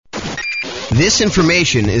This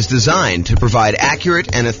information is designed to provide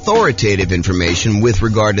accurate and authoritative information with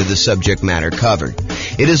regard to the subject matter covered.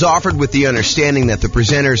 It is offered with the understanding that the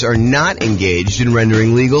presenters are not engaged in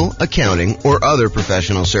rendering legal, accounting, or other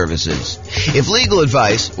professional services. If legal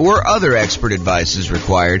advice or other expert advice is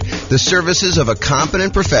required, the services of a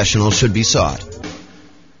competent professional should be sought.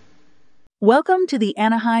 Welcome to the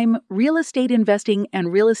Anaheim Real Estate Investing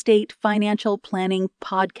and Real Estate Financial Planning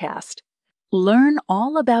Podcast. Learn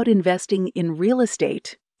all about investing in real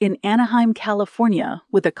estate in Anaheim, California,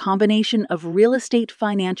 with a combination of real estate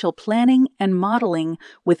financial planning and modeling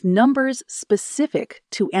with numbers specific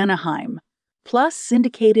to Anaheim, plus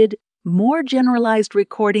syndicated, more generalized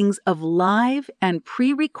recordings of live and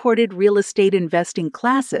pre-recorded real estate investing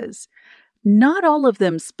classes, not all of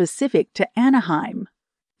them specific to Anaheim.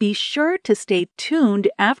 Be sure to stay tuned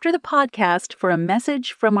after the podcast for a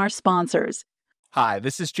message from our sponsors. Hi,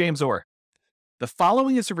 this is James Orr. The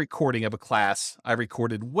following is a recording of a class I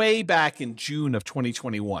recorded way back in June of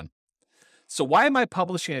 2021. So why am I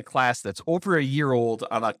publishing a class that's over a year old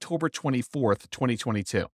on October 24th,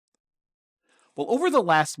 2022? Well, over the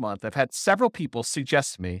last month, I've had several people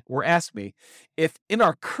suggest to me or ask me if in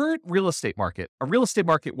our current real estate market, a real estate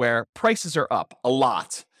market where prices are up a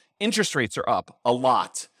lot, interest rates are up a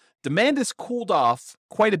lot, demand has cooled off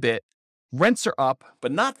quite a bit, rents are up,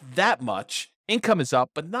 but not that much, income is up,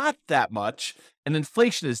 but not that much, and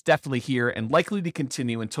inflation is definitely here and likely to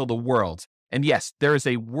continue until the world, and yes, there is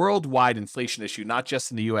a worldwide inflation issue, not just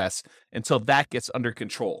in the US, until that gets under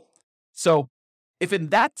control. So, if in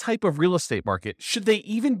that type of real estate market, should they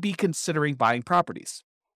even be considering buying properties?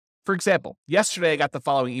 For example, yesterday I got the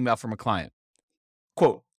following email from a client.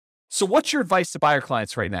 Quote, "So what's your advice to buyer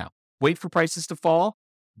clients right now? Wait for prices to fall?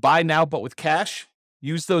 Buy now but with cash?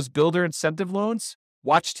 Use those builder incentive loans?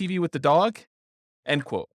 Watch TV with the dog?" End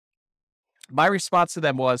quote. My response to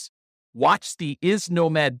them was, watch the Is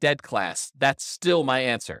Nomad Dead class. That's still my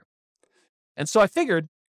answer. And so I figured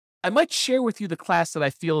I might share with you the class that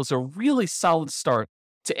I feel is a really solid start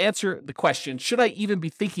to answer the question, should I even be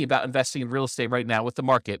thinking about investing in real estate right now with the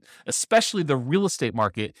market, especially the real estate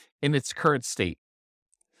market in its current state?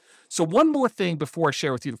 So one more thing before I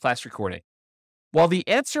share with you the class recording. While the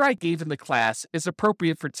answer I gave in the class is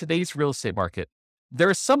appropriate for today's real estate market, there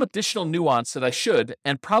is some additional nuance that I should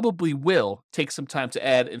and probably will take some time to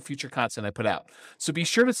add in future content I put out. So be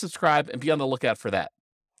sure to subscribe and be on the lookout for that.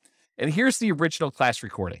 And here's the original class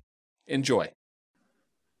recording. Enjoy.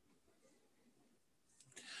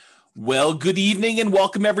 Well, good evening and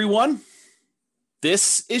welcome, everyone.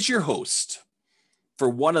 This is your host for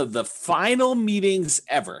one of the final meetings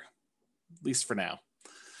ever, at least for now,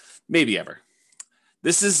 maybe ever.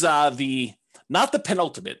 This is not the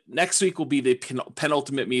penultimate. Next week will be the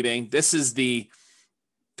penultimate meeting. This is the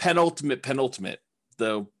penultimate,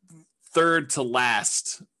 the third to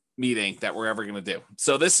last meeting that we're ever going to do.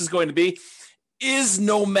 So this is going to be, is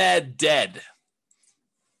Nomad dead?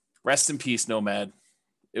 Rest in peace, Nomad.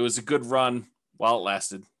 It was a good run while it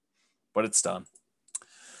lasted, but it's done.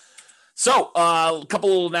 So a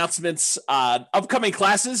couple of announcements. Upcoming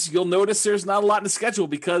classes, you'll notice there's not a lot in the schedule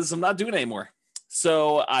because I'm not doing it anymore.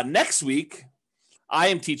 So next week, I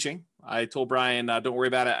am teaching. I told Brian, don't worry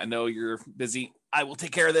about it. I know you're busy. I will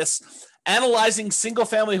take care of this. Analyzing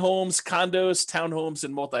single-family homes, condos, townhomes,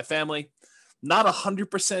 and multifamily. Not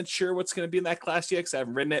 100% sure what's going to be in that class yet because I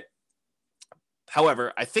haven't written it.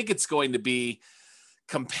 However, I think it's going to be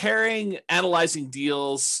comparing, analyzing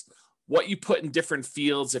deals, what you put in different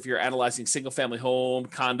fields if you're analyzing single-family home,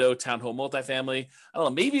 condo, townhome, multifamily. I don't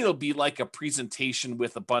know. Maybe it'll be like a presentation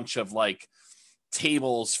with a bunch of like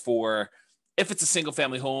tables for if it's a single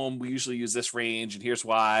family home, we usually use this range, and here's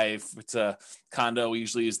why. If it's a condo, we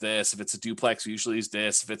usually use this. If it's a duplex, we usually use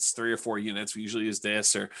this. If it's 3 or 4 units, we usually use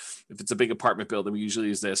this. Or if it's a big apartment building, we usually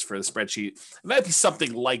use this for the spreadsheet. It might be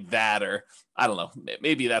something like that, or I don't know.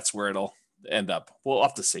 Maybe that's where it'll end up. We'll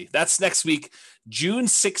have to see. That's next week, June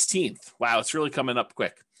 16th. Wow, it's really coming up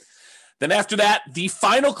quick. Then after that, the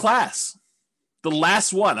final class, the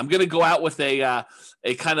last one. I'm going to go out with a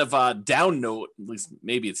kind of a down note, at least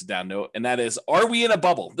maybe it's a down note, and that is, are we in a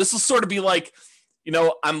bubble? This will sort of be like,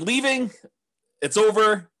 I'm leaving. It's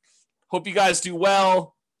over. Hope you guys do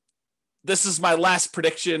well. This is my last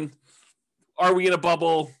prediction. Are we in a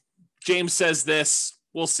bubble? James says this.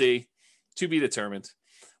 We'll see. To be determined.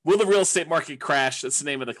 Will the real estate market crash? That's the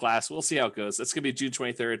name of the class. We'll see how it goes. That's going to be June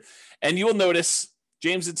 23rd. And you will notice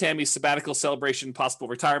James and Tammy's sabbatical celebration, possible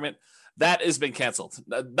retirement. That has been canceled.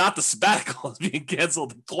 Not the sabbatical is being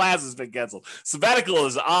canceled. The class has been canceled. Sabbatical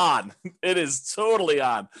is on. It is totally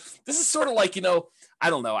on. This is sort of like, I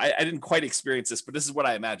don't know. I didn't quite experience this, but this is what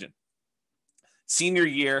I imagine. Senior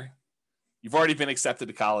year, You've already been accepted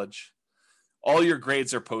to college. All your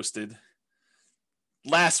grades are posted.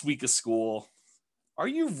 Last week of school. Are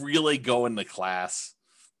you really going to class?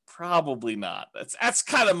 Probably not. That's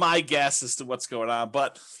kind of my guess as to what's going on,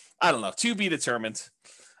 but I don't know. To be determined.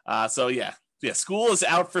 So yeah, school is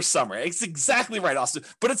out for summer. It's exactly right, Austin.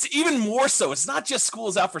 But it's even more so. It's not just school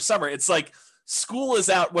is out for summer. It's like school is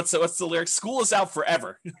out. What's the lyric? School is out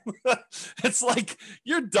forever. It's like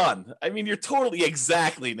you're done. I mean, you're totally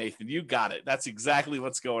exactly, Nathan. You got it. That's exactly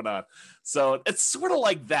what's going on. So it's sort of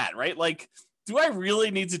like that, right? Like, do I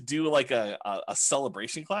really need to do like a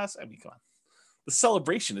celebration class? I mean, come on. The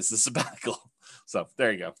celebration is the sabbatical. So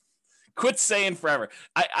there you go. Quit saying forever.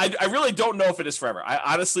 I really don't know if it is forever.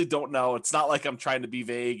 I honestly don't know. It's not like I'm trying to be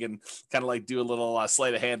vague and kind of like do a little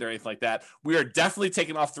sleight of hand or anything like that. We are definitely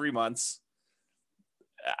taking off 3 months.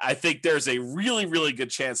 I think there's a really, really good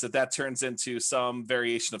chance that turns into some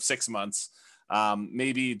variation of 6 months.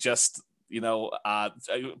 Maybe just,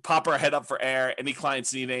 pop our head up for air. Any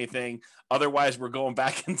clients need anything. Otherwise, we're going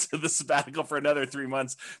back into the sabbatical for another 3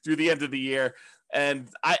 months through the end of the year. And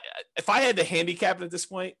if I had to handicap it at this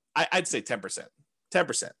point, I'd say 10%.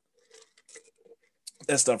 10%.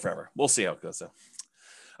 That's done forever. We'll see how it goes, though.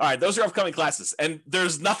 All right, those are upcoming classes. And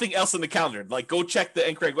there's nothing else in the calendar. Like, go check the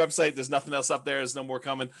NCRAG website. There's nothing else up there. There's no more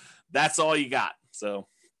coming. That's all you got. So,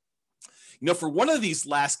 for one of these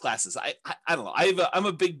last classes, I don't know. I'm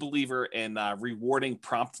a big believer in rewarding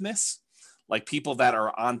promptness, like people that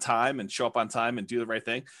are on time and show up on time and do the right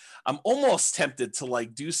thing. I'm almost tempted to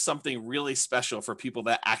like do something really special for people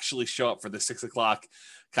that actually show up for the 6 o'clock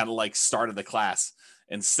kind of like start of the class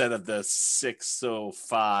instead of the 6:05,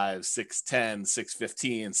 6:10,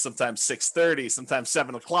 6:15, sometimes 6:30, sometimes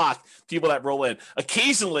 7 o'clock, people that roll in.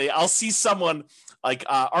 Occasionally, I'll see someone like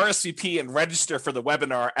RSVP and register for the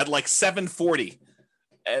webinar at like 7:40,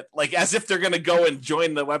 like as if they're going to go and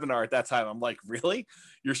join the webinar at that time. I'm like, really?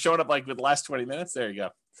 You're showing up like with the last 20 minutes? There you go.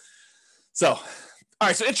 So, all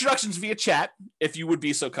right. So introductions via chat, if you would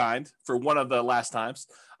be so kind, for one of the last times.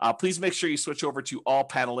 Please make sure you switch over to all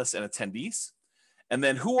panelists and attendees. And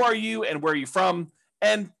then who are you and where are you from?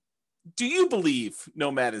 And do you believe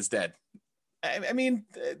Nomad is dead? I mean,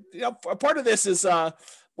 a part of this is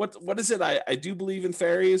what is it? I do believe in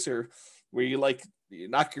fairies, or where you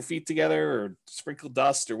knock your feet together or sprinkle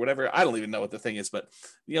dust or whatever. I don't even know what the thing is, but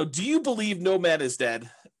do you believe Nomad is dead?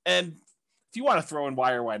 And if you want to throw in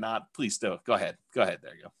why or why not, please do. Go ahead. There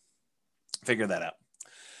you go. Figure that out.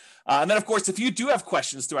 And then, of course, if you do have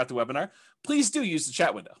questions throughout the webinar, please do use the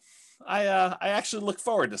chat window. I actually look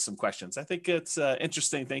forward to some questions. I think it's an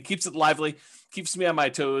interesting thing. Keeps it lively, keeps me on my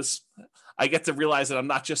toes. I get to realize that I'm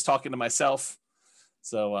not just talking to myself.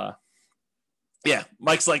 So, yeah,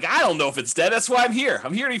 Mike's like, I don't know if it's dead. That's why I'm here.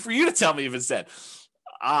 I'm here for you to tell me if it's dead.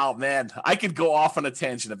 Oh, man, I could go off on a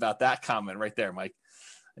tangent about that comment right there, Mike.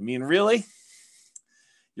 I mean, really?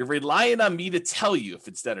 You're relying on me to tell you if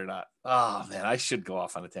it's dead or not. Oh, man, I should go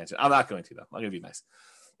off on a tangent. I'm not going to, though. I'm going to be nice.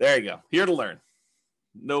 There you go. Here to learn.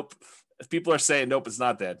 Nope. If people are saying, nope, it's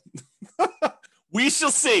not dead. We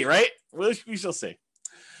shall see, right? We shall see.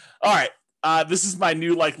 All right. This is my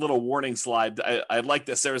new little warning slide. I like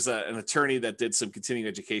this. There was an attorney that did some continuing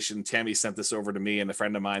education. Tammy sent this over to me and a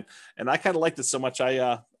friend of mine, and I kind of liked it so much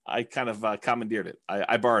I kind of commandeered it.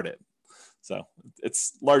 I borrowed it, so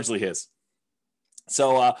it's largely his.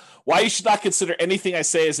 So why you should not consider anything I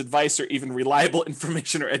say as advice or even reliable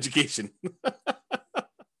information or education.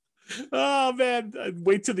 Oh man,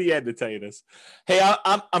 wait to the end to tell you this. Hey,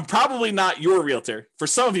 I'm probably not your realtor. For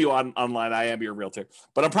some of you online, I am your realtor,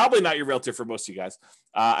 but I'm probably not your realtor for most of you guys.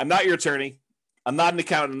 I'm not your attorney. I'm not an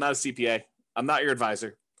accountant. I'm not a CPA. I'm not your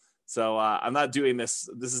advisor. So I'm not doing this.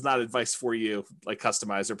 This is not advice for you, like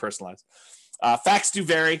customized or personalized. Facts do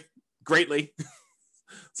vary greatly.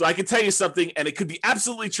 So I can tell you something, and it could be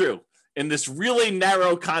absolutely true in this really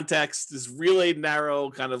narrow context, this really narrow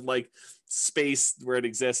kind of like space where it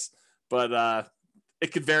exists. But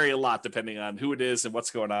it could vary a lot depending on who it is and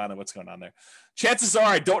what's going on there. Chances are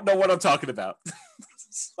I don't know what I'm talking about.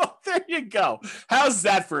 So there you go. How's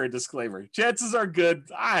that for a disclaimer? Chances are good.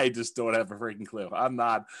 I just don't have a freaking clue.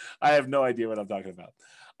 I have no idea what I'm talking about.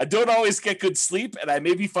 I don't always get good sleep, and I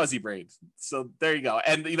may be fuzzy brained. So there you go.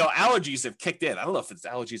 And allergies have kicked in. I don't know if it's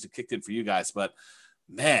allergies have kicked in for you guys, but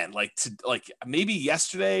man, like maybe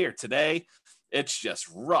yesterday or today, it's just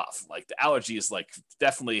rough. Like the allergy is like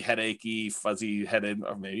definitely headachy, fuzzy headed,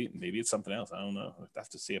 or maybe it's something else. I don't know. I have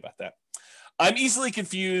to see about that. I'm easily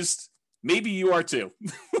confused. Maybe you are too.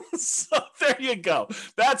 So there you go.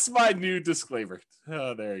 That's my new disclaimer.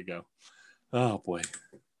 Oh, there you go. Oh boy.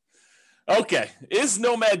 Okay. Is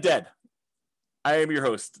Nomad dead? I am your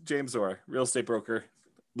host, James Orr, real estate broker, at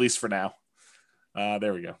least for now.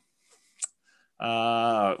 There we go.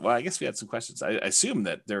 Well, I guess we had some questions. I assume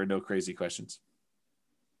that there are no crazy questions.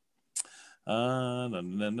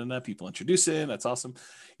 People introducing. That's awesome.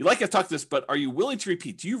 You like I've talked this, but are you willing to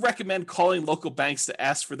repeat? Do you recommend calling local banks to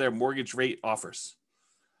ask for their mortgage rate offers?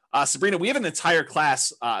 Sabrina, we have an entire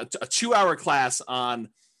class, a 2-hour class on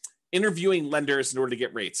interviewing lenders in order to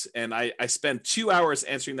get rates. And I spent 2 hours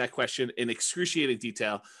answering that question in excruciating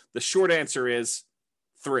detail. The short answer is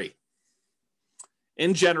 3.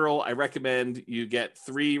 In general, I recommend you get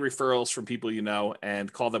 3 referrals from people you know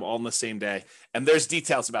and call them all on the same day. And there's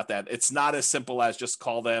details about that. It's not as simple as just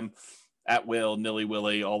call them at will,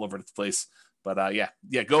 nilly-willy, all over the place. But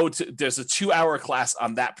there's a 2-hour class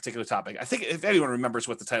on that particular topic. I think if anyone remembers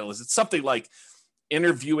what the title is, it's something like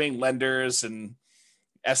interviewing lenders and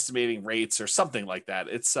estimating rates or something like that.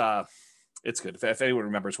 It's good. If anyone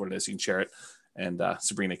remembers what it is, you can share it, and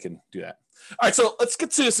Sabrina can do that. All right, so let's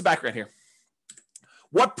get to some background here.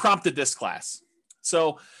 What prompted this class?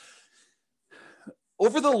 So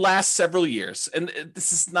over the last several years, and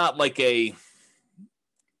this is not like a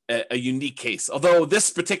unique case, although this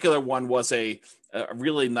particular one was a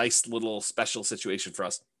really nice little special situation for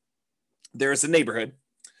us. There's a neighborhood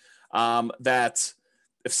that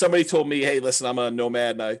if somebody told me, hey, listen, I'm a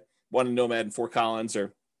nomad and I want a nomad in Fort Collins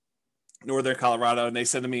or Northern Colorado, and they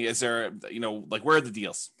said to me, is there, where are the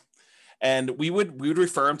deals? And we would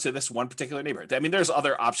refer them to this one particular neighborhood. I mean, there's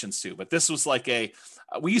other options too, but this was like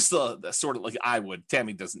we used to sort of like,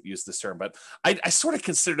 Tammy doesn't use this term, but I sort of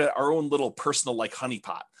considered it our own little personal like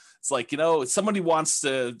honeypot. It's like, somebody wants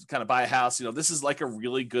to kind of buy a house, this is like a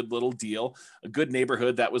really good little deal, a good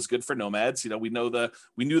neighborhood that was good for nomads. We knew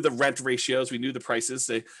the rent ratios, we knew the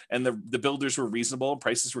prices, and the builders were reasonable, and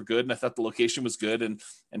prices were good. And I thought the location was good and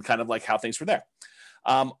kind of like how things were there.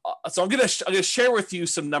 So I'm going to share with you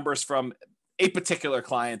some numbers from a particular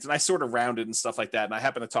client, and I sort of rounded and stuff like that. And I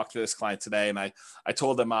happened to talk to this client today, and I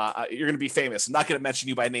told them, you're going to be famous. I'm not going to mention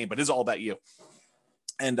you by name, but it's all about you.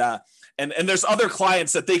 And there's other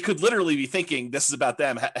clients that they could literally be thinking this is about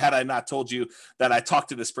them had I not told you that I talked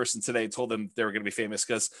to this person today and told them they were going to be famous,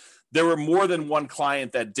 because there were more than one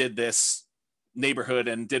client that did this neighborhood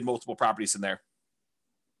and did multiple properties in there.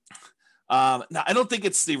 Now, I don't think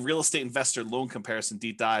it's the real estate investor loan comparison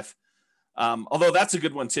deep dive, although that's a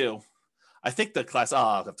good one too. I think the class,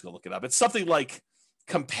 I'll have to go look it up. It's something like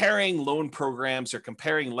comparing loan programs or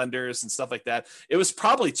comparing lenders and stuff like that. It was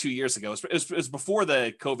probably 2 years ago. It was before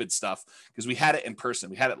the COVID stuff, because we had it in person.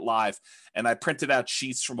 We had it live, and I printed out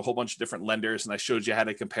sheets from a whole bunch of different lenders, and I showed you how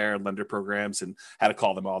to compare lender programs and how to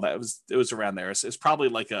call them all. That it was around there. It's probably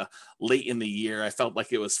like a late in the year. I felt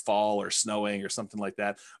like it was fall or snowing or something like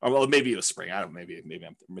that. Or well, maybe it was spring. I don't know. Maybe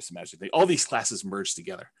I'm misimagining. All these classes merged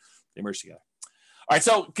together. They merged together. All right.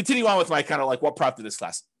 So continue on with my kind of like what prompted this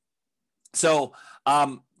class. So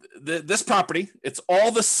this property, it's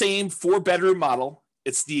all the same 4-bedroom model.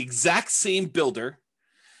 It's the exact same builder.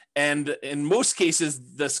 And in most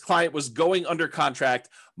cases, this client was going under contract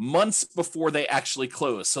months before they actually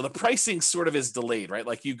close. So the pricing sort of is delayed, right?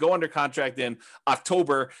 Like you go under contract in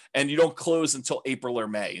October and you don't close until April or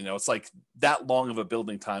May. It's like that long of a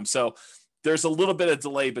building time. So there's a little bit of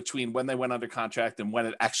delay between when they went under contract and when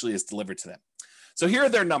it actually is delivered to them. So here are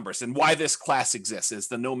their numbers and why this class exists, is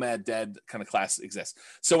the Nomad Dead kind of class exists.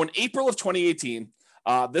 So in April of 2018,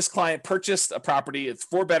 this client purchased a property. It's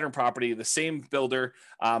 4-bedroom property, the same builder,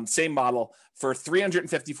 same model, for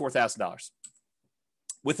 $354,000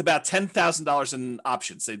 with about $10,000 in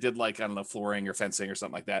options. They did flooring or fencing or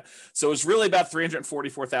something like that. So it was really about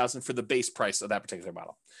 $344,000 for the base price of that particular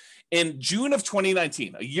model. In June of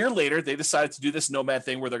 2019, a year later, they decided to do this nomad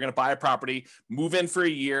thing where they're going to buy a property, move in for a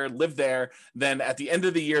year, live there. Then at the end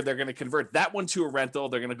of the year, they're going to convert that one to a rental.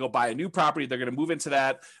 They're going to go buy a new property. They're going to move into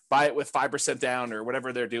that, buy it with 5% down or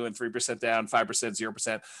whatever they're doing, 3% down,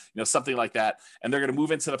 5%, 0%, something like that. And they're going to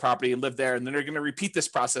move into the property and live there. And then they're going to repeat this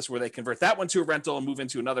process where they convert that one to a rental and move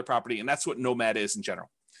into another property. And that's what Nomad is in general.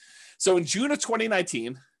 So in June of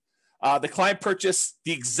 2019, the client purchased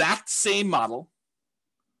the exact same model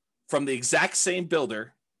from the exact same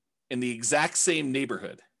builder in the exact same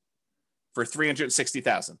neighborhood for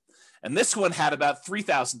 $360,000. And this one had about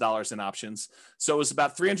 $3,000 in options. So it was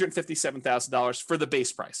about $357,000 for the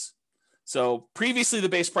base price. So previously the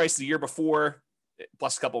base price the year before,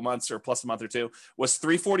 plus a couple months or plus a month or two, was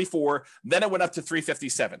 $344. Then it went up to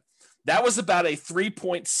 $357. That was about a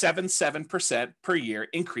 3.77% per year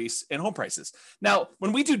increase in home prices. Now,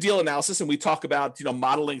 when we do deal analysis and we talk about,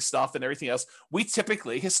 modeling stuff and everything else, we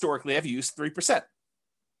typically, historically, have used 3%.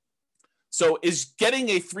 So is getting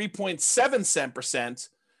a 3.77%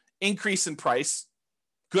 increase in price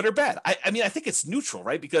good or bad? I mean, I think it's neutral,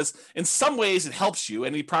 right? Because in some ways it helps you.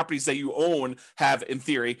 Any properties that you own have, in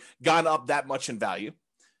theory, gone up that much in value.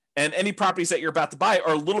 And any properties that you're about to buy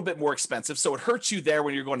are a little bit more expensive. So it hurts you there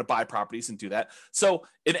when you're going to buy properties and do that. So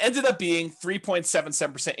it ended up being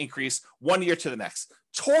 3.77% increase 1 year to the next.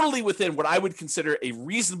 Totally within what I would consider a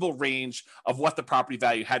reasonable range of what the property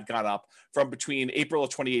value had gone up from between April of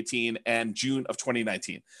 2018 and June of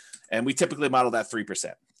 2019. And we typically model that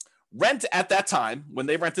 3%. Rent at that time when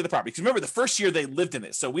they rented the property, because remember the first year they lived in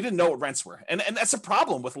it, so we didn't know what rents were, and that's a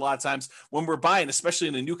problem with a lot of times when we're buying, especially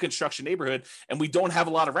in a new construction neighborhood, and we don't have a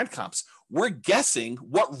lot of rent comps. We're guessing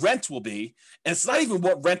what rent will be, and it's not even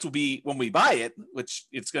what rent will be when we buy it, which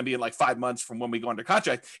it's going to be in like 5 months from when we go under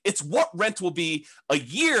contract. It's what rent will be a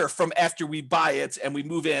year from after we buy it and we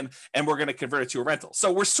move in, and we're going to convert it to a rental.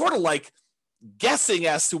 So we're sort of like guessing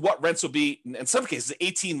as to what rents will be in some cases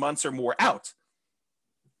 18 months or more out.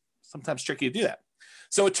 Sometimes tricky to do that.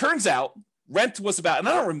 So it turns out rent was about, and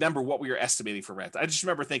I don't remember what we were estimating for rent. I just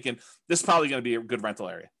remember thinking this is probably going to be a good rental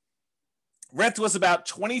area. Rent was about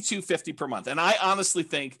 $22.50 per month. And I honestly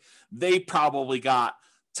think they probably got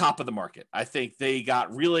top of the market. I think they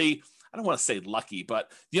got really, I don't want to say lucky, but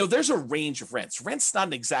there's a range of rents. Rent's not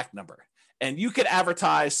an exact number. And you could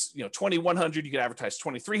advertise, $2,100, you could advertise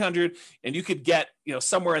 $2,300, and you could get,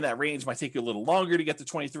 somewhere in that range. Might take you a little longer to get to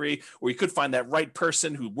 23, or you could find that right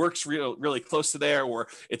person who works really close to there, or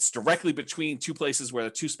it's directly between two places where the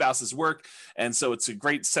two spouses work. And so it's a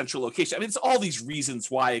great central location. I mean, it's all these reasons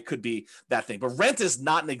why it could be that thing, but rent is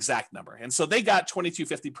not an exact number. And so they got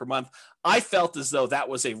 $22.50 per month. I felt as though that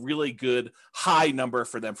was a really good high number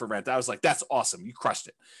for them for rent. I was like, that's awesome. You crushed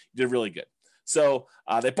it. You did really good. So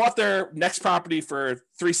they bought their next property for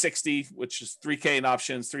 $360, which is $3K in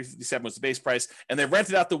options. $357 was the base price, and they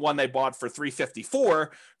rented out the one they bought for $354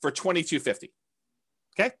 for $22.50.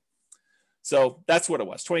 Okay, so that's what it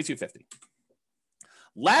was, $22.50.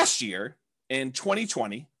 Last year in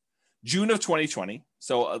 2020, June of 2020,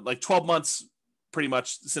 so like 12 months pretty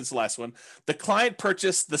much since the last one, the client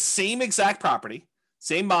purchased the same exact property,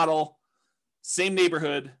 same model, same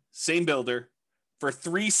neighborhood, same builder for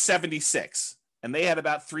 $376. And they had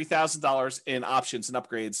about $3,000 in options and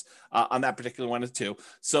upgrades on that particular one too.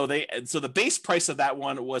 So the base price of that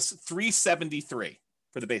one was $373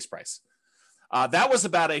 for the base price. That was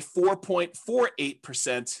about a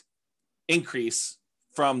 4.48% increase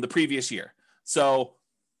from the previous year. So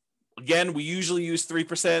again, we usually use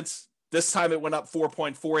 3%. This time it went up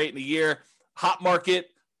 4.48 in a year. Hot market,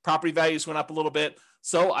 property values went up a little bit.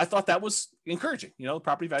 So I thought that was encouraging. The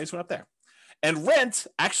property values went up there. And rent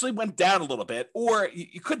actually went down a little bit, or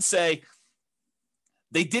you could say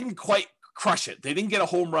they didn't quite crush it. They didn't get a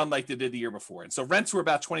home run like they did the year before. And so rents were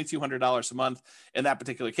about $2,200 a month in that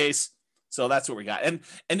particular case. So that's what we got. And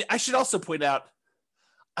I should also point out,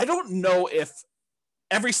 I don't know if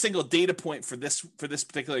every single data point for this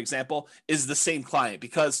particular example is the same client,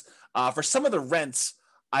 because for some of the rents,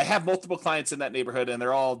 I have multiple clients in that neighborhood and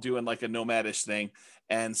they're all doing like a nomadish thing.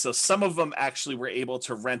 And so some of them actually were able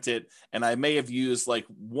to rent it. And I may have used like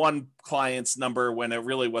one client's number when it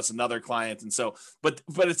really was another client. And so, but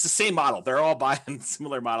it's the same model. They're all buying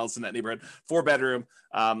similar models in that neighborhood, 4-bedroom.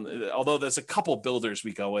 Although there's a couple builders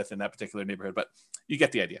we go with in that particular neighborhood, but you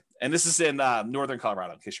get the idea. And this is in Northern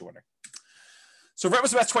Colorado, in case you're wondering. So rent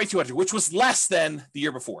was about $2,200, which was less than the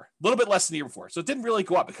year before, a little bit less than the year before. So it didn't really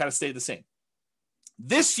go up. It kind of stayed the same.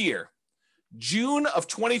 This year, June of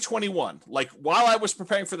 2021, like while I was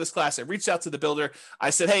preparing for this class, I reached out to the builder. I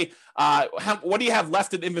said, hey, what do you have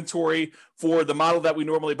left in inventory for the model that we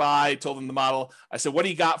normally buy? I told them the model. I said, what do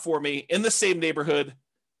you got for me in the same neighborhood?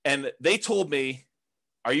 And they told me,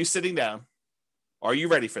 are you sitting down? Are you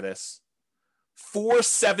ready for this?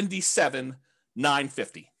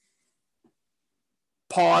 $477,950.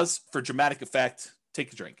 Pause for dramatic effect.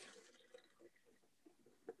 Take a drink.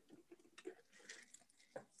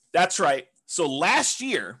 That's right. So last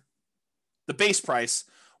year, the base price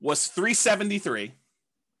was $373.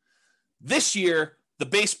 This year, the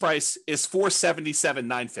base price is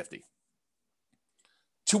 $477,950.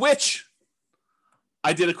 To which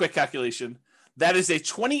I did a quick calculation. That is a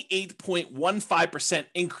 28.15%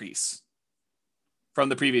 increase from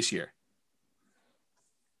the previous year.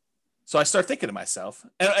 So I start thinking to myself,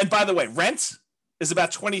 and by the way, rent is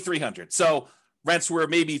about $2,300. So rents were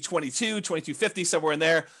maybe $2,250, somewhere in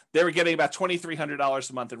there. They were getting about $2,300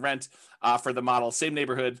 a month in rent for the model, same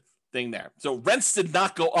neighborhood thing there. So rents did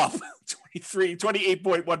not go up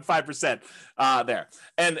 28.15% there.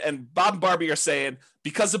 And Bob and Barbie are saying,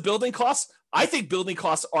 because of building costs, I think building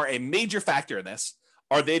costs are a major factor in this.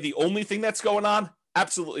 Are they the only thing that's going on?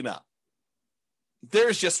 Absolutely not.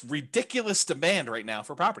 there's just ridiculous demand right now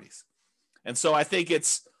for properties. And so I think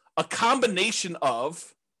it's a combination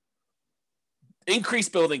of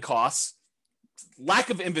increased building costs, lack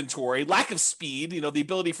of inventory, lack of speed, the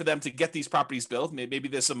ability for them to get these properties built. Maybe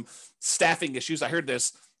there's some staffing issues. I heard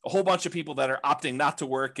there's a whole bunch of people that are opting not to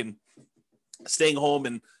work and staying home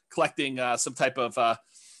and collecting some type of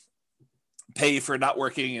pay for not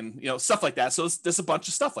working and, stuff like that. So there's a bunch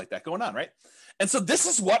of stuff like that going on, right? And so this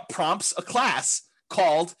is what prompts a class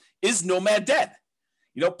called Is Nomad Dead?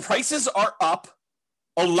 Prices are up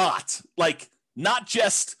a lot, like not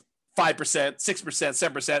just 5%,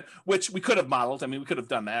 6%, 7%, which we could have modeled. I mean, we could have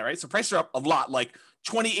done that, right? So prices are up a lot, like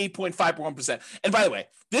 28.51%. And by the way,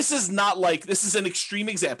 this is an extreme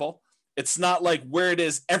example. It's not like where it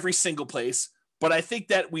is every single place, but I think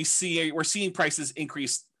that we're seeing prices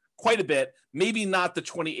increase quite a bit, maybe not the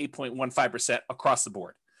 28.15% across the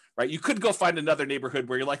board, right? You could go find another neighborhood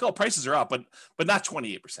where you're like, oh, prices are up, but not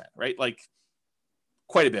 28%, right? Like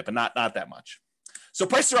quite a bit, but not that much. So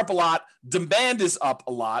prices are up a lot. Demand is up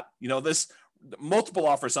a lot. This multiple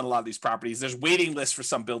offers on a lot of these properties. There's waiting lists for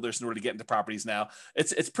some builders in order to get into properties now.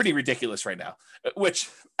 It's pretty ridiculous right now, which,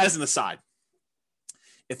 as an aside,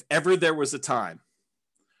 if ever there was a time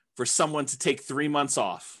for someone to take 3 months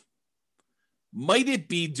off, might it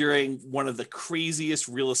be during one of the craziest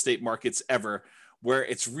real estate markets ever, where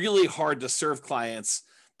it's really hard to serve clients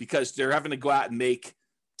because they're having to go out and make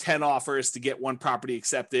 10 offers to get one property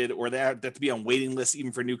accepted, or they have to be on waiting lists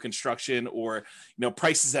even for new construction, or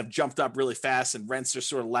prices have jumped up really fast and rents are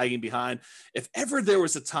sort of lagging behind. If ever there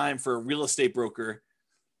was a time for a real estate broker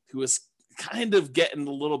who was kind of getting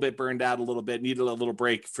a little bit burned out a little bit, needed a little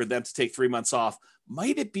break, for them to take 3 months off,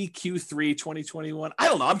 might it be Q3 2021? I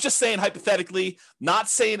don't know. I'm just saying hypothetically, not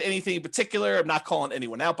saying anything in particular. I'm not calling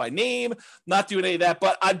anyone out by name, not doing any of that,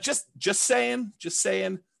 but I'm just saying,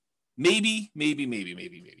 maybe.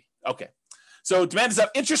 Okay. So demand is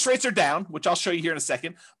up. Interest rates are down, which I'll show you here in a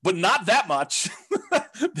second, but not that much.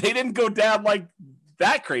 They didn't go down like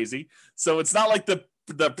that crazy. So it's not like the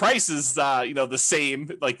price is, the same,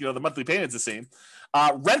 like, the monthly payment's the same.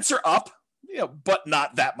 Rents are up, but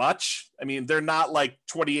not that much. I mean, they're not like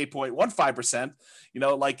 28.15%,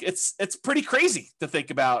 like it's pretty crazy to think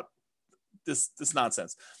about this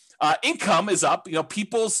nonsense. Income is up.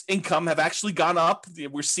 People's income have actually gone up.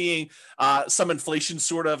 We're seeing some inflation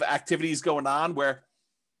sort of activities going on where,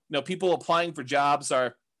 people applying for jobs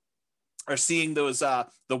are seeing those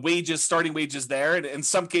the starting wages there, and in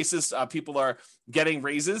some cases, people are getting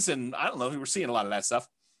raises. And I don't know, we're seeing a lot of that stuff.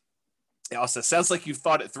 It also sounds like you've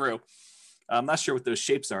thought it through. I'm not sure what those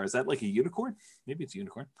shapes are. Is that like a unicorn? Maybe it's a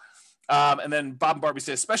unicorn. And then Bob and Barbie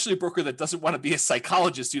say, especially a broker that doesn't want to be a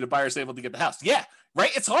psychologist due to buyers able to get the house. Yeah,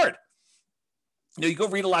 right. It's hard. You go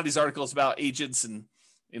read a lot of these articles about agents and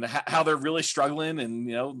how they're really struggling, and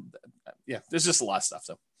there's just a lot of stuff.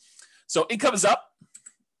 So income is up.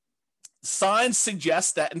 Signs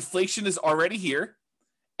suggest that inflation is already here,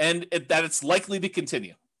 and that it's likely to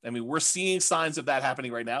continue. I mean, we're seeing signs of that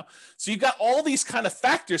happening right now. So you've got all these kind of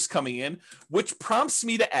factors coming in, which prompts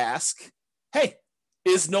me to ask, hey,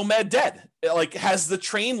 is Nomad dead? Like, has the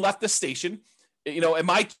train left the station? Am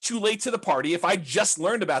I too late to the party? If I just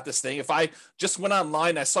learned about this thing, if I just went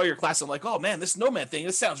online, I saw your class, I'm like, oh man, this Nomad thing,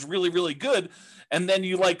 this sounds really, really good. And then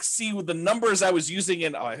you like see the numbers I was using,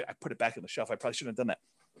 and I put it back on the shelf. I probably shouldn't have done that.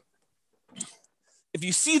 If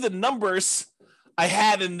you see the numbers I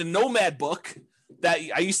had in the Nomad book that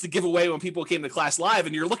I used to give away when people came to class live,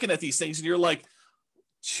 and you're looking at these things and you're like,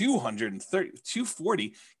 230,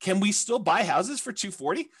 240. Can we still buy houses for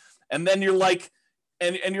 240? And then you're like,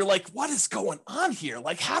 and you're like, what is going on here?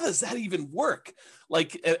 Like, how does that even work?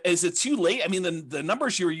 Like, is it too late? I mean, the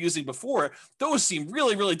numbers you were using before, those seem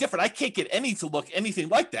really, really different. I can't get any to look anything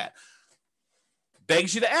like that.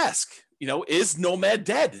 Begs you to ask, is Nomad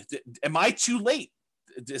dead? Am I too late?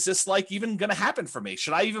 Is this like even going to happen for me?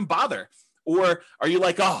 Should I even bother? Or are you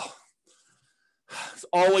like, oh, it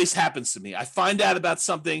always happens to me. I find out about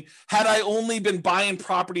something. Had I only been buying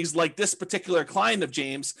properties like this particular client of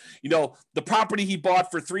James, the property he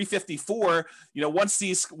bought for $354, once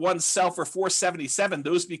these ones sell for $477,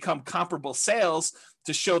 those become comparable sales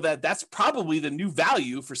to show that that's probably the new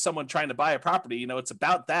value for someone trying to buy a property. It's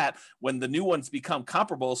about that when the new ones become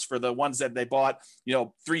comparables for the ones that they bought,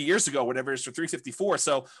 3 years ago, whatever it is, for $354.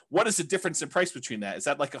 So what is the difference in price between that? Is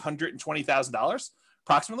that like $120,000?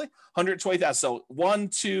 Approximately 120,000. So 1,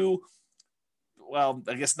 2, well,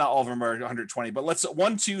 I guess not all of them are 120, but let's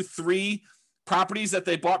 1, 2, 3 properties that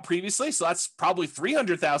they bought previously. So that's probably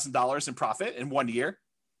 $300,000 in profit in 1 year.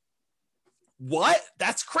 What?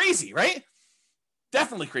 That's crazy, right?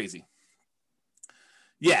 Definitely crazy.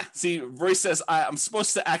 Yeah. See, Royce says I'm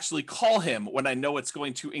supposed to actually call him when I know it's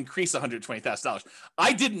going to increase $120,000.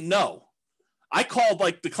 I didn't know. I called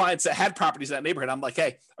like the clients that had properties in that neighborhood. I'm like,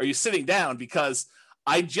 hey, are you sitting down? Because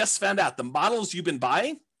I just found out the models you've been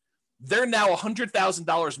buying, they're now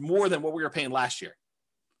 $100,000 more than what we were paying last year.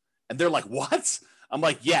 And they're like, what? I'm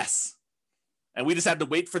like, yes. And we just had to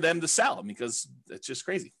wait for them to sell because it's just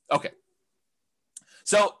crazy. Okay.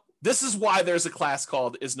 So this is why there's a class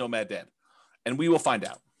called Is Nomad Dead? And we will find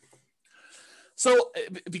out. So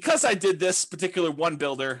because I did this particular one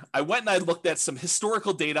builder, I went and I looked at some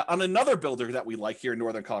historical data on another builder that we like here in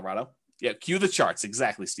Northern Colorado. Yeah, cue the charts.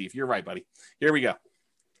 Exactly, Steve. You're right, buddy. Here we go.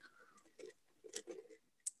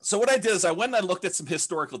 So what I did is I went and I looked at some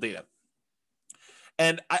historical data.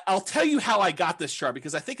 And I'll tell you how I got this chart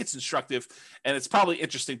because I think it's instructive and it's probably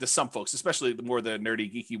interesting to some folks, especially the more the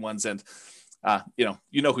nerdy, geeky ones. And,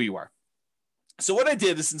 you know who you are. So what I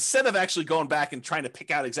did is instead of actually going back and trying to pick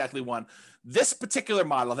out exactly one, this particular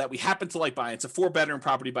model that we happen to like buying, it's a 4-bedroom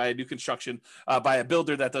property by a new construction, by a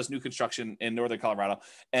builder that does new construction in Northern Colorado.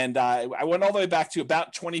 And I went all the way back to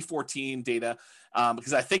about 2014 data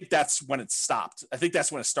because I think that's when it stopped. I think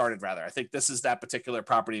that's when it started, rather. I think this is that particular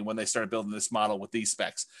property when they started building this model with these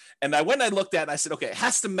specs. And I went and I looked at it and I said, okay, it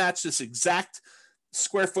has to match this exact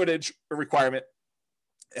square footage requirement.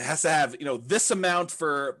 It has to have, this amount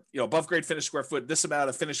for, above grade finished square foot, this amount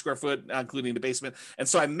of finished square foot, including the basement. And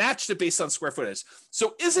so I matched it based on square footage.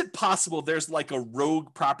 So is it possible there's like a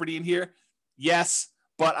rogue property in here? Yes.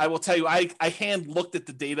 But I will tell you, I hand looked at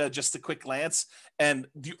the data just a quick glance, and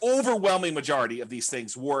the overwhelming majority of these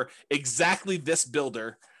things were exactly this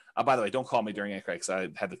builder. By the way, don't call me during Anchor because I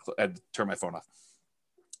had to turn my phone off.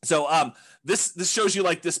 So this shows you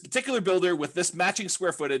like this particular builder with this matching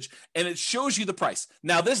square footage, and it shows you the price.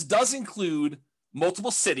 Now, this does include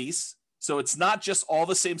multiple cities, so it's not just all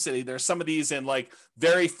the same city. There's some of these in like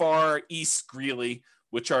very far east Greeley,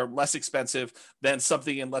 which are less expensive than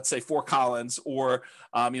something in, let's say, Fort Collins or,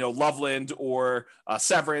 Loveland or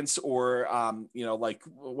Severance or, like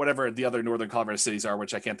whatever the other Northern Colorado cities are,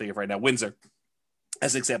 which I can't think of right now, Windsor,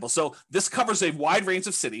 as an example. So this covers a wide range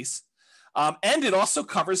of cities. And it also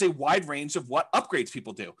covers a wide range of what upgrades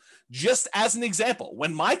people do. Just as an example,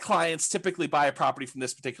 when my clients typically buy a property from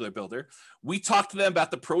this particular builder, we talk to them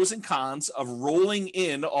about the pros and cons of rolling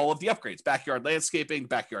in all of the upgrades: backyard landscaping,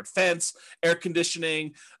 backyard fence, air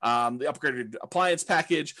conditioning, the upgraded appliance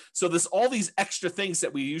package. So there's all these extra things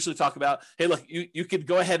that we usually talk about. Hey, look, you could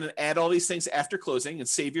go ahead and add all these things after closing and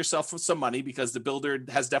save yourself some money because the builder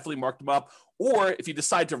has definitely marked them up. Or if you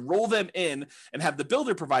decide to roll them in and have the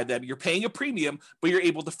builder provide them, you're paying a premium, but you're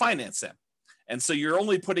able to finance them. And so you're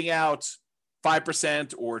only putting out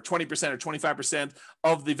 5% or 20% or 25%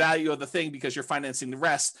 of the value of the thing because you're financing the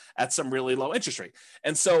rest at some really low interest rate.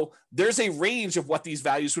 And so there's a range of what these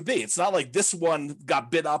values would be. It's not like this one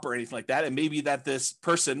got bid up or anything like that. And maybe that this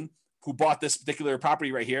person who bought this particular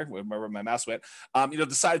property right here, where my mouse went,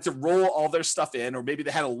 decided to roll all their stuff in, or maybe they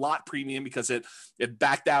had a lot premium because it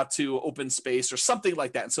backed out to open space or something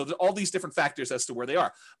like that. And so all these different factors as to where they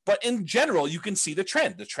are. But in general, you can see the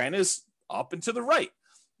trend. The trend is up and to the right.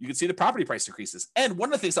 You can see the property price increases. And one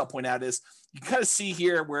of the things I'll point out is you kind of see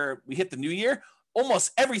here where we hit the new year,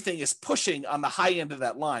 almost everything is pushing on the high end of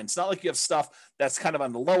that line. It's not like you have stuff that's kind of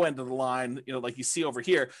on the low end of the line, like you see over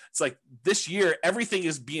here. It's like this year, everything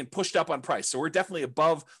is being pushed up on price. So we're definitely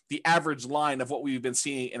above the average line of what we've been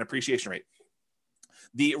seeing in appreciation rate.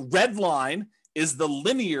 The red line is the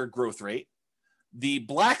linear growth rate. The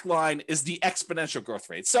black line is the exponential growth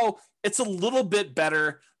rate. So it's a little bit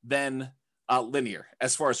better than linear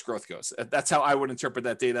as far as growth goes. That's how I would interpret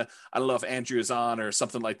that data. I don't know if Andrew is on or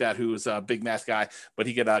something like that, who's a big math guy, but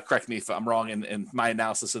he could correct me if I'm wrong in my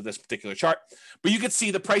analysis of this particular chart. But you can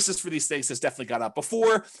see the prices for these things has definitely gone up.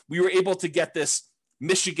 Before, we were able to get this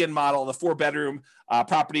Michigan model, the 4-bedroom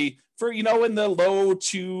property for, in the low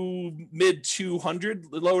to mid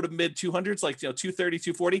 200s, like, 230,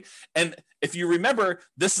 240. And if you remember,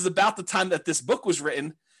 this is about the time that this book was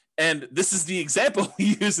written. And this is the example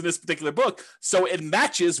we use in this particular book. So it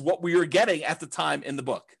matches what we were getting at the time in the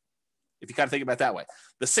book, if you kind of think about it that way.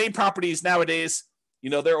 The same properties nowadays,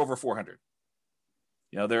 they're over 400.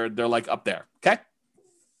 They're like up there, okay?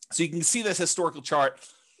 So you can see this historical chart.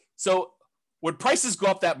 So when prices go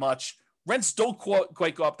up that much, rents don't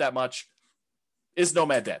quite go up that much. Is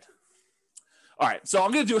Nomad dead? All right, so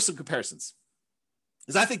I'm going to do some comparisons,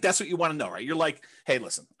 because I think that's what you want to know, right? You're like, hey,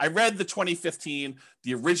 listen, I read the 2015,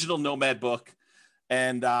 the original Nomad book,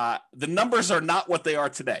 and the numbers are not what they are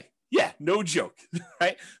today. Yeah, no joke,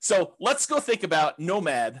 right? So let's go think about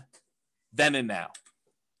Nomad then and now.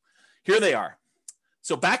 Here they are.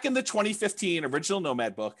 So back in the 2015 original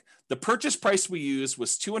Nomad book, the purchase price we used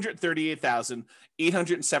was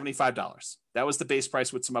 $238,875. That was the base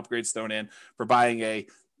price with some upgrades thrown in for buying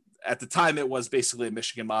at the time, it was basically a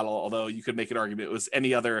Michigan model, although you could make an argument it was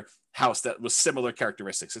any other house that was similar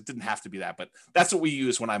characteristics. It didn't have to be that, but that's what we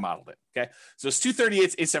used when I modeled it. Okay. So it's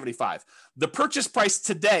 $238,875. The purchase price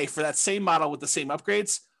today for that same model with the same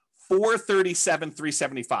upgrades,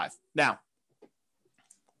 $437,375. Now,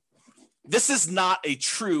 this is not a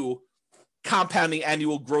true compounding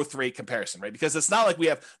annual growth rate comparison, right? Because it's not like we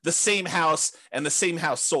have the same house and the same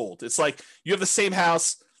house sold. It's like you have the same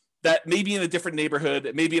house that may be in a different neighborhood,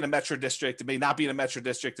 it may be in a metro district, it may not be in a metro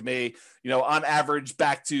district, it may, on average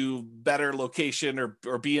back to better location or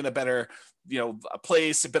be in a better, a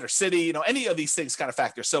place, a better city, any of these things kind of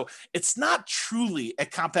factor. So it's not truly a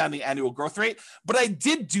compounding annual growth rate, but I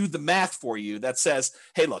did do the math for you that says,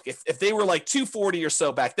 hey, look, if they were like 240 or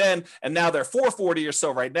so back then, and now they're 440 or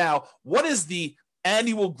so right now, what is the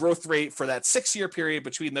annual growth rate for that 6-year period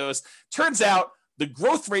between those? Turns out the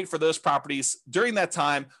growth rate for those properties during that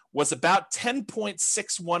time was about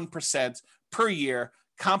 10.61% per year,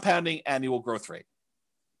 compounding annual growth rate.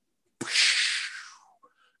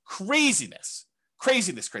 Craziness.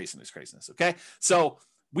 Okay. So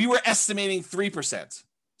we were estimating 3%.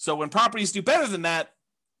 So when properties do better than that,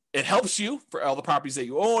 it helps you for all the properties that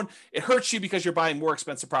you own. It hurts you because you're buying more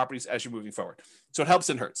expensive properties as you're moving forward. So it helps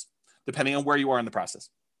and hurts depending on where you are in the process.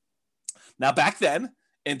 Now, back then,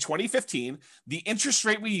 in 2015, the interest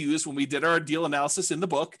rate we used when we did our deal analysis in the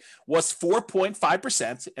book was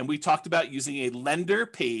 4.5%. And we talked about using a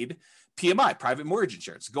lender-paid PMI, private mortgage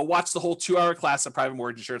insurance. Go watch the whole 2-hour class on private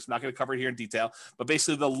mortgage insurance. I'm not going to cover it here in detail, but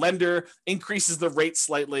basically the lender increases the rate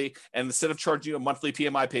slightly. And instead of charging you a monthly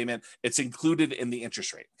PMI payment, it's included in the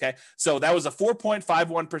interest rate. Okay. So that was a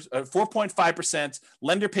 4.5%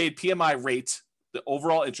 lender-paid PMI rate, the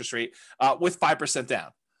overall interest rate, with 5%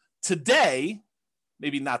 down. Today,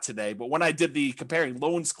 maybe not today, but when I did the comparing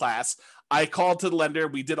loans class, I called to the lender.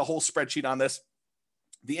 We did a whole spreadsheet on this.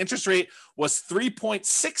 The interest rate was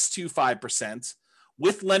 3.625%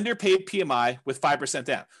 with lender paid PMI with 5%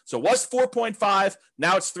 down. So it was 4.5.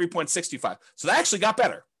 Now it's 3.625. So that actually got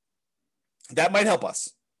better. That might help us,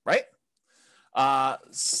 right?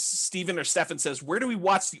 Steven or Stefan says, where do we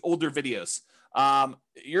watch the older videos?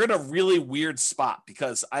 You're in a really weird spot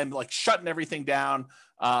because I'm like shutting everything down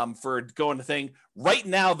for going to thing. Right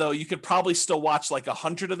now, though, you could probably still watch like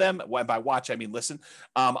 100 of them. By watch, I mean listen,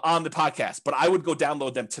 on the podcast. But I would go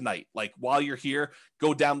download them tonight. Like while you're here,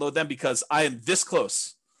 go download them because I am this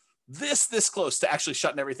close to actually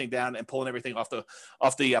shutting everything down and pulling everything off the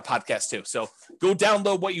podcast too. So go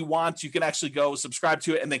download what you want. You can actually go subscribe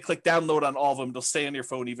to it and then click download on all of them. They'll stay on your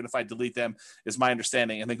phone even if I delete them, is my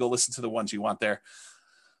understanding. And then go listen to the ones you want there.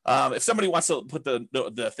 If somebody wants to put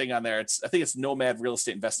the thing on there, I think it's Nomad Real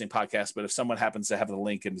Estate Investing Podcast. But if someone happens to have the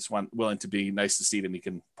link and is willing to be nice to see them, you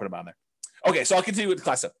can put them on there. Okay, so I'll continue with the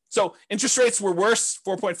class up. So interest rates were worse,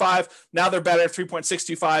 4.5. Now they're better,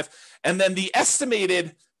 3.625. And then the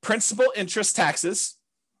estimated principal, interest, taxes,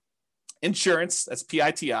 insurance, that's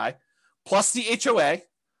PITI, plus the HOA,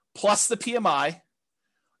 plus the PMI.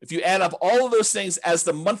 If you add up all of those things as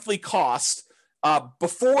the monthly cost,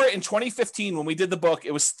 before in 2015, when we did the book,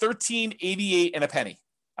 it was $13.88 and a penny.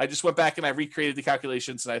 I just went back and I recreated the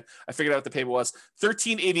calculations and I figured out what the payment was.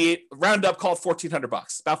 $13.88, round up, call it $1,400,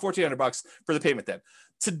 about $1,400 for the payment then.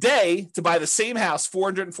 Today, to buy the same house,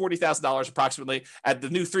 $440,000 approximately at the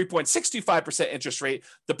new 3.625% interest rate,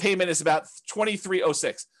 the payment is about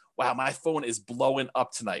 $2,306. Wow, my phone is blowing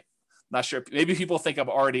up tonight. Not sure. Maybe people think I'm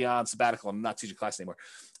already on sabbatical. I'm not teaching class anymore.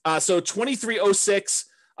 So $2,306,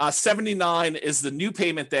 79 is the new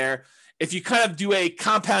payment there. If you kind of do a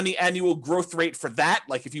compounding annual growth rate for that,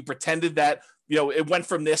 like if you pretended that, it went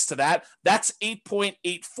from this to that, that's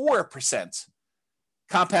 8.84%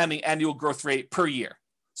 compounding annual growth rate per year.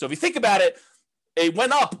 So if you think about it, it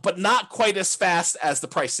went up, but not quite as fast as the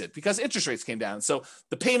price did because interest rates came down. So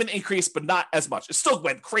the payment increased, but not as much. It still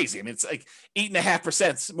went crazy. I mean, it's like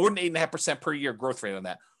 8.5%, more than 8.5% per year growth rate on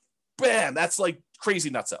that. Bam, that's like crazy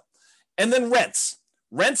nuts up. And then rents.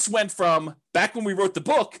 Rents went from, back when we wrote the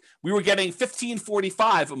book, we were getting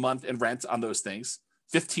 $1,545 a month in rent on those things.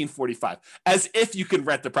 $1,545, as if you can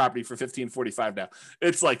rent the property for $1,545 now.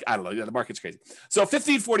 It's like, I don't know, the market's crazy. So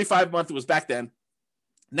 $1,545 a month was back then.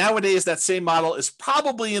 Nowadays, that same model is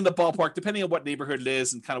probably in the ballpark, depending on what neighborhood it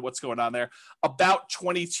is and kind of what's going on there, about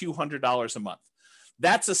 $2,200 a month.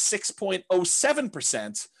 That's a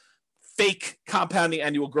 6.07% fake compounding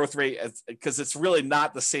annual growth rate because it's really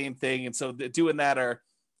not the same thing. And so doing that are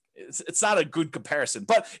it's not a good comparison,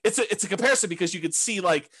 but it's a comparison because you can see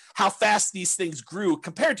like how fast these things grew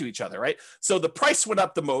compared to each other, right? So the price went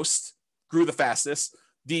up the most, grew the fastest.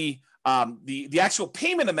 The actual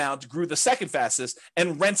payment amount grew the second fastest,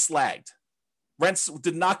 and rents lagged. Rents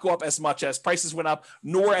did not go up as much as prices went up,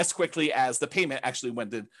 nor as quickly as the payment actually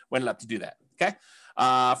went up to do that. Okay,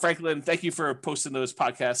 Franklin, thank you for posting those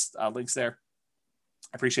podcast links there.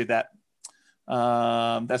 I appreciate that.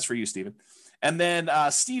 That's for you, Stephen. And then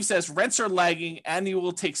Steve says rents are lagging.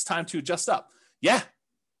 Annual takes time to adjust up. Yeah,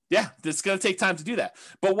 it's going to take time to do that.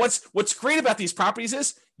 But what's great about these properties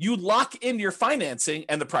is you lock in your financing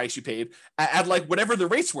and the price you paid at like whatever the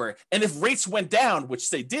rates were. And if rates went down, which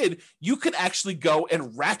they did, you could actually go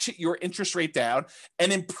and ratchet your interest rate down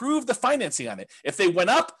and improve the financing on it. If they went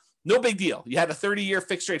up, no big deal. You had a 30-year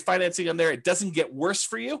fixed rate financing on there. It doesn't get worse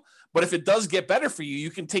for you. But if it does get better for you, you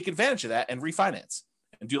can take advantage of that and refinance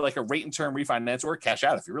and do like a rate and term refinance or cash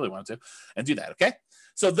out if you really want to and do that. Okay.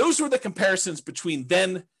 So those were the comparisons between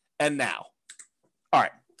then and now. All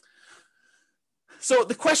right. So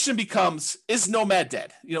the question becomes, is Nomad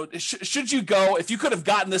dead? Should you go, if you could have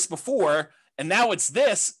gotten this before and now it's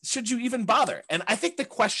this, should you even bother? And I think the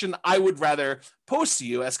question I would rather pose to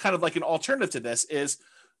you as kind of like an alternative to this is,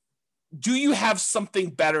 do you have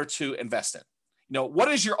something better to invest in?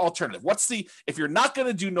 What is your alternative? If you're not going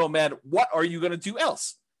to do Nomad, what are you going to do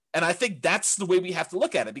else? And I think that's the way we have to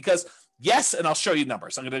look at it because yes, and I'll show you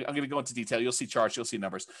numbers. I'm going to go into detail. You'll see charts, you'll see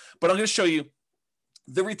numbers, but I'm going to show you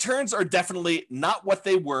the returns are definitely not what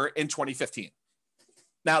they were in 2015.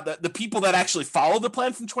 Now, the people that actually follow the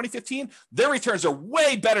plan from 2015, their returns are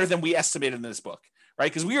way better than we estimated in this book,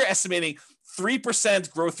 right? Because we were estimating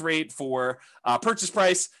 3% growth rate for purchase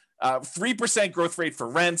price, 3% growth rate for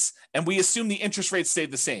rents, and we assume the interest rate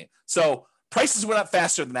stayed the same. So prices went up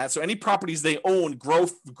faster than that. So any properties they own grew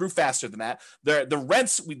faster than that. The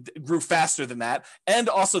rents grew faster than that. And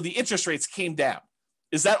also the interest rates came down.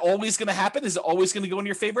 Is that always going to happen? Is it always going to go in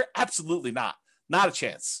your favor? Absolutely not. Not a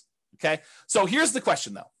chance. Okay. So here's the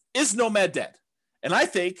question though. Is Nomad dead? And I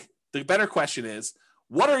think the better question is,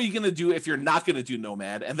 what are you going to do if you're not going to do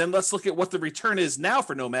Nomad? And then let's look at what the return is now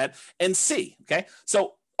for Nomad and see. Okay.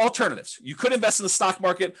 So alternatives. You could invest in the stock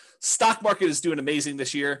market. Stock market is doing amazing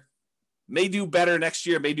this year. May do better next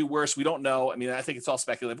year, may do worse. We don't know. I mean, I think it's all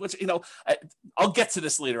speculative, which, I'll get to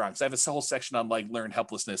this later on because I have a whole section on like learned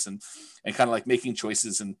helplessness and kind of like making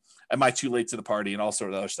choices and am I too late to the party and all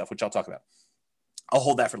sort of other stuff, which I'll talk about. I'll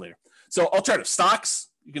hold that for later. So alternative stocks,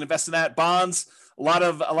 you can invest in that. Bonds. A lot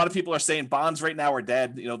of people are saying bonds right now are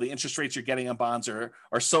dead. The interest rates you're getting on bonds are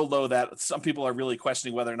so low that some people are really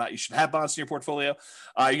questioning whether or not you should have bonds in your portfolio.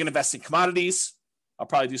 You're going to invest in commodities. I'll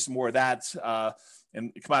probably do some more of that.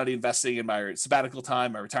 And commodity investing in my sabbatical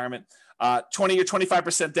time, my retirement, 20 or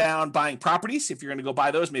 25% down buying properties. If you're going to go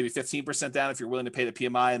buy those, maybe 15% down. If you're willing to pay the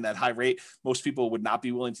PMI and that high rate, most people would not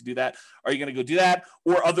be willing to do that. Are you going to go do that?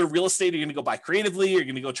 Or other real estate? Are you going to go buy creatively? You're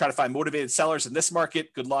going to go try to find motivated sellers in this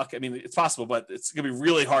market. Good luck. I mean, it's possible, but it's going to be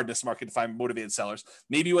really hard in this market to find motivated sellers.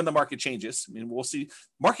 Maybe when the market changes. I mean, we'll see.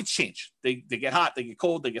 Markets change. They get hot, they get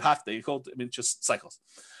cold, they get hot, they get cold. I mean, it's just cycles.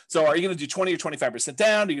 So are you going to do 20 or 25%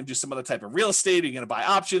 down? Are you going to do some other type of real estate? Are you going to buy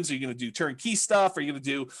options? Are you going to do turnkey stuff? Are you going to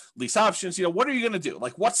do lease options? What are you going to do?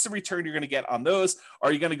 Like, what's the return you're going to get on those?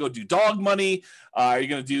 Are you going to go do dog money? Are you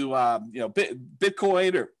going to do,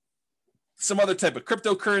 Bitcoin or some other type of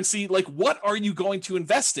cryptocurrency? Like, what are you going to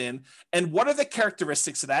invest in? And what are the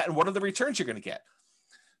characteristics of that? And what are the returns you're going to get?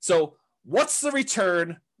 So what's the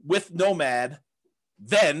return with Nomad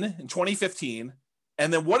then in 2015?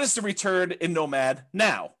 And then what is the return in Nomad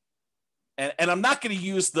now? And I'm not going to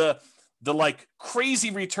use the like crazy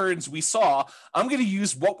returns we saw. I'm going to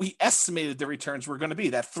use what we estimated the returns were going to be,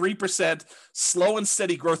 that 3% slow and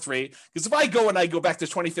steady growth rate. Because if I go back to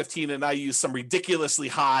 2015 and I use some ridiculously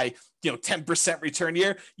high, 10% return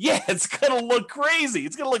year, it's going to look crazy.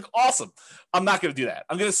 It's going to look awesome. I'm not going to do that.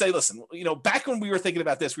 I'm going to say, listen, back when we were thinking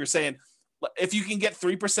about this, we were saying, if you can get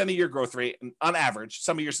 3% a year growth rate on average,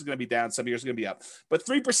 some years is going to be down, some years are going to be up, but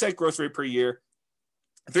 3% growth rate per year,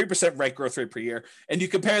 3% rate growth rate per year. And you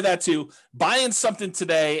compare that to buying something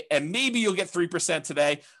today and maybe you'll get 3%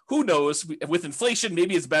 today. Who knows? With inflation,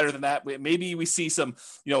 maybe it's better than that. Maybe we see some,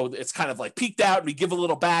 it's kind of like peaked out and we give a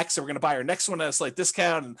little back. So we're going to buy our next one at a slight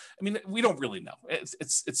discount. And I mean, we don't really know.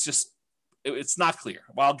 It's not clear.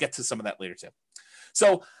 Well, I'll get to some of that later too.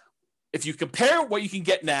 So if you compare what you can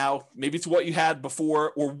get now, maybe to what you had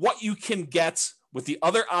before, or what you can get with the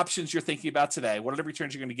other options you're thinking about today, what are the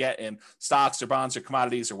returns you're going to get in stocks or bonds or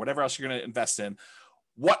commodities or whatever else you're going to invest in?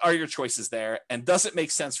 What are your choices there? And does it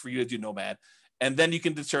make sense for you to do Nomad? And then you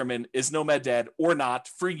can determine, is Nomad Dead or not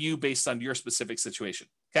for you based on your specific situation.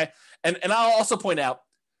 Okay. And I'll also point out,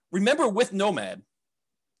 remember with Nomad,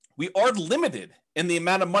 we are limited in the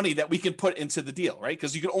amount of money that we can put into the deal, right?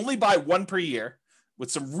 Because you can only buy one per year with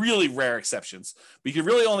some really rare exceptions. But you can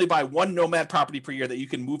really only buy one Nomad property per year that you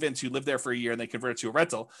can move into, live there for a year, and then convert it to a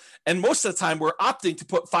rental. And most of the time, we're opting to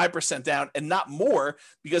put 5% down and not more,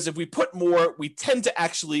 because if we put more, we tend to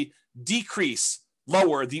actually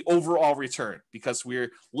lower the overall return because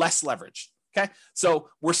we're less leveraged. Okay. So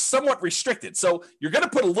we're somewhat restricted. So you're going to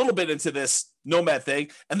put a little bit into this Nomad thing.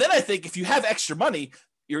 And then I think if you have extra money,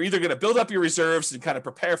 you're either going to build up your reserves and kind of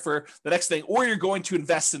prepare for the next thing, or you're going to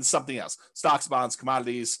invest in something else, stocks, bonds,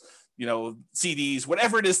 commodities, CDs,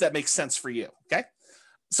 whatever it is that makes sense for you. Okay.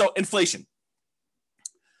 So inflation,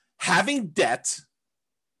 having debt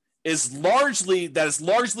is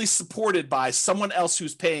largely supported by someone else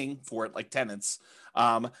who's paying for it, like tenants,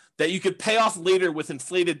 that you could pay off later with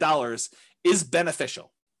inflated dollars is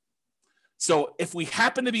beneficial. So if we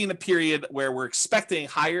happen to be in a period where we're expecting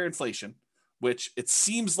higher inflation, which it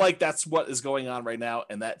seems like that's what is going on right now,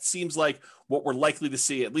 and that seems like what we're likely to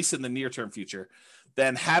see, at least in the near-term future,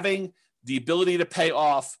 then having the ability to pay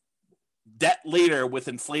off debt later with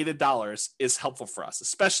inflated dollars is helpful for us,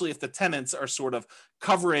 especially if the tenants are sort of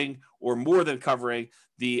covering or more than covering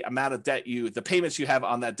the amount of debt the payments you have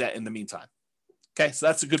on that debt in the meantime. Okay, so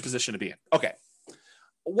that's a good position to be in. Okay,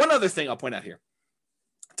 one other thing I'll point out here.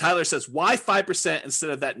 Tyler says, why 5% instead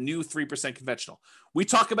of that new 3% conventional? We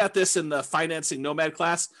talk about this in the financing Nomad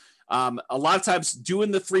class. A lot of times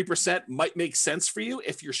doing the 3% might make sense for you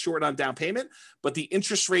if you're short on down payment, but the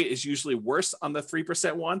interest rate is usually worse on the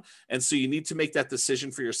 3% one. And so you need to make that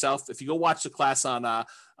decision for yourself. If you go watch the class on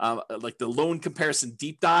like the loan comparison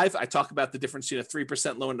deep dive, I talk about the difference between a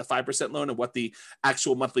 3% loan and a 5% loan and what the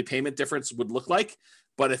actual monthly payment difference would look like.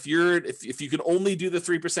 But if you can only do the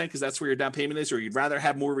 3% because that's where your down payment is, or you'd rather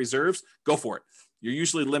have more reserves, go for it. You're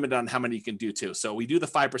usually limited on how many you can do too. So we do the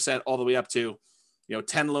 5% all the way up to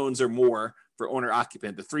 10 loans or more for owner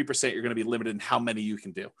occupant. The 3%, you're going to be limited in how many you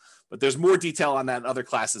can do. But there's more detail on that in other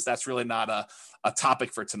classes. That's really not a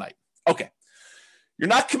topic for tonight. Okay. You're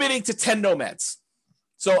not committing to 10 nomads.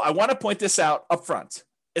 So I want to point this out up front.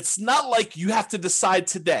 It's not like you have to decide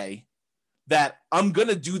today that I'm going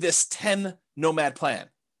to do this 10 nomad plan.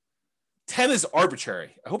 10 is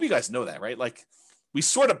arbitrary. I hope you guys know that, right? Like we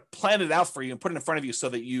sort of plan it out for you and put it in front of you so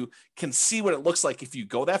that you can see what it looks like if you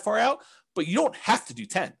go that far out. But you don't have to do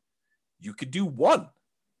 10. You could do 1.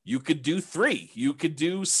 You could do 3. You could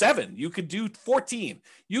do 7. You could do 14.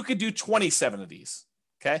 You could do 27 of these.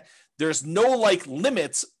 Okay. There's no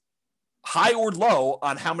limits, high or low,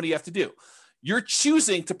 on how many you have to do. You're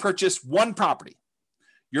choosing to purchase one property.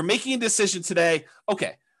 You're making a decision today.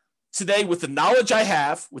 Okay. Today, with the knowledge I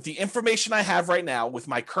have, with the information I have right now, with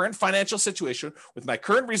my current financial situation, with my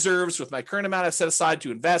current reserves, with my current amount I've set aside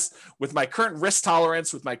to invest, with my current risk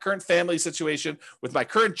tolerance, with my current family situation, with my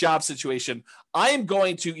current job situation, I am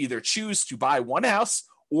going to either choose to buy one house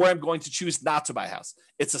or I'm going to choose not to buy a house.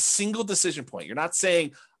 It's a single decision point. You're not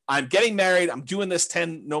saying, I'm getting married, I'm doing this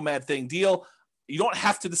 10 nomad thing deal. You don't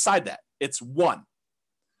have to decide that. It's one.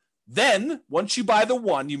 Then, once you buy the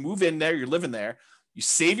one, you move in there, you're living there, you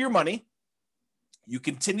save your money. You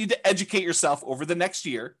continue to educate yourself over the next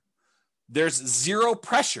year. There's zero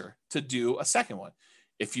pressure to do a second one.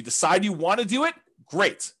 If you decide you want to do it,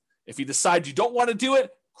 great. If you decide you don't want to do it,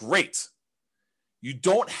 great. You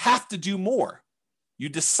don't have to do more. You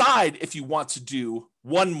decide if you want to do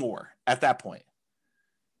one more at that point.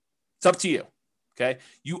 It's up to you. Okay.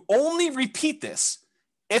 You only repeat this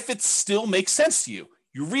if it still makes sense to you.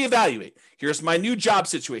 You reevaluate. Here's my new job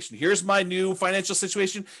situation. Here's my new financial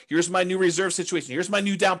situation. Here's my new reserve situation. Here's my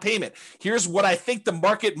new down payment. Here's what I think the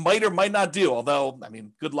market might or might not do. Although,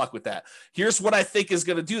 good luck with that. Here's what I think is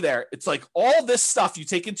going to do there. It's like all this stuff you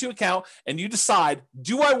take into account and you decide,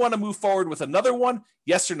 do I want to move forward with another one?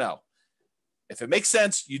 Yes or no? If it makes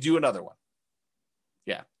sense, you do another one.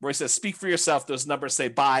 Yeah. Roy says, speak for yourself. Those numbers say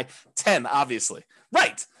buy 10, obviously.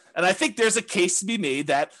 Right. And I think there's a case to be made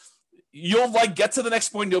that you'll get to the next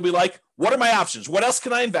point and you'll be like, what are my options? What else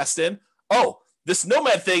can I invest in? Oh, this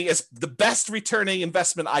Nomad thing is the best returning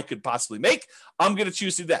investment I could possibly make. I'm going to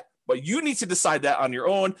choose to do that. But you need to decide that on your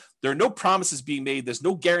own. There are no promises being made. There's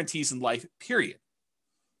no guarantees in life, period.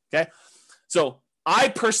 Okay. So I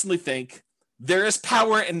personally think there is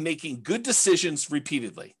power in making good decisions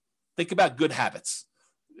repeatedly. Think about good habits.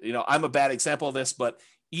 I'm a bad example of this, but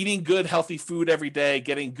eating good, healthy food every day,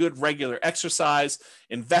 getting good regular exercise,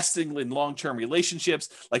 investing in long-term relationships,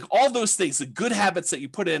 all those things, the good habits that you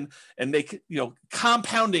put in and make,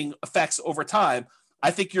 compounding effects over time,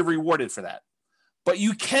 I think you're rewarded for that. But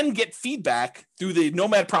you can get feedback through the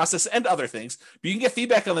Nomad process and other things. But you can get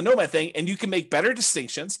feedback on the Nomad thing, and you can make better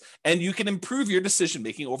distinctions, and you can improve your decision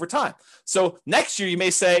making over time. So next year, you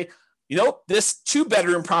may say, this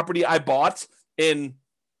 2-bedroom property I bought in,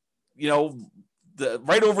 the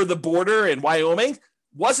right over the border in Wyoming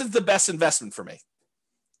wasn't the best investment for me.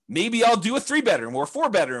 Maybe I'll do a 3-bedroom or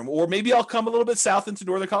 4-bedroom, or maybe I'll come a little bit south into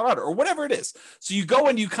northern Colorado, or whatever it is. So you go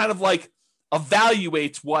and you kind of like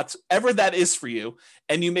evaluate whatever that is for you,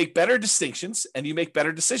 and you make better distinctions and you make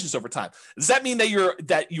better decisions over time. Does that mean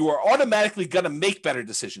that you are automatically going to make better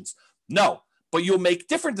decisions? No, but you'll make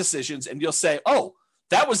different decisions, and you'll say, oh,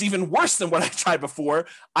 that was even worse than what I tried before.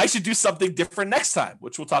 I should do something different next time,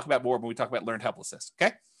 which we'll talk about more when we talk about learned helplessness.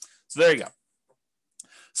 Okay. So there you go.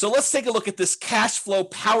 So let's take a look at this cash flow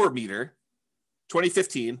power meter,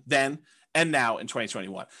 2015, then and now in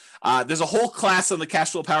 2021. There's a whole class on the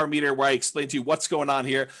cash flow power meter where I explain to you what's going on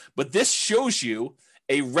here, but this shows you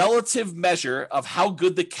a relative measure of how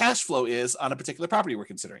good the cash flow is on a particular property we're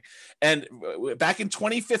considering. And back in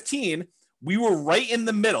 2015, we were right in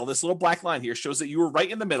the middle. This little black line here shows that you were right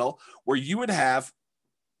in the middle, where you would have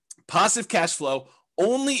positive cash flow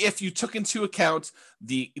only if you took into account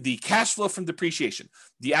the cash flow from depreciation,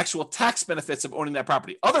 the actual tax benefits of owning that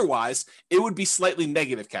property. Otherwise, it would be slightly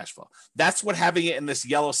negative cash flow. That's what having it in this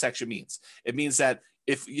yellow section means. It means that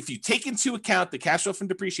if you take into account the cash flow from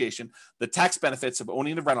depreciation, the tax benefits of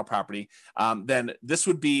owning the rental property, then this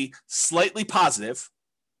would be slightly positive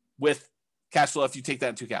with cash flow if you take that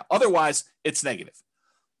into account. Otherwise, it's negative.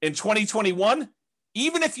 In 2021,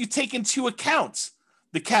 even if you take into account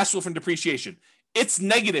the cash flow from depreciation, it's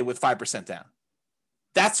negative with 5% down.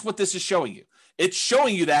 That's what this is showing you. It's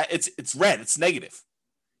showing you that it's red, it's negative.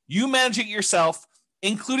 You managing it yourself,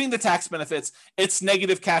 including the tax benefits, it's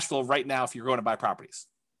negative cash flow right now if you're going to buy properties.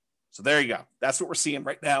 So there you go. That's what we're seeing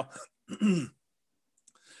right now.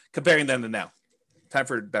 Comparing then to now. Time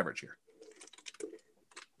for a beverage here.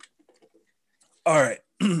 All right,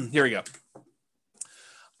 here we go.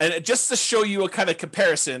 And just to show you a kind of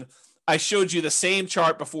comparison, I showed you the same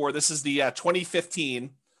chart before. This is the 2015,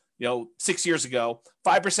 6 years ago,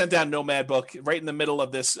 5% down Nomad book, right in the middle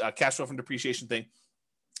of this cash flow from depreciation thing.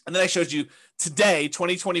 And then I showed you today,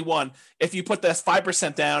 2021, if you put this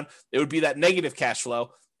 5% down, it would be that negative cash flow.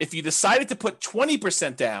 If you decided to put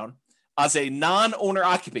 20% down as a non-owner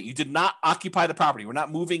occupant, you did not occupy the property, we're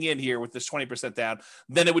not moving in here with this 20% down,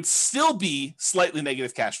 then it would still be slightly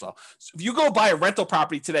negative cash flow. So if you go buy a rental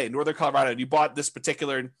property today in northern Colorado and you bought this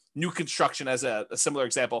particular new construction as a similar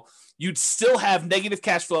example, you'd still have negative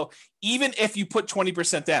cash flow even if you put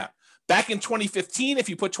 20% down. Back in 2015, if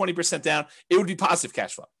you put 20% down, it would be positive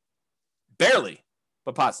cash flow. Barely,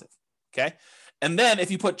 but positive. Okay. And then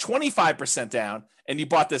if you put 25% down and you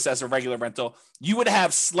bought this as a regular rental, you would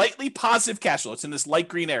have slightly positive cash flow. It's in this light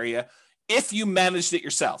green area if you managed it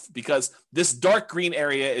yourself, because this dark green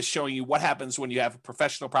area is showing you what happens when you have a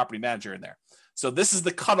professional property manager in there. So this is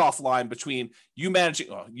the cutoff line between you managing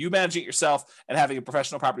it yourself and having a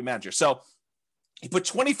professional property manager. So you put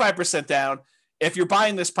 25% down. If you're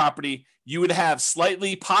buying this property, you would have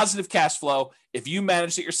slightly positive cash flow if you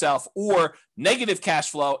managed it yourself, or negative cash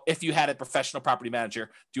flow if you had a professional property manager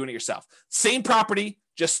doing it yourself. Same property,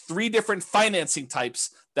 just 3 different financing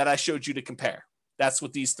types that I showed you to compare. That's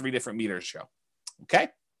what these 3 different meters show. Okay.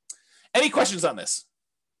 Any questions on this?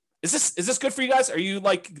 Is this good for you guys? Are you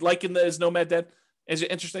liking the Is Nomad Dead? Is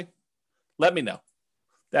it interesting? Let me know.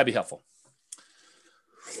 That'd be helpful.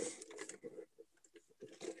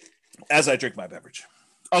 As I drink my beverage.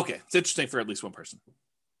 Okay, it's interesting for at least one person.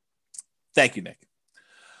 Thank you, Nick.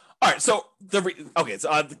 All right, so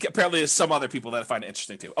apparently there's some other people that I find it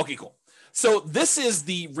interesting too. Okay, cool. So this is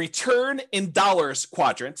the return in dollars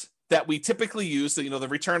quadrant that we typically use. The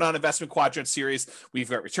return on investment quadrant series. We've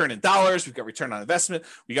got return in dollars, we've got return on investment,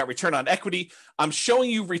 we got return on equity. I'm showing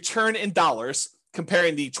you return in dollars,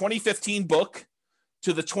 comparing the 2015 book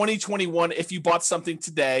to the 2021 if you bought something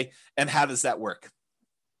today, and how does that work?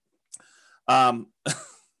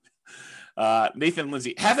 Nathan and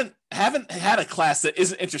Lindsay haven't had a class that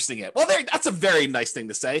isn't interesting yet. Well, that's a very nice thing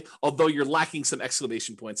to say, although you're lacking some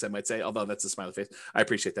exclamation points, I might say, although that's a smiley face. I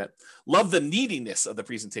appreciate that. Love the neediness of the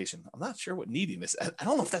presentation. I'm not sure what neediness. I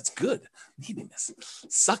don't know if that's good. Neediness.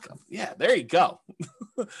 Suck up. Yeah, there you go.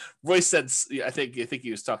 Royce said, I think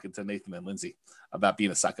he was talking to Nathan and Lindsay about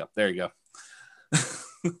being a suck up. There you go.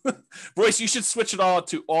 Royce, you should switch it all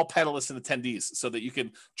to all panelists and attendees so that you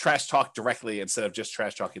can trash talk directly instead of just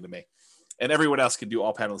trash talking to me. And everyone else can do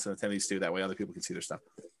all panelists and attendees too. That way other people can see their stuff.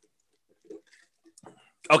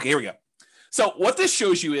 Okay, here we go. So what this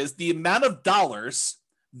shows you is the amount of dollars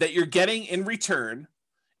that you're getting in return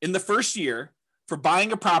in the first year for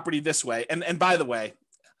buying a property this way, and by the way,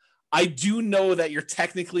 I do know that you're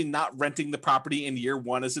technically not renting the property in year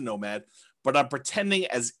one as a nomad, but I'm pretending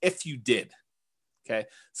as if you did. Okay.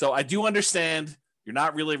 So I do understand you're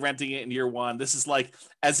not really renting it in year one. This is like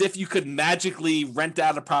as if you could magically rent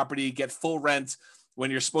out a property, get full rent when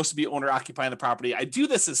you're supposed to be owner occupying the property. I do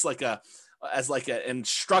this as like an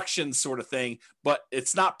instruction sort of thing, but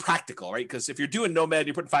it's not practical, right? Because if you're doing nomad,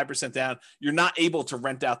 you're putting 5% down, you're not able to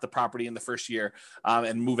rent out the property in the first year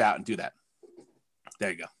and move out and do that.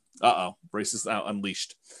 There you go. Race is now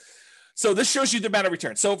unleashed. So this shows you the amount of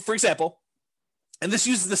return. So for example, and this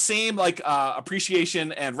uses the same like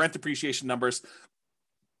appreciation and rent appreciation numbers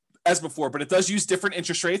as before, but it does use different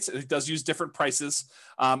interest rates. It does use different prices.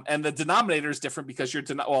 And the denominator is different because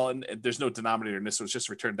and there's no denominator in this, so it's just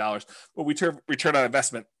return dollars. But we return on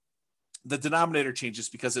investment, the denominator changes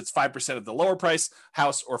because it's 5% of the lower price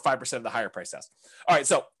house or 5% of the higher price house. All right,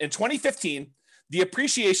 so in 2015, the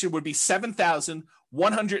appreciation would be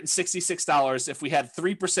 $7,166 if we had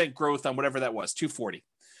 3% growth on whatever that was, 240.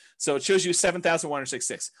 So it shows you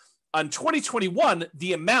 7,166. On 2021,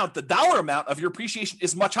 the dollar amount of your appreciation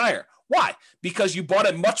is much higher. Why? Because you bought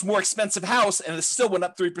a much more expensive house and it still went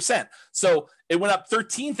up 3%. So it went up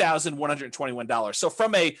 $13,121. So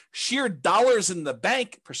from a sheer dollars in the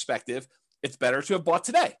bank perspective, it's better to have bought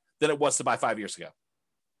today than it was to buy 5 years ago.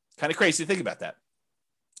 Kind of crazy to think about that.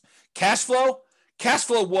 Cash flow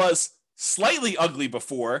was slightly ugly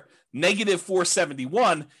before, negative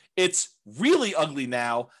 471. It's really ugly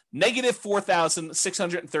now, negative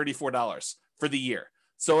 $4,634 for the year.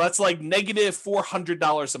 So that's like negative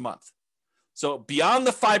 $400 a month. So beyond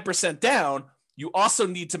the 5% down, you also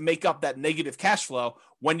need to make up that negative cash flow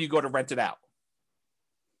when you go to rent it out.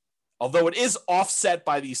 Although it is offset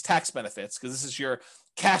by these tax benefits, because this is your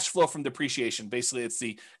cash flow from depreciation. Basically, it's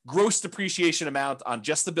the gross depreciation amount on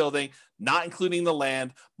just the building, not including the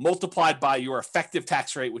land, multiplied by your effective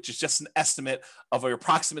tax rate, which is just an estimate of your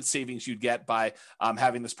approximate savings you'd get by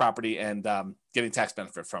having this property and getting tax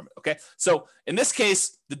benefit from it. Okay. So in this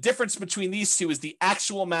case, the difference between these two is the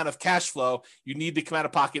actual amount of cash flow you need to come out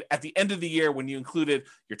of pocket at the end of the year when you included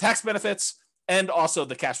your tax benefits and also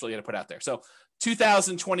the cash flow you had to put out there. So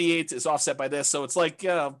 2028 is offset by this. So it's like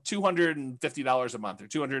 $250 a month or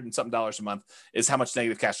 200 and something dollars a month is how much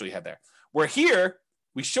negative cash flow you had there. Where here,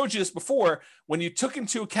 we showed you this before, when you took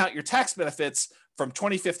into account your tax benefits from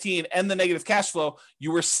 2015 and the negative cash flow,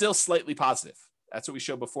 you were still slightly positive. That's what we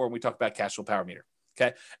showed before when we talked about cash flow power meter.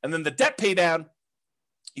 Okay. And then the debt pay down,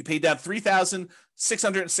 you paid down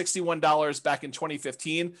 $3,661 back in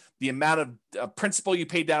 2015. The amount of principal you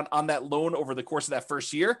paid down on that loan over the course of that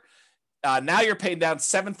first year. Now you're paying down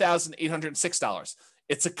 $7,806.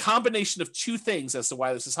 It's a combination of two things as to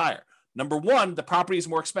why this is higher. Number one, the property is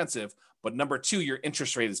more expensive, but number two, your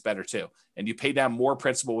interest rate is better too. And you pay down more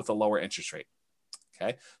principal with a lower interest rate.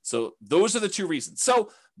 Okay. So those are the two reasons.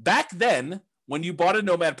 So back then, when you bought a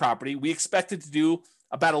Nomad property, we expected to do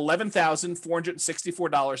about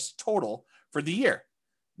 $11,464 total for the year.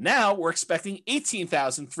 Now we're expecting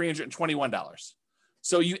 $18,321.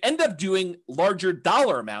 So you end up doing larger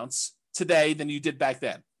dollar amounts today than you did back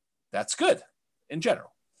then. That's good in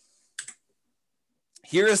general.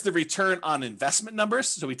 Here is the return on investment numbers.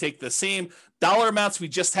 So we take the same dollar amounts we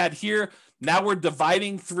just had here. Now we're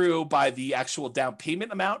dividing through by the actual down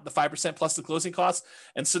payment amount, the 5% plus the closing costs.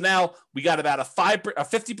 And so now we got about a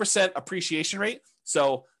 50% appreciation rate.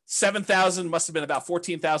 So $7,000 must have been about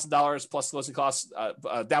 $14,000 plus closing costs,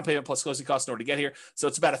 down payment plus closing costs in order to get here. So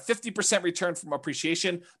it's about a 50% return from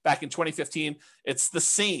appreciation back in 2015. It's the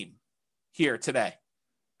same here today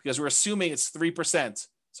because we're assuming it's 3%.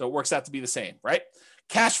 So it works out to be the same, right?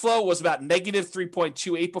 Cash flow was about negative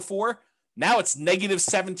 3.28 before. Now it's negative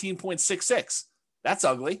 17.66. That's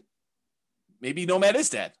ugly. Maybe Nomad is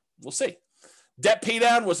dead. We'll see. Debt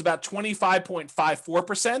paydown was about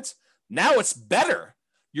 25.54%. Now it's better.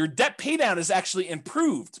 Your debt paydown is actually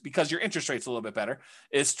improved because your interest rate's a little bit better.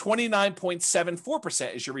 It's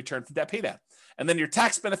 29.74% is your return from debt paydown. And then your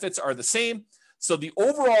tax benefits are the same. So the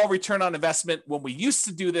overall return on investment when we used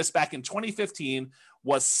to do this back in 2015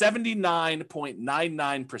 was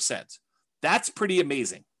 79.99%. That's pretty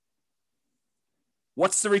amazing.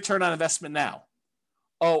 What's the return on investment now?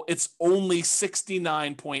 Oh, it's only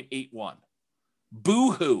 69.81.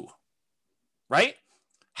 Boo-hoo, right?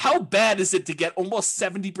 How bad is it to get almost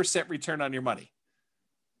 70% return on your money?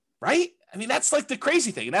 Right? I mean, that's like the crazy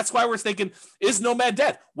thing. And that's why we're thinking, is Nomad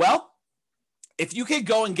dead? Well, if you could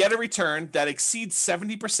go and get a return that exceeds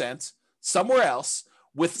 70% somewhere else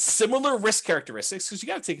with similar risk characteristics, because you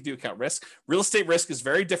got to take into account risk. Real estate risk is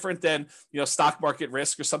very different than, stock market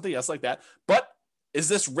risk or something else like that. But is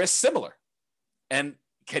this risk similar? And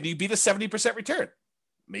can you beat a 70% return?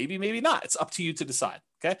 Maybe, maybe not. It's up to you to decide.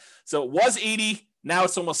 Okay. So it was 80. Now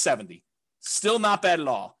it's almost 70. Still not bad at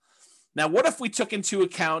all. Now, what if we took into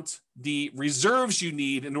account the reserves you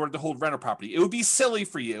need in order to hold rental property? It would be silly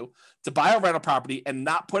for you to buy a rental property and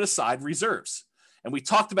not put aside reserves. And we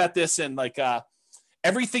talked about this in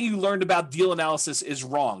everything you learned about deal analysis is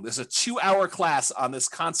wrong. There's a 2-hour class on this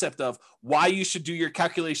concept of why you should do your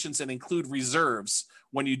calculations and include reserves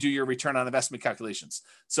when you do your return on investment calculations.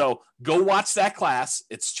 So go watch that class.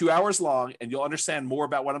 It's 2 hours long, and you'll understand more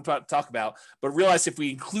about what I'm talking about. But realize if we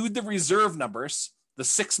include the reserve numbers, the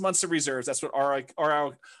 6 months of reserves, that's what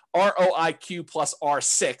ROIQ plus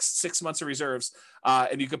R6, 6 months of reserves,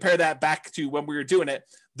 and you compare that back to when we were doing it,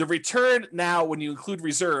 the return now when you include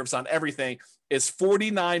reserves on everything is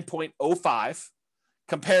 49.05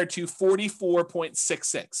 compared to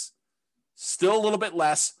 44.66. Still a little bit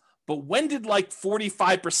less, but when did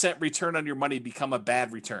 45% return on your money become a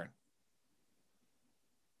bad return?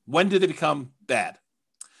 When did it become bad?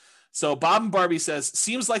 So Bob and Barbie says,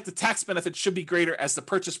 seems like the tax benefit should be greater as the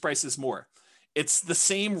purchase price is more. It's the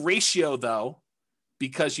same ratio though,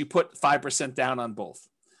 because you put 5% down on both.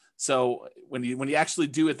 So when you actually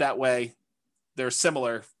do it that way, they're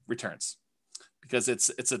similar returns because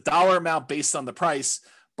it's a dollar amount based on the price,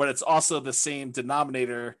 but it's also the same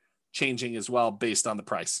denominator changing as well based on the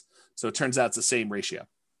price. So it turns out it's the same ratio.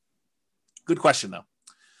 Good question though.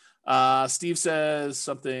 Steve says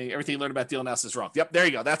something, everything you learned about deal analysis is wrong. Yep, there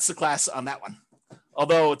you go. That's the class on that one.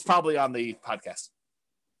 Although it's probably on the podcast.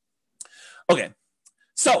 Okay,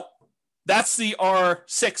 so that's the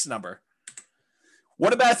R6 number.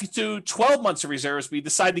 What about if you do 12 months of reserves, but you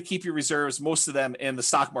decide to keep your reserves, most of them in the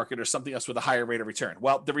stock market or something else with a higher rate of return?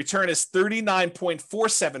 Well, the return is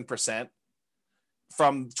 39.47%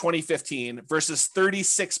 from 2015 versus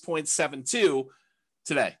 36.72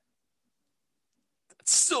 today.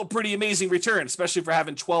 It's still a pretty amazing return, especially for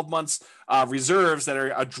having 12 months reserves that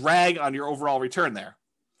are a drag on your overall return there.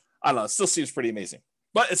 I don't know. It still seems pretty amazing.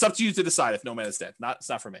 But it's up to you to decide if Nomad is dead. It's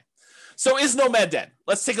not for me. So is Nomad dead?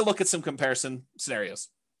 Let's take a look at some comparison scenarios.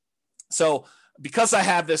 So because I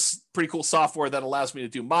have this pretty cool software that allows me to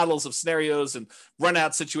do models of scenarios and run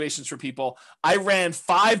out situations for people, I ran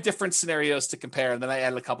 5 different scenarios to compare, and then I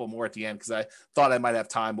added a couple more at the end because I thought I might have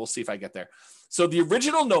time. We'll see if I get there. So the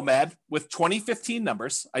original Nomad with 2015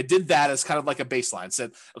 numbers, I did that as kind of like a baseline.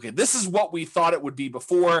 Said, okay, this is what we thought it would be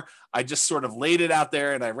before. I just sort of laid it out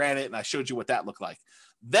there and I ran it and I showed you what that looked like.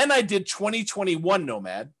 Then I did 2021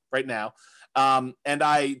 Nomad right now. And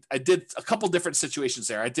I did a couple different situations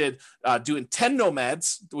there. I did doing 10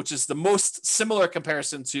 Nomads, which is the most similar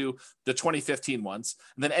comparison to the 2015 ones.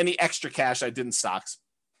 And then any extra cash I did in stocks,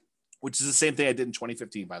 which is the same thing I did in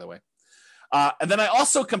 2015, by the way. And then I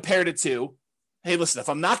also compared it to, hey, listen, if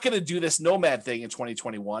I'm not going to do this Nomad thing in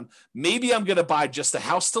 2021, maybe I'm going to buy just a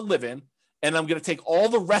house to live in, and I'm going to take all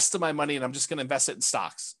the rest of my money and I'm just going to invest it in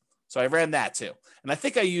stocks. So I ran that too. And I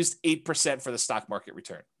think I used 8% for the stock market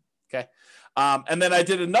return. Okay. And then I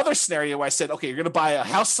did another scenario where I said, okay, you're going to buy a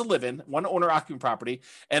house to live in, one owner occupant property,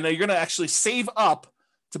 and you're going to actually save up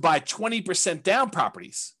to buy 20% down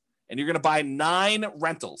properties. And you're going to buy 9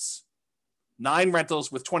 rentals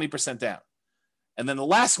with 20% down. And then the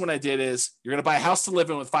last one I did is you're going to buy a house to live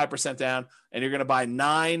in with 5% down, and you're going to buy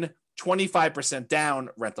 9 25% down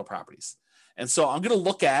rental properties. And so I'm going to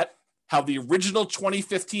look at how the original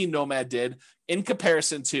 2015 Nomad did in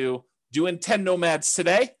comparison to doing 10 Nomads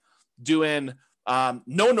today, doing no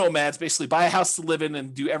Nomads, basically buy a house to live in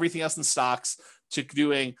and do everything else in stocks, to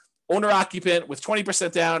doing owner occupant with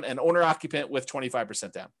 20% down and owner occupant with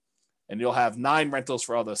 25% down. And you'll have 9 rentals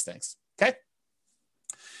for all those things. Okay.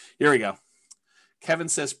 Here we go. Kevin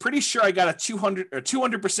says, pretty sure I got a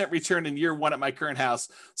 200% return in year 1 at my current house.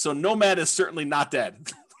 So Nomad is certainly not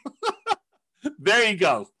dead. There you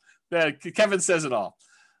go. Kevin says it all.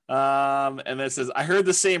 And then it says, I heard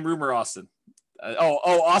the same rumor, Austin.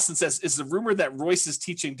 Austin says, is the rumor that Royce is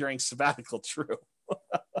teaching during sabbatical true?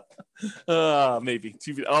 Maybe.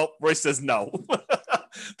 Royce says no.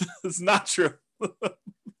 It's not true.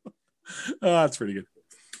 That's pretty good.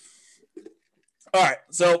 All right.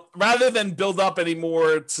 So rather than build up any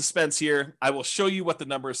more suspense here, I will show you what the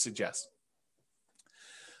numbers suggest.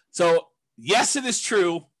 So yes, it is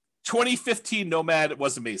true. 2015 Nomad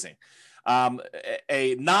was amazing.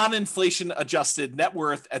 A non-inflation adjusted net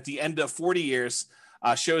worth at the end of 40 years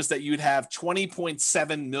shows that you'd have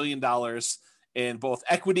 $20.7 million in both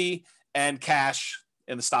equity and cash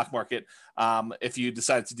in the stock market if you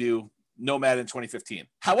decided to do Nomad in 2015.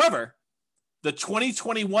 However, the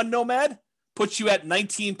 2021 Nomad puts you at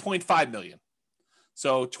 19.5 million.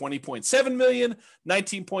 So 20.7 million,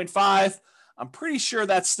 19.5. I'm pretty sure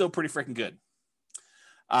that's still pretty freaking good.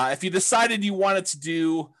 If you decided you wanted to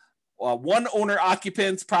do one owner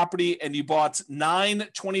occupant property and you bought 9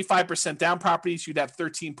 25% down properties, you'd have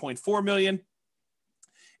 13.4 million.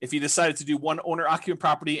 If you decided to do one owner occupant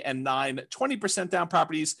property and 9 20% down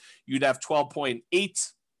properties, you'd have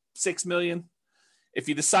 12.86 million. If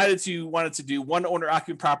you decided you wanted to do one owner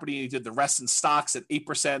occupant property and you did the rest in stocks at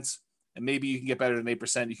 8%, and maybe you can get better than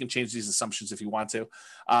 8%, you can change these assumptions if you want to,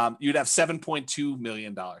 you'd have $7.2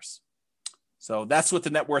 million. So that's what the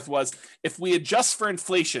net worth was. If we adjust for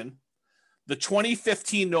inflation, the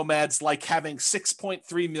 2015 nomads like having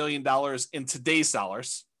 $6.3 million in today's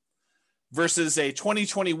dollars versus a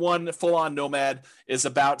 2021 full-on nomad is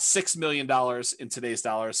about $6 million in today's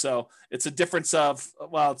dollars. So it's a difference of,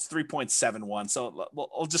 well, it's 3.71. So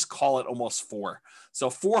I'll just call it almost 4. So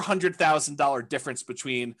 $400,000 difference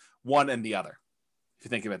between one and the other, if you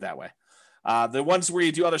think of it that way. The ones where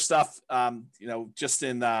you do other stuff, just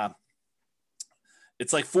in,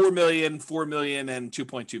 it's like 4 million, and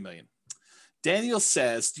 2.2 million. Daniel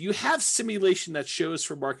says, do you have simulation that shows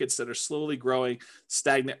for markets that are slowly growing,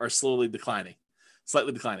 stagnant, or slowly declining?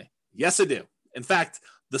 Slightly declining. Yes, I do. In fact,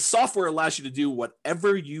 the software allows you to do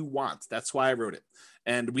whatever you want. That's why I wrote it.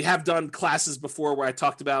 And we have done classes before where I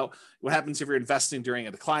talked about what happens if you're investing during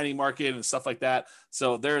a declining market and stuff like that.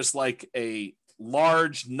 So there's like a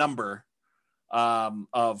large number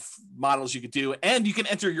of models you could do, and you can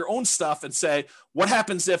enter your own stuff and say, what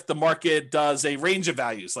happens if the market does a range of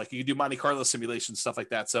values? Like you can do Monte Carlo simulations, stuff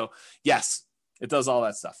like that. So yes, it does all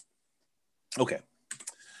that stuff. Okay.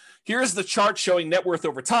 Here's the chart showing net worth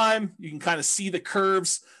over time. You can kind of see the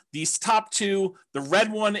curves. These top two, the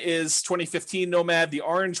red one is 2015 Nomad. The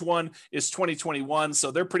orange one is 2021.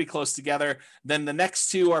 So they're pretty close together. Then the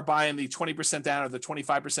next two are buying the 20% down or the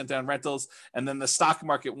 25% down rentals. And then the stock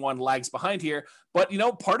market one lags behind here. But,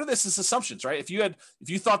 part of this is assumptions, right? If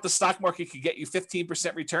you thought the stock market could get you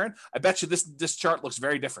 15% return, I bet you this chart looks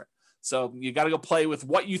very different. So you got to go play with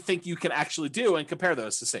what you think you can actually do and compare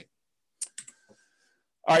those to see.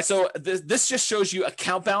 All right, so this just shows you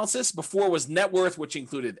account balances. Before was net worth, which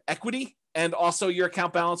included equity, and also your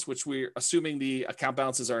account balance, which we're assuming the account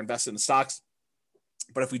balances are invested in stocks.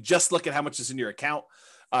 But if we just look at how much is in your account,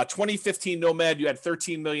 2015 Nomad, you had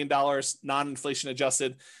 $13 million, non-inflation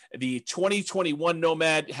adjusted. The 2021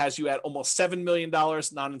 Nomad has you at almost $7 million,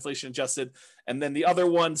 non-inflation adjusted. And then the other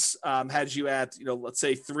ones had you at, let's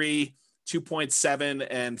say 3, 2.7,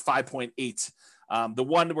 and 5.8. The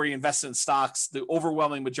one where you invest in stocks, the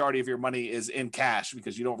overwhelming majority of your money is in cash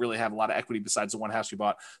because you don't really have a lot of equity besides the one house you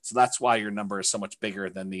bought. So that's why your number is so much bigger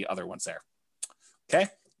than the other ones there. Okay.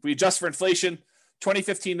 If we adjust for inflation,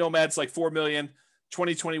 2015 Nomads like 4 million,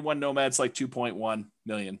 2021 Nomads like 2.1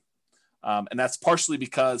 million. And that's partially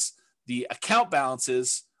because the account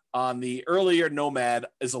balances on the earlier Nomad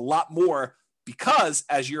is a lot more because,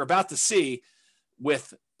 as you're about to see,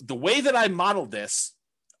 with the way that I modeled this,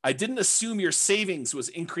 I didn't assume your savings was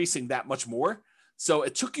increasing that much more. So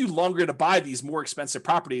it took you longer to buy these more expensive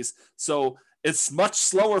properties. So it's much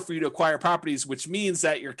slower for you to acquire properties, which means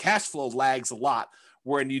that your cash flow lags a lot.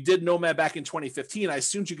 When you did Nomad back in 2015, I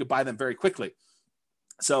assumed you could buy them very quickly.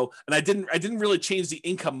 So, and I didn't really change the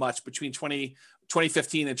income much between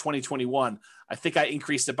 2015 and 2021. I think I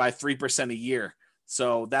increased it by 3% a year.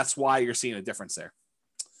 So that's why you're seeing a difference there.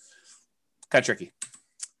 Kind of tricky.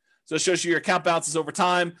 So it shows you your account balances over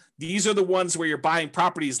time. These are the ones where you're buying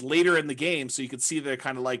properties later in the game. So you can see they're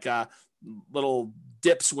kind of like little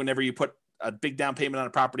dips whenever you put a big down payment on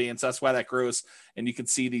a property. And so that's why that grows. And you can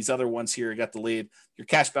see these other ones here got the lead. Your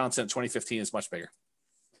cash balance in 2015 is much bigger.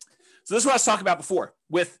 So this is what I was talking about before.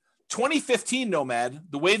 With 2015 Nomad,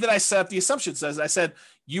 the way that I set up the assumptions is I said,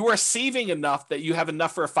 you are saving enough that you have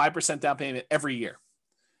enough for a 5% down payment every year.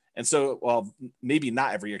 And so, well, maybe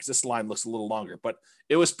not every year because this line looks a little longer, but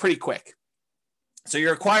it was pretty quick. So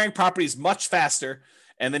you're acquiring properties much faster,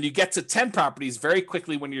 and then you get to 10 properties very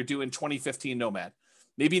quickly when you're doing 2015 Nomad.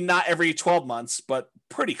 Maybe not every 12 months, but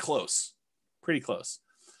pretty close. Pretty close.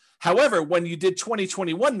 However, when you did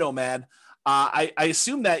 2021 Nomad, I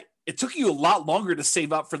assume that it took you a lot longer to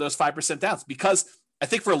save up for those 5% downs because I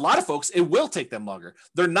think for a lot of folks, it will take them longer.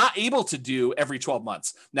 They're not able to do every 12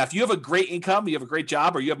 months. Now, if you have a great income, you have a great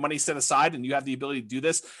job, or you have money set aside and you have the ability to do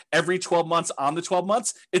this every 12 months on the 12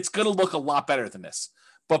 months, it's going to look a lot better than this.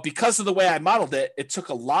 But because of the way I modeled it, it took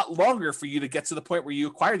a lot longer for you to get to the point where you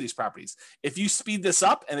acquire these properties. If you speed this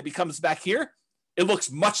up and it becomes back here, it looks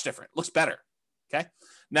much different. It looks better. Okay.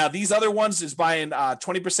 Now, these other ones is buying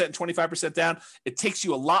 20% and 25% down. It takes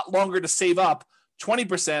you a lot longer to save up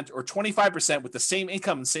 20% or 25% with the same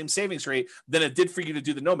income and same savings rate than it did for you to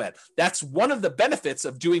do the Nomad. That's one of the benefits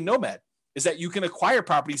of doing Nomad. is that you can acquire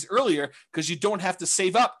properties earlier because you don't have to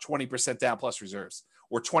save up 20% down plus reserves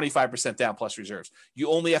or 25% down plus reserves. You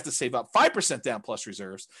only have to save up 5% down plus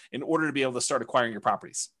reserves in order to be able to start acquiring your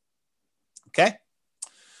properties. Okay?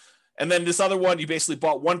 And then this other one, you basically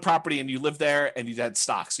bought one property and you lived there and you had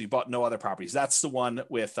stocks. So you bought no other properties. That's the one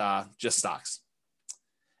with just stocks.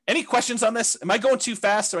 Any questions on this? Am I going too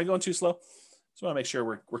fast? Am I going too slow? Just want to make sure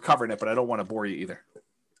we're covering it, but I don't want to bore you either.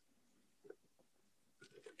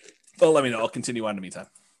 Well, let me know. I'll continue on in the meantime.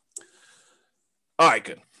 All right,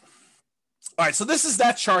 good. All right, so this is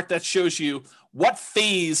that chart that shows you what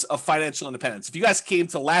phase of financial independence. If you guys came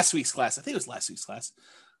to last week's class, I think it was last week's class.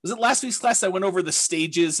 Was it last week's class I went over the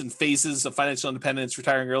stages and phases of financial independence,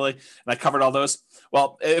 retiring early, and I covered all those?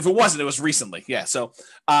 Well, if it wasn't, it was recently. Yeah. So,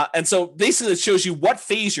 and so basically it shows you what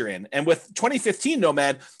phase you're in. And with 2015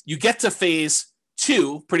 Nomad, you get to phase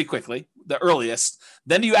 2 pretty quickly, the earliest.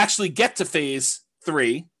 Then you actually get to phase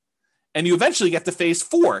 3, and you eventually get to phase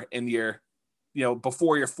 4 in your,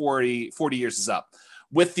 before your 40 years is up.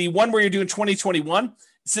 With the one where you're doing 2021,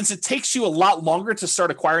 since it takes you a lot longer to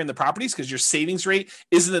start acquiring the properties because your savings rate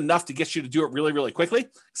isn't enough to get you to do it really, really quickly,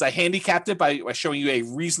 because I handicapped it by showing you a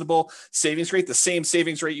reasonable savings rate, the same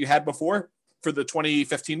savings rate you had before for the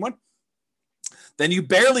 2015 one. Then you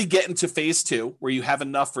barely get into phase 2 where you have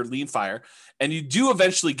enough for lean fire, and you do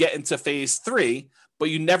eventually get into phase 3,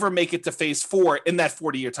 but you never make it to phase 4 in that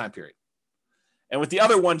 40-year time period. And with the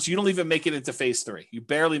other ones, you don't even make it into phase 3. You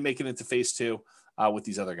barely make it into phase 2 with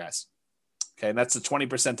these other guys. Okay, and that's the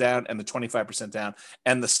 20% down and the 25% down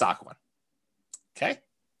and the stock one. Okay,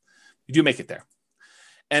 you do make it there.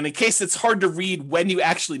 And in case it's hard to read when you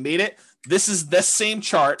actually made it, this is the same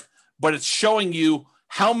chart, but it's showing you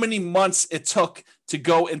how many months it took to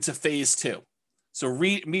go into phase 2. So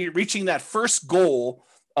reaching that first goal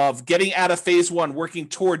of getting out of phase 1, working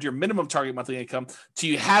toward your minimum target monthly income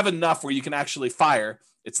till you have enough where you can actually fire.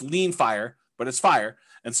 It's lean fire, but it's fire.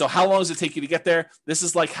 And so how long does it take you to get there? This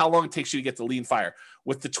is like how long it takes you to get to lean fire.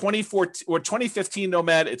 With the 2015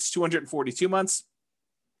 Nomad, it's 242 months.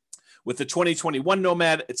 With the 2021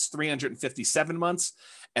 Nomad, it's 357 months.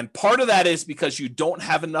 And part of that is because you don't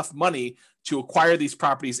have enough money to acquire these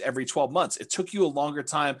properties every 12 months. It took you a longer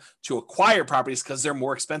time to acquire properties because they're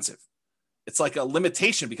more expensive. It's like a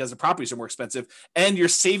limitation because the properties are more expensive and your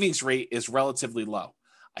savings rate is relatively low.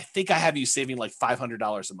 I think I have you saving like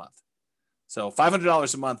 $500 a month. So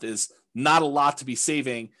 $500 a month is not a lot to be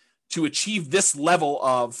saving to achieve this level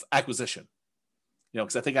of acquisition.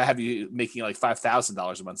 Because I think I have you making like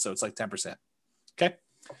 $5,000 a month. So it's like 10%. Okay.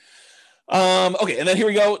 Okay. And then here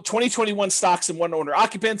we go. 2021 stocks and one owner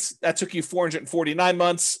occupants. That took you 449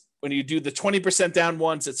 months. When you do the 20% down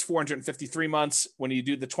ones, it's 453 months. When you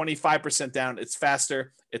do the 25% down, it's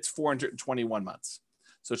faster. It's 421 months.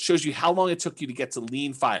 So it shows you how long it took you to get to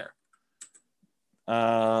lean fire.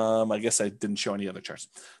 I guess I didn't show any other charts.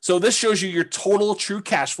 So this shows you your total true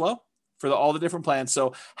cash flow for all the different plans.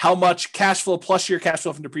 So how much cash flow plus your cash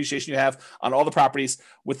flow from depreciation you have on all the properties.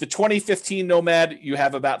 With the 2015 Nomad, you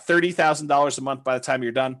have about $30,000 a month by the time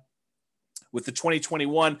you're done. With the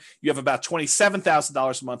 2021, you have about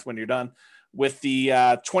 $27,000 a month when you're done. With the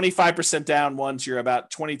 25% down ones, you're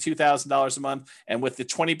about $22,000 a month. And with the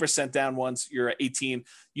 20% down ones, you're at 18.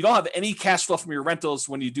 You don't have any cash flow from your rentals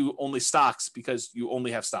when you do only stocks because you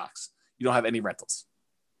only have stocks. You don't have any rentals.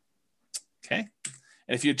 Okay.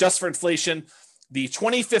 And if you adjust for inflation, the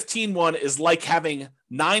 2015 one is like having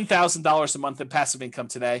 $9,000 a month in passive income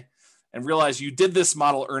today. And realize you did this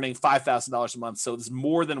model earning $5,000 a month. So it's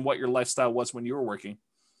more than what your lifestyle was when you were working.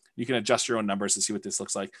 You can adjust your own numbers to see what this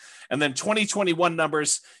looks like. And then 2021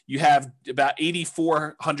 numbers, you have about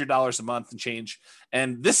 $8,400 a month and change.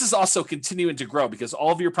 And this is also continuing to grow because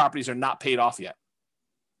all of your properties are not paid off yet.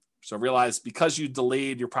 So realize because you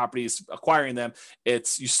delayed your properties acquiring them,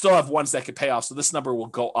 you still have ones that could pay off. So this number will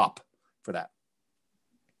go up for that.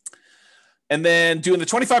 And then doing the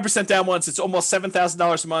 25% down ones, it's almost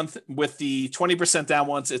 $7,000 a month. With the 20% down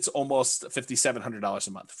ones, it's almost $5,700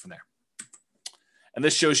 a month from there. And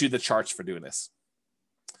this shows you the charts for doing this.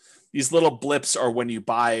 These little blips are when you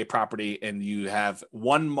buy a property and you have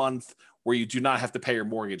 1 month where you do not have to pay your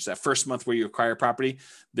mortgage. That first month where you acquire property,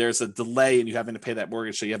 there's a delay and you having to pay that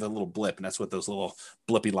mortgage. So you have a little blip, and that's what those little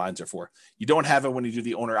blippy lines are for. You don't have it when you do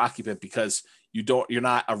the owner occupant because you're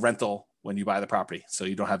not a rental when you buy the property. So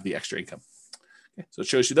you don't have the extra income. Okay, so it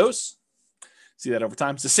shows you those. See that over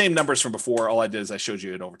time. It's the same numbers from before. All I did is I showed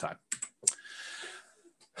you it over time.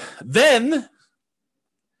 Then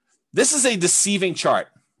this is a deceiving chart.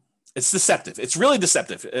 It's deceptive. It's really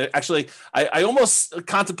deceptive. Actually, I almost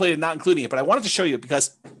contemplated not including it, but I wanted to show you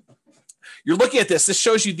because you're looking at this. This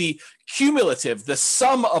shows you the cumulative, the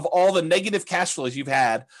sum of all the negative cash flows you've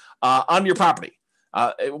had on your property.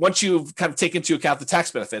 Once you've kind of taken into account the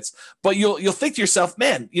tax benefits, but you'll think to yourself,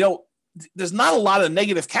 man, there's not a lot of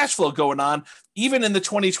negative cash flow going on, even in the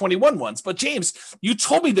 2021 ones. But James, you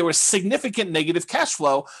told me there was significant negative cash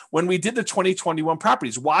flow when we did the 2021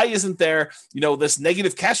 properties. Why isn't there, this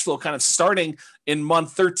negative cash flow kind of starting in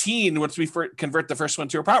month 13 once we convert the first one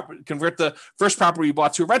to a property, convert the first property we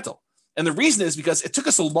bought to a rental? And the reason is because it took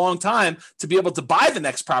us a long time to be able to buy the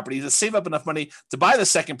next property, to save up enough money to buy the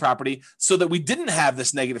second property so that we didn't have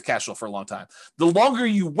this negative cash flow for a long time. The longer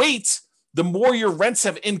you wait, the more your rents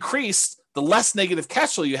have increased, the less negative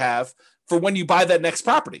cash flow you have for when you buy that next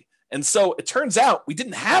property. And so it turns out we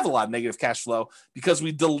didn't have a lot of negative cash flow because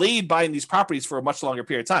we delayed buying these properties for a much longer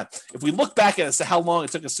period of time. If we look back at as to how long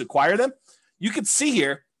it took us to acquire them, you can see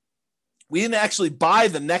here, we didn't actually buy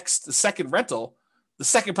the second rental, the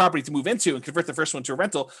second property to move into and convert the first one to a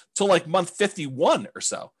rental till like month 51 or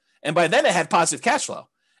so. And by then it had positive cash flow.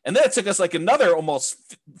 And then it took us like another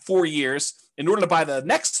almost 4 years in order to buy the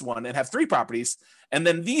next one and have 3 properties. And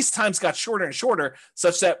then these times got shorter and shorter,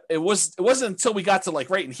 such that it wasn't until we got to like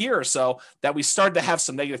right in here or so that we started to have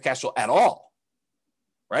some negative cash flow at all.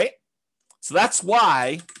 Right? So that's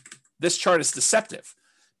why this chart is deceptive.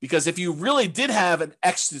 Because if you really did have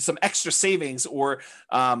some extra savings or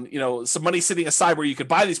some money sitting aside where you could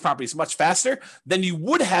buy these properties much faster, then you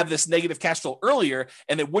would have this negative cash flow earlier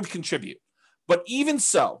and it would contribute. But even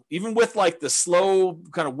so, even with like the slow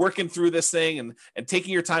kind of working through this thing and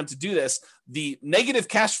taking your time to do this, the negative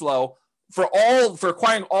cash flow for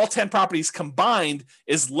acquiring all 10 properties combined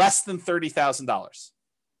is less than $30,000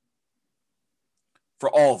 for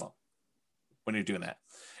all of them when you're doing that.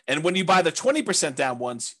 And when you buy the 20% down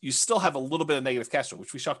ones, you still have a little bit of negative cash flow,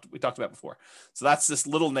 which we talked about before. So that's this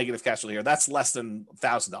little negative cash flow here. That's less than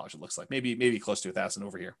 $1,000. It looks like maybe close to $1,000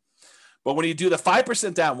 over here. But when you do the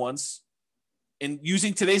 5% down ones, and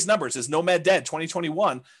using today's numbers as Nomad Dead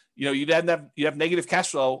 2021, you'd have negative cash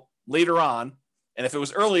flow later on, and if it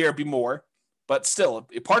was earlier, it'd be more. But still,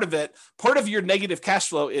 part of your negative cash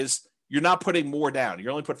flow is you're not putting more down. You're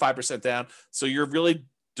only put 5% down, so you're really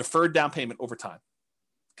deferred down payment over time.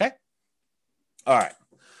 Okay. All right.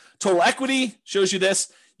 Total equity shows you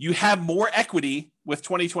this. You have more equity with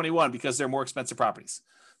 2021 because they're more expensive properties.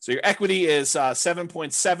 So your equity is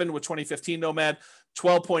 7.7 with 2015 Nomad,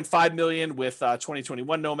 12.5 million with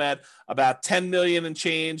 2021 Nomad, about 10 million and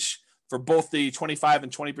change for both the 25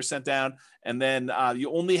 and 20% down. And then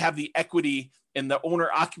you only have the equity in the owner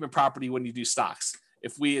occupant property when you do stocks.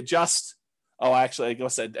 If we adjust, I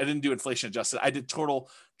guess I didn't do inflation adjusted. I did total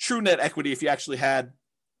true net equity if you actually had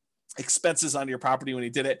expenses on your property when you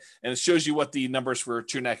did it. And it shows you what the numbers for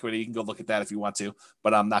true net equity. You can go look at that if you want to,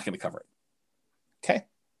 but I'm not going to cover it. Okay.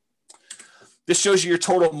 This shows you your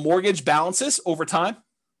total mortgage balances over time.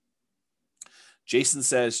 Jason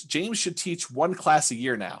says, James should teach one class a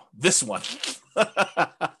year now. This one.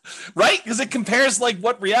 Right? Because it compares like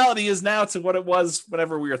what reality is now to what it was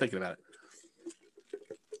whenever we were thinking about it.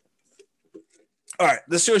 All right.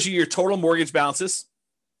 This shows you your total mortgage balances.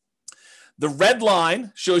 The red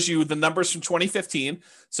line shows you the numbers from 2015.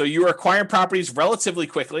 So you were acquiring properties relatively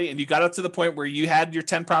quickly, and you got up to the point where you had your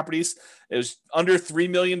 10 properties. It was under $3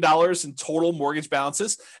 million in total mortgage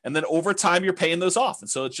balances. And then over time, you're paying those off. And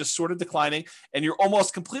so it's just sort of declining, and you're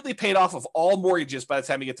almost completely paid off of all mortgages by the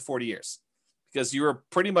time you get to 40 years because you were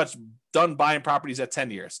pretty much done buying properties at 10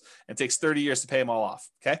 years. It takes 30 years to pay them all off.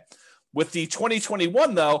 Okay. With the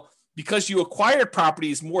 2021, though, because you acquired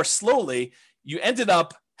properties more slowly, you ended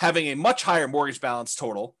up having a much higher mortgage balance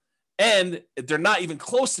total, and they're not even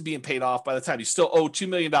close to being paid off by the time you still owe $2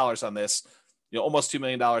 million on this, almost $2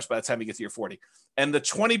 million by the time you get to your 40. And the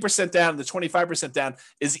 20% down, the 25% down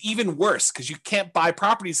is even worse because you can't buy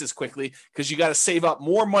properties as quickly because you got to save up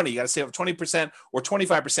more money. You got to save up 20% or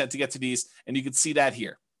 25% to get to these. And you can see that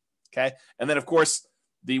here. Okay. And then of course,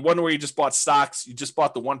 the one where you just bought stocks, you just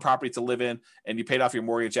bought the one property to live in and you paid off your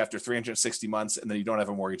mortgage after 360 months and then you don't have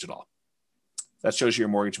a mortgage at all. That shows you your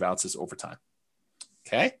mortgage balances over time.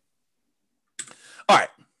 Okay. All right.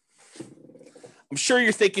 I'm sure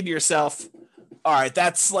you're thinking to yourself, all right,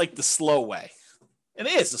 that's like the slow way. And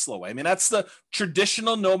it is the slow way. I mean, that's the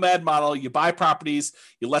traditional nomad model. You buy properties,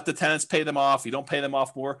 you let the tenants pay them off. You don't pay them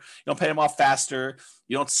off more. You don't pay them off faster.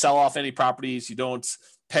 You don't sell off any properties. You don't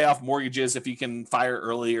pay off mortgages if you can fire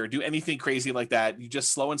early or do anything crazy like that. You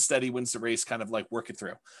just slow and steady wins the race, kind of like work it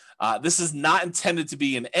through. This is not intended to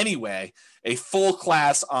be in any way a full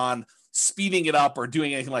class on speeding it up or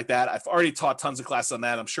doing anything like that. I've already taught tons of classes on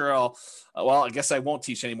that. I'm sure I guess I won't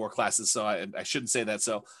teach any more classes, so I shouldn't say that.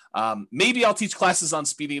 So maybe I'll teach classes on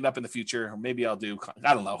speeding it up in the future, or maybe I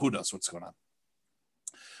don't know. Who knows what's going on?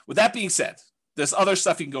 With that being said, there's other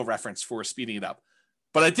stuff you can go reference for speeding it up.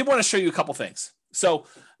 But I did want to show you a couple things. So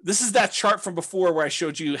this is that chart from before where I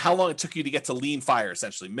showed you how long it took you to get to lean fire,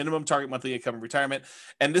 essentially, minimum target monthly income in retirement.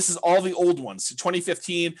 And this is all the old ones. So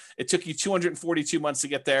 2015, it took you 242 months to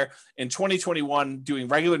get there. In 2021, doing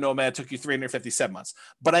regular Nomad took you 357 months.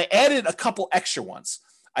 But I added a couple extra ones.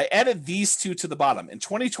 I added these two to the bottom. In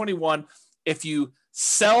 2021, if you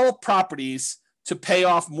sell properties to pay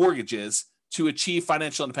off mortgages to achieve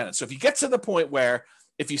financial independence. So if you get to the point where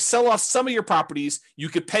if you sell off some of your properties, you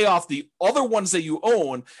could pay off the other ones that you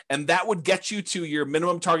own, and that would get you to your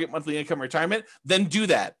minimum target monthly income retirement, then do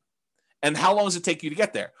that. And how long does it take you to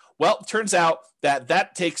get there? Well, it turns out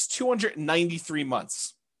that takes 293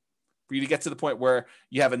 months for you to get to the point where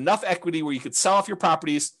you have enough equity where you could sell off your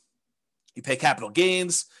properties, you pay capital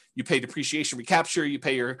gains, you pay depreciation recapture, you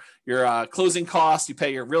pay your closing costs, you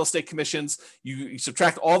pay your real estate commissions, you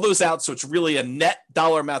subtract all those out, so it's really a net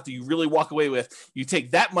dollar amount that you really walk away with. You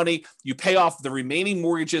take that money, you pay off the remaining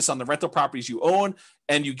mortgages on the rental properties you own,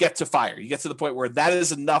 and you get to fire. You get to the point where that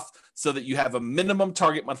is enough so that you have a minimum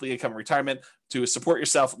target monthly income in retirement to support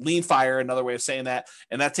yourself, lean fire, another way of saying that,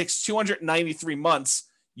 and that takes 293 months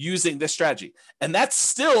using this strategy. And that's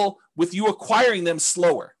still with you acquiring them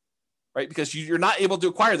slower, right? Because you're not able to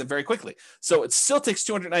acquire them very quickly. So it still takes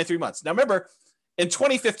 293 months. Now, remember, in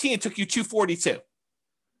 2015, it took you 242.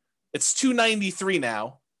 It's 293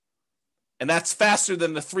 now, and that's faster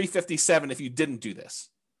than the 357 if you didn't do this.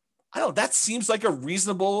 I don't know. That seems like a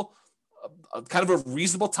reasonable, kind of a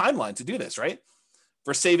reasonable timeline to do this, right?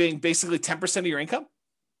 For saving basically 10% of your income.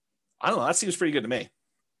 I don't know. That seems pretty good to me.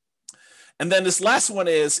 And then this last one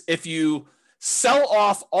is if you sell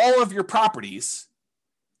off all of your properties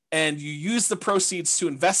and you use the proceeds to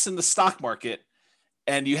invest in the stock market,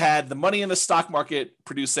 and you had the money in the stock market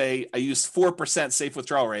produce I used 4% safe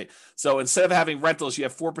withdrawal rate. So instead of having rentals, you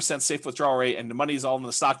have 4% safe withdrawal rate, and the money's all in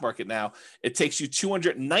the stock market now. It takes you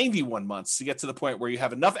 291 months to get to the point where you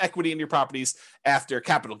have enough equity in your properties after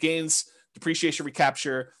capital gains, depreciation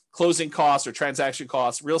recapture, closing costs or transaction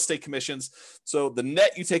costs, real estate commissions. So the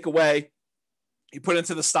net you take away, you put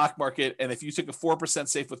into the stock market, and if you took a 4%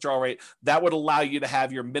 safe withdrawal rate, that would allow you to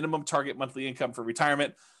have your minimum target monthly income for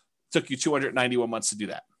retirement. Took you 291 months to do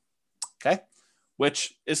that, okay?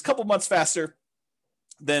 Which is a couple months faster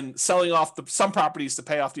than selling off some properties to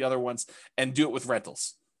pay off the other ones and do it with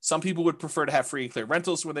rentals. Some people would prefer to have free and clear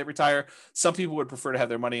rentals when they retire. Some people would prefer to have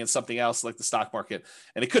their money in something else like the stock market,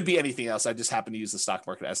 and it could be anything else. I just happen to use the stock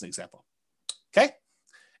market as an example, okay?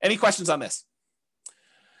 Any questions on this?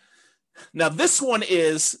 Now, this one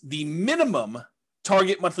is the minimum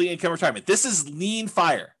target monthly income retirement. This is lean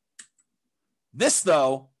fire. This,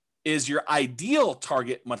 though, is your ideal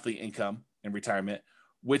target monthly income in retirement,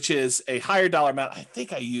 which is a higher dollar amount. I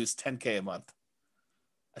think I use $10K a month.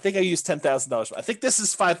 I think I use $10,000. I think this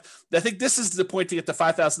is the point to get to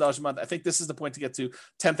 $5,000 a month. I think this is the point to get to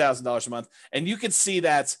 $10,000 a month. And you can see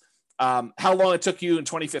that how long it took you in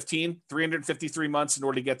 2015, 353 months in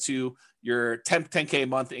order to get to your 10K a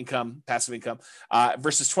month income, passive income,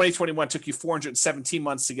 versus 2021 took you 417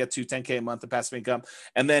 months to get to 10K a month of passive income.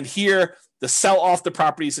 And then here, the sell off the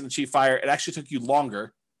properties and achieve fire, it actually took you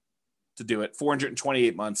longer to do it,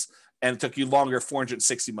 428 months, and it took you longer,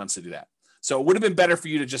 460 months to do that. So it would have been better for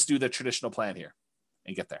you to just do the traditional plan here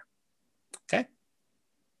and get there. Okay.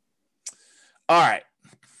 All right.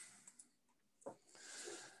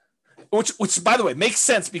 Which, by the way, makes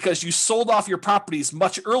sense because you sold off your properties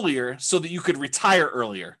much earlier so that you could retire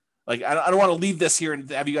earlier. Like, I don't want to leave this here and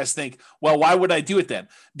have you guys think, well, why would I do it then?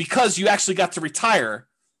 Because you actually got to retire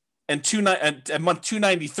at month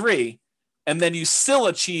 293, and then you still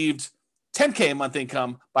achieved 10K a month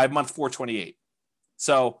income by month 428.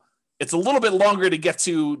 So it's a little bit longer to get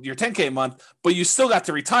to your 10K a month, but you still got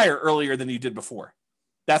to retire earlier than you did before.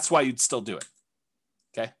 That's why you'd still do it.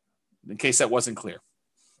 Okay? In case that wasn't clear.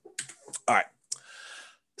 All right.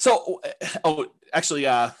 So, actually,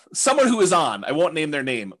 someone who is on, I won't name their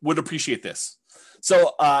name, would appreciate this.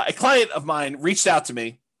 So a client of mine reached out to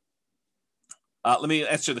me. Let me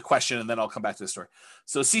answer the question, and then I'll come back to the story.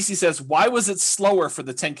 So Cece says, why was it slower for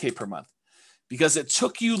the 10K per month? Because it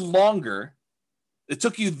took you longer. It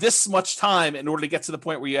took you this much time in order to get to the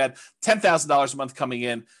point where you had $10,000 a month coming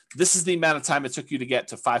in. This is the amount of time it took you to get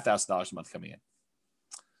to $5,000 a month coming in.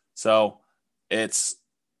 So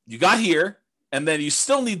you got here, and then you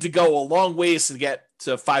still need to go a long ways to get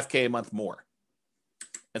to 5K a month more.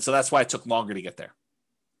 And so that's why it took longer to get there.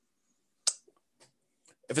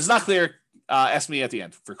 If it's not clear, ask me at the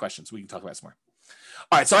end for questions. We can talk about some more.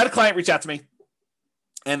 All right. So I had a client reach out to me,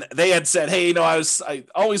 and they had said, hey, I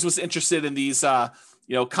always was interested in these,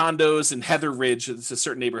 condos in Heather Ridge. It's a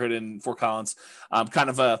certain neighborhood in Fort Collins, kind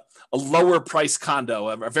of a lower price condo,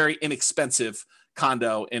 a very inexpensive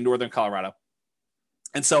condo in Northern Colorado.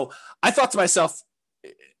 And so I thought to myself,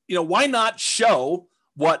 why not show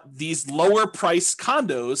what these lower price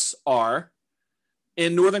condos are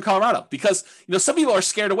in Northern Colorado? Because, some people are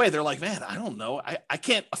scared away. They're like, man, I don't know. I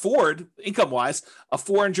can't afford, income-wise, a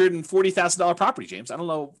 $440,000 property, James. I don't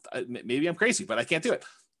know. Maybe I'm crazy, but I can't do it.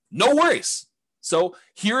 No worries. So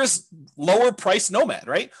here's lower price Nomad,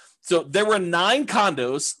 right? So there were 9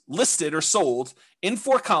 condos listed or sold in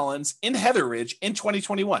Fort Collins, in Heather Ridge, in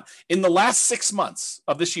 2021, in the last 6 months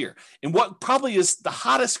of this year, in what probably is the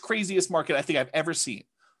hottest, craziest market I think I've ever seen.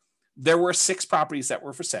 There were 6 properties that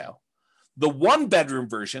were for sale. The 1-bedroom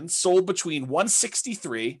version sold between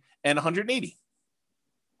 $163,000 and $180,000.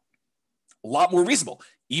 A lot more reasonable,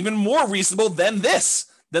 even more reasonable than the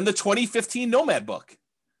 2015 Nomad book.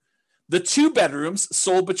 The 2 bedrooms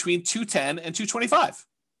sold between $210,000 and $225,000.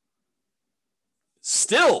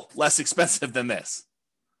 Still less expensive than this.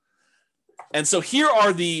 And so here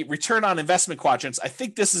are the return on investment quadrants. I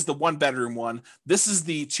think this is the 1-bedroom one. This is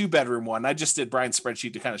the 2-bedroom one. I just did Brian's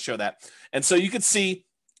spreadsheet to kind of show that. And so you could see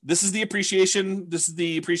this is the appreciation. This is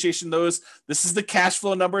the appreciation. This is the cash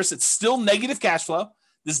flow numbers. It's still negative cash flow.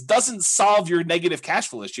 This doesn't solve your negative cash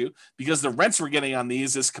flow issue because the rents we're getting on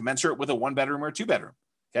these is commensurate with a 1-bedroom or a 2-bedroom.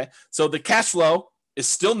 Okay. So the cash flow is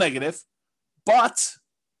still negative, but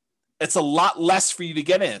it's a lot less for you to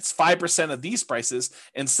get in. It's 5% of these prices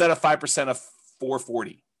instead of 5% of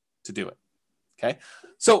 440 to do it. Okay.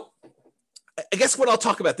 So I guess what I'll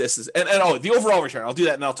talk about this is, the overall return, I'll do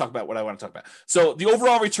that and I'll talk about what I want to talk about. So the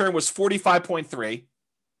overall return was 45.3,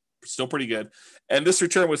 still pretty good. And this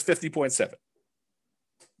return was 50.7.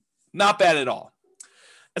 Not bad at all.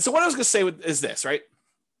 And so what I was going to say is this, right?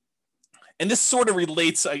 And this sort of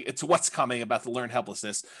relates to what's coming about the learned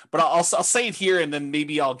helplessness, but I'll say it here and then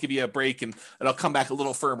maybe I'll give you a break and I'll come back a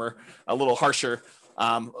little firmer, a little harsher,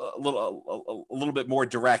 a little bit more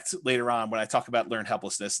direct later on when I talk about learned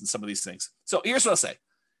helplessness and some of these things. So here's what I'll say.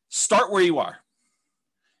 Start where you are.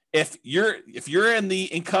 If you're in the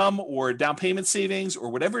income or down payment savings or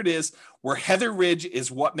whatever it is, where Heather Ridge is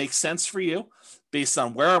what makes sense for you based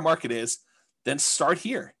on where our market is, then start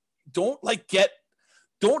here. Don't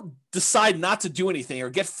decide not to do anything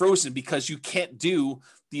or get frozen because you can't do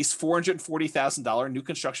these $440,000 new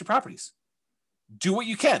construction properties. Do what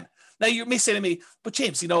you can. Now you may say to me, but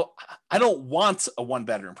James, I don't want a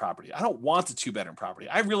 1-bedroom property. I don't want a 2-bedroom property.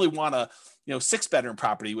 I really want a 6-bedroom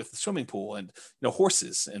property with a swimming pool and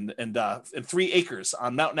horses and 3 acres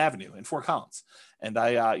on Mountain Avenue in Fort Collins. And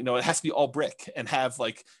it has to be all brick and have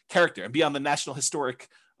like character and be on the National Historic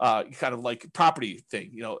kind of like property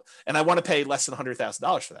thing, and I want to pay less than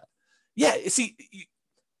 $100,000 for that. Yeah. See,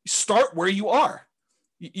 start where you are.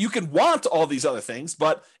 You can want all these other things,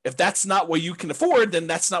 but if that's not what you can afford, then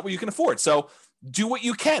that's not what you can afford. So do what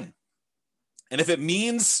you can. And if it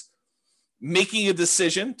means making a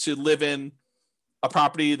decision to live in a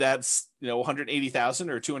property that's, $180,000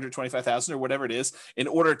 or $225,000 or whatever it is, in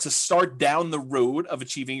order to start down the road of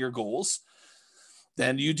achieving your goals,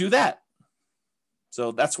 then you do that.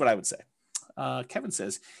 So that's what I would say. Kevin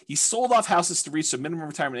says he sold off houses to reach a minimum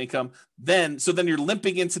retirement income. Then you're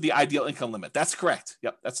limping into the ideal income limit. That's correct.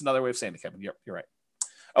 Yep. That's another way of saying it, Kevin. Yep. You're right.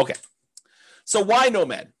 Okay. So why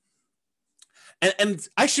Nomad? And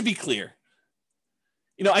I should be clear.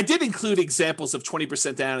 I did include examples of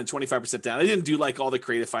 20% down and 25% down. I didn't do like all the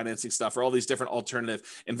creative financing stuff or all these different alternative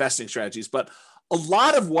investing strategies, but a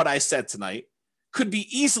lot of what I said tonight could be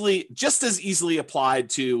just as easily applied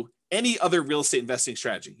to any other real estate investing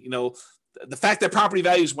strategy. The fact that property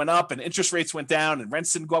values went up and interest rates went down and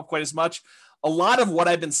rents didn't go up quite as much. A lot of what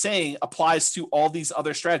I've been saying applies to all these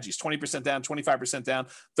other strategies, 20% down, 25% down,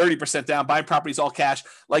 30% down, buying properties all cash.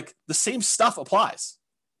 Like the same stuff applies.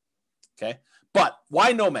 Okay. But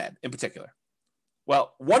why Nomad in particular?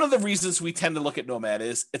 Well, one of the reasons we tend to look at Nomad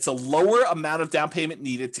is it's a lower amount of down payment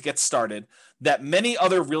needed to get started than many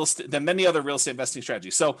other real estate investing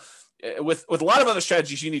strategies. So with a lot of other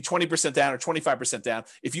strategies, you need 20% down or 25% down.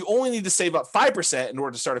 If you only need to save up 5% in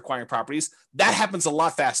order to start acquiring properties, that happens a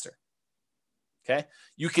lot faster. Okay.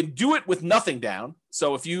 You can do it with nothing down.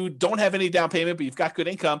 So if you don't have any down payment, but you've got good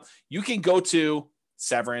income, you can go to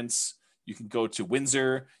Severance, you can go to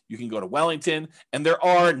Windsor, you can go to Wellington, and there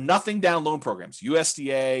are nothing down loan programs,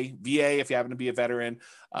 USDA, VA, if you happen to be a veteran.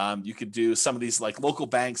 You could do some of these like local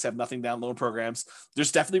banks have nothing down loan programs.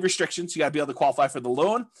 There's definitely restrictions. You got to be able to qualify for the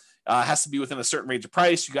loan. has to be within a certain range of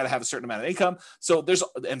price. You got to have a certain amount of income. So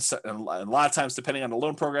and a lot of times, depending on the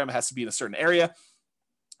loan program, it has to be in a certain area.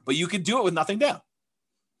 But you can do it with nothing down.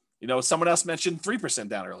 Someone else mentioned 3%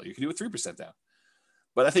 down earlier. You can do it 3% down.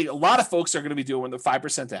 But I think a lot of folks are going to be doing the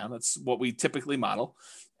 5% down. That's what we typically model.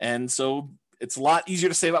 And so it's a lot easier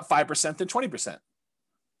to save up 5% than 20%.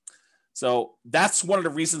 So that's one of the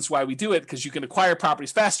reasons why we do it, because you can acquire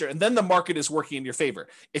properties faster, and then the market is working in your favor.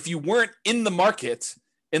 If you weren't in the market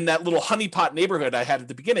in that little honeypot neighborhood I had at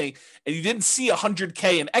the beginning, and you didn't see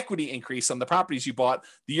 $100K in equity increase on the properties you bought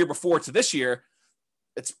the year before to this year,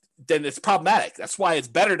 then it's problematic. That's why it's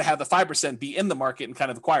better to have the 5% be in the market and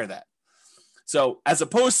kind of acquire that. So as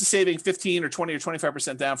opposed to saving 15 or 20 or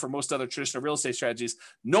 25% down for most other traditional real estate strategies,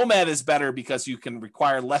 Nomad is better because you can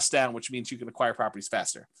require less down, which means you can acquire properties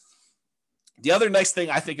faster. The other nice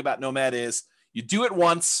thing I think about Nomad is you do it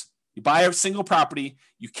once, you buy a single property,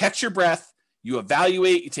 you catch your breath, you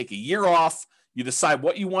evaluate, you take a year off, you decide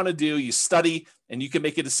what you want to do, you study, and you can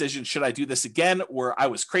make a decision. Should I do this again? Or I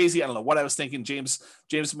was crazy. I don't know what I was thinking. James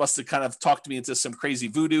must have kind of talked me into some crazy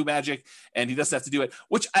voodoo magic, and he doesn't have to do it,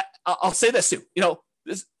 which I'll say this too.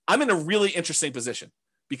 I'm in a really interesting position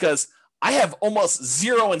because I have almost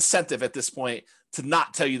zero incentive at this point to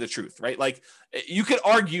not tell you the truth, right? Like you could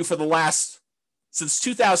argue since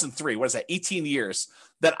 2003, what is that, 18 years,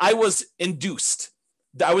 that I was induced,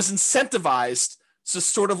 that I was incentivized to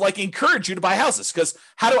sort of like encourage you to buy houses, because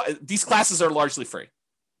these classes are largely free.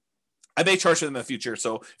 I may charge for them in the future.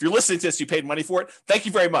 So if you're listening to this, you paid money for it. Thank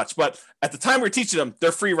you very much. But at the time we're teaching them,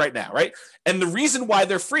 they're free right now, right? And the reason why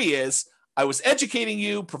they're free is I was educating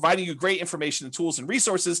you, providing you great information and tools and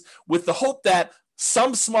resources with the hope that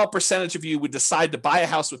some small percentage of you would decide to buy a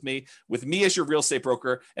house with me as your real estate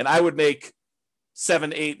broker, and I would make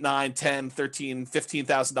 $7, $8, $9, $10, $13,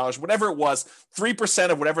 $15,000, whatever it was. 3%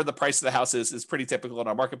 of whatever the price of the house is pretty typical in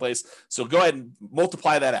our marketplace. So go ahead and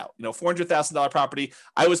multiply that out. $400,000 property,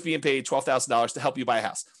 I was being paid $12,000 to help you buy a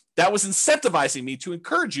house. That was incentivizing me to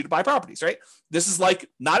encourage you to buy properties, right? This is like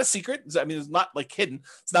not a secret. I mean, it's not like hidden.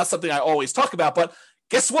 It's not something I always talk about, but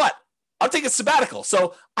guess what? I'm taking sabbatical.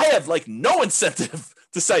 So I have like no incentive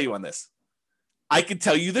to sell you on this. I can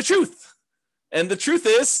tell you the truth. And the truth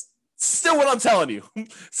is, still what I'm telling you.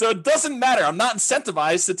 So it doesn't matter. I'm not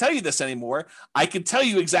incentivized to tell you this anymore. I can tell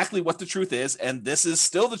you exactly what the truth is, and this is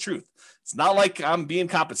still the truth. It's not like I'm being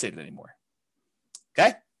compensated anymore.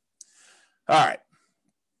 Okay? All right.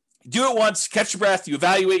 Do it once, catch your breath, you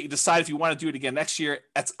evaluate, you decide if you want to do it again next year.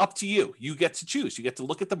 That's up to you. You get to choose. You get to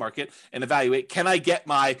look at the market and evaluate, can I get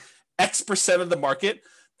my X percent of the market?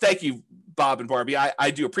 Thank you, Bob and Barbie. I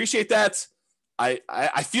do appreciate that.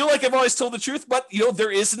 I feel like I've always told the truth, but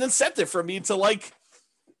there is an incentive for me to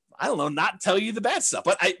not tell you the bad stuff.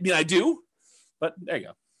 But I do. But there you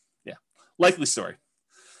go. Yeah. Likely story.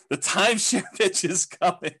 The timeshare pitch is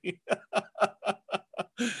coming.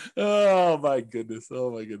 Oh my goodness.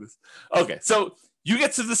 Okay. So you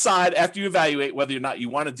get to decide after you evaluate whether or not you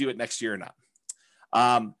want to do it next year or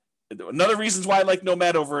not. Another reasons why I like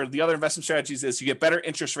Nomad over the other investment strategies is you get better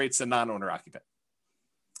interest rates than non-owner occupant.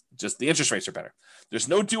 Just the interest rates are better. There's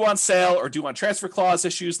no due on sale or due on transfer clause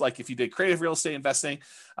issues like if you did creative real estate investing,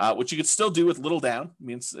 which you could still do with little down. I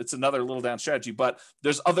mean, it's another little down strategy, but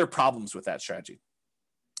there's other problems with that strategy.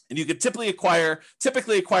 And you could typically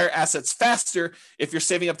acquire assets faster if you're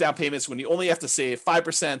saving up down payments when you only have to save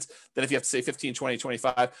 5% than if you have to save 15, 20,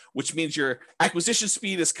 25, which means your acquisition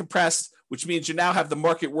speed is compressed, which means you now have the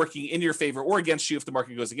market working in your favor or against you if the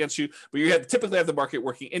market goes against you. But you typically have the market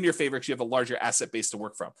working in your favor because you have a larger asset base to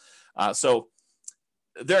work from. So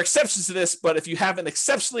there are exceptions to this, but if you have an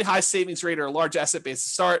exceptionally high savings rate or a large asset base to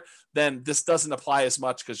start, then this doesn't apply as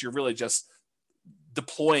much because you're really just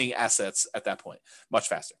deploying assets at that point much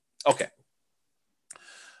faster. Okay.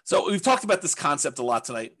 So we've talked about this concept a lot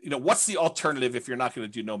tonight. What's the alternative if you're not going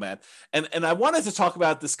to do Nomad? And I wanted to talk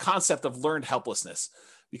about this concept of learned helplessness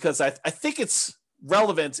because I think it's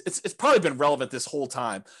relevant. It's probably been relevant this whole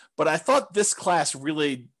time, but I thought this class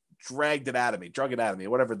really drug it out of me,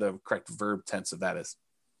 whatever the correct verb tense of that is.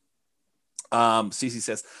 CC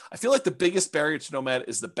says, I feel like the biggest barrier to Nomad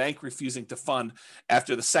is the bank refusing to fund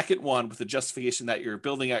after the second one with the justification that you're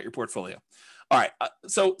building out your portfolio. All right.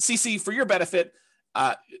 So CC, for your benefit,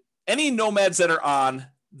 any Nomads that are on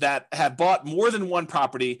that have bought more than one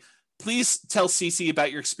property, please tell CC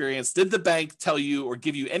about your experience. Did the bank tell you or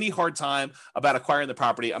give you any hard time about acquiring the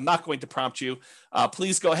property? I'm not going to prompt you.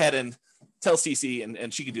 Please go ahead and tell CC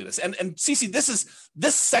and she can do this. And CC,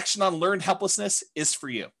 this section on learned helplessness is for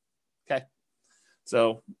you. Okay.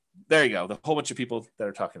 So there you go. The whole bunch of people that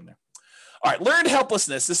are talking there. All right. Learned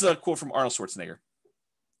helplessness. This is a quote from Arnold Schwarzenegger.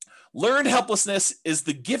 Learned helplessness is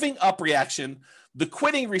the giving up reaction, the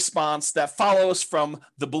quitting response that follows from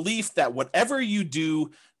the belief that whatever you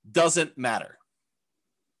do doesn't matter.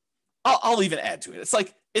 I'll even add to it. It's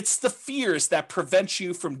like, it's the fears that prevent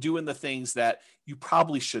you from doing the things that you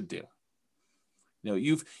probably should do. You know,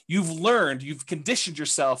 you've learned, you've conditioned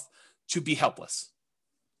yourself to be helpless,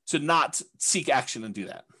 to not seek action and do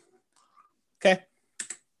that. Okay.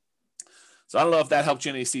 So I don't know if that helped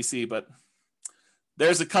you in ACC, but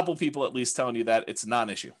there's a couple people at least telling you that it's not an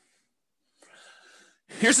issue.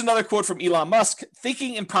 Here's another quote from Elon Musk,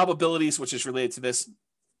 thinking in probabilities, which is related to this.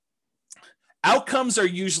 Outcomes are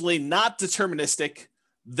usually not deterministic,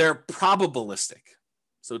 they're probabilistic.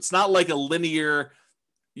 So it's not like a linear,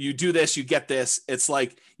 you do this, you get this. It's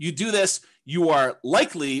like you do this, you are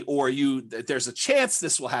likely, or there's a chance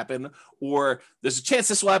this will happen, or there's a chance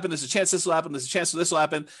this will happen, there's a chance this will happen, there's a chance this will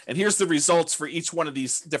happen, and here's the results for each one of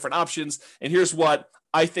these different options, and here's what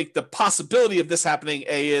I think the possibility of this happening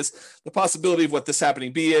A is, the possibility of what this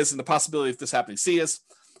happening B is, and the possibility of this happening C is.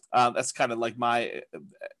 That's kind of like my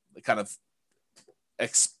kind of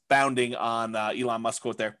expounding on Elon Musk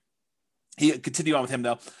quote there. He continued on with him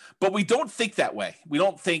though, but we don't think that way. We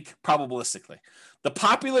don't think probabilistically. The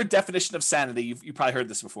popular definition of sanity, you've probably heard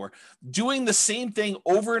this before, doing the same thing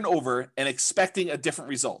over and over and expecting a different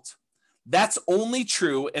result. That's only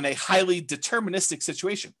true in a highly deterministic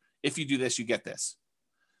situation. If you do this, you get this.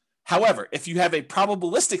 However, if you have a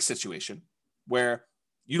probabilistic situation where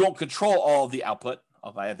you don't control all of the output,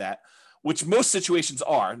 I'll add that, which most situations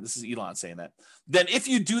are, this is Elon saying that, then if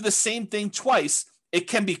you do the same thing twice, it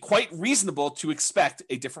can be quite reasonable to expect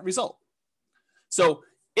a different result. So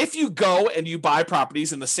if you go and you buy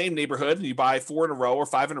properties in the same neighborhood and you buy 4 in a row or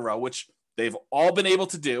 5 in a row, which they've all been able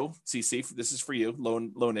to do, CC, this is for you,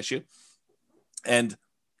 loan issue. And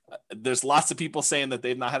there's lots of people saying that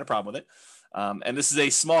they've not had a problem with it. And this is a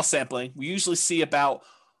small sampling. We usually see about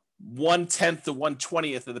 1/10 to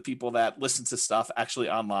 1/20th of the people that listen to stuff actually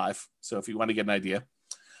on live. So if you want to get an idea,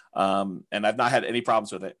 and I've not had any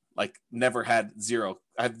problems with it, like never had zero.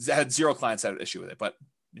 I've had 0 clients that had an issue with it, but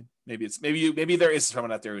maybe there is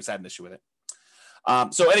someone out there who's had an issue with it.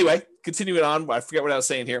 So anyway, continuing on, I forget what I was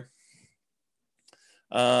saying here.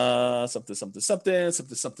 Something,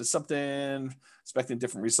 expecting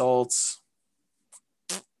different results.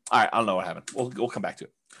 All right, I don't know what happened. We'll come back to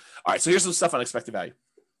it. All right, so here's some stuff on expected value.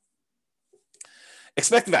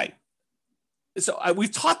 Expected value. So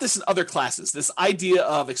we've taught this in other classes, this idea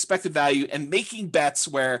of expected value and making bets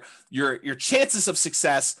where your chances of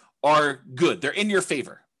success are good. They're in your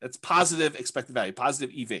favor. That's positive expected value, positive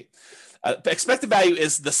EV. Expected value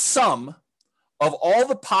is the sum of all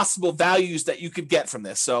the possible values that you could get from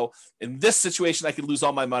this. So in this situation, I could lose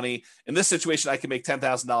all my money. In this situation, I can make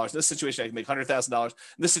 $10,000. In this situation, I can make $100,000. In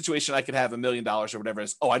this situation, I could have $1 million or whatever it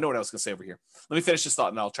is. Oh, I know what I was going to say over here. Let me finish this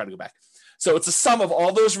thought and I'll try to go back. So it's a sum of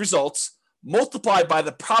all those results multiplied by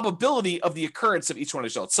the probability of the occurrence of each one of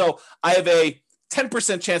the results. So I have a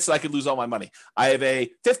 10% chance that I could lose all my money. I have a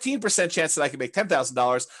 15% chance that I could make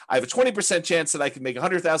 $10,000. I have a 20% chance that I could make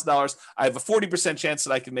 $100,000. I have a 40% chance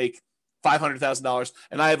that I could make $500,000,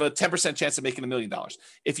 and I have a 10% chance of making $1 million.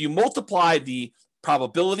 If you multiply the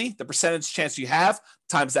probability, the percentage chance you have,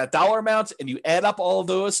 times that dollar amount, and you add up all of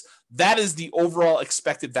those, that is the overall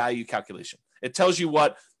expected value calculation. It tells you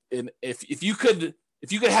what, if you could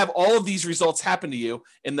have all of these results happen to you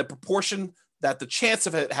in the proportion that the chance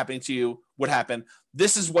of it happening to you would happen,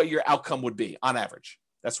 this is what your outcome would be on average.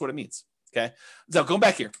 That's what it means. Okay. So going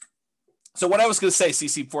back here. So what I was going to say,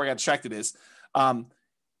 CC, before I got distracted is,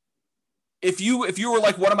 if you were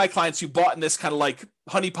like one of my clients who bought in this kind of like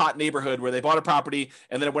honeypot neighborhood where they bought a property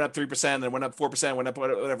and then it went up 3%, then it went up 4%, went up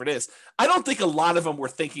whatever it is, I don't think a lot of them were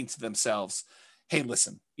thinking to themselves, hey,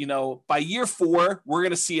 listen, by year 4, we're going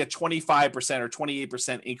to see a 25% or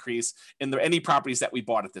 28% increase in any properties that we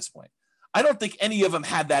bought at this point. I don't think any of them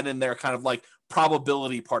had that in their kind of like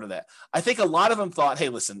probability part of that. I think a lot of them thought, hey,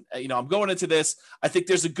 listen, I'm going into this. I think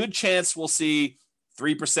there's a good chance we'll see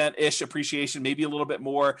 3%-ish appreciation, maybe a little bit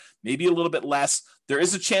more, maybe a little bit less. There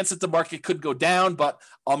is a chance that the market could go down, but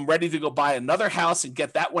I'm ready to go buy another house and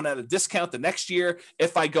get that one at a discount the next year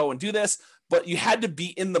if I go and do this. But you had to be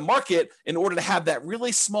in the market in order to have that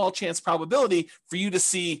really small chance probability for you to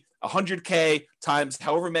see 100K times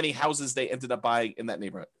however many houses they ended up buying in that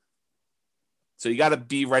neighborhood. So you got to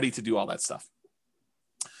be ready to do all that stuff.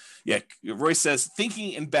 Yeah, Roy says,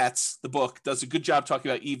 Thinking in Bets, the book, does a good job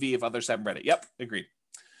talking about EV if others haven't read it. Yep, agreed.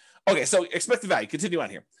 Okay, so expected value. Continue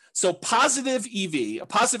on here. So positive EV, a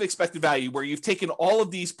positive expected value, where you've taken all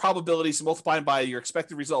of these probabilities and multiplied by your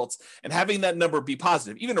expected results and having that number be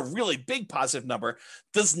positive, even a really big positive number,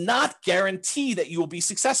 does not guarantee that you will be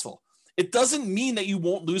successful. It doesn't mean that you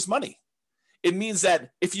won't lose money. It means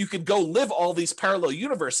that if you could go live all these parallel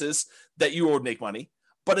universes, that you would make money,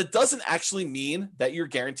 but it doesn't actually mean that you're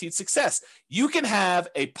guaranteed success. You can have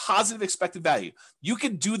a positive expected value. You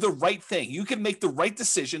can do the right thing. You can make the right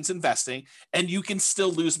decisions investing, and you can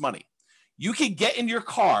still lose money. You can get in your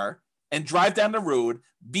car and drive down the road,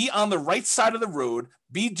 be on the right side of the road,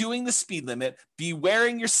 be doing the speed limit, be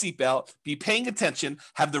wearing your seatbelt, be paying attention,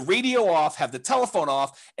 have the radio off, have the telephone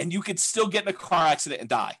off, and you could still get in a car accident and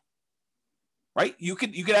die. Right? You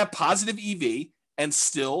could have positive EV and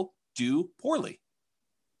still do poorly.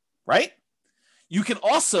 Right? You can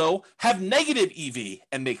also have negative EV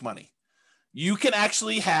and make money. You can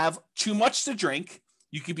actually have too much to drink.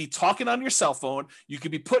 You could be talking on your cell phone. You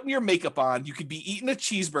could be putting your makeup on. You could be eating a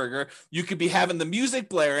cheeseburger. You could be having the music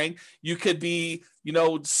blaring. You could be,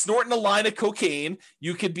 snorting a line of cocaine.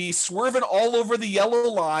 You could be swerving all over the yellow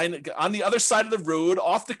line on the other side of the road,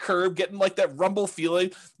 off the curb, getting like that rumble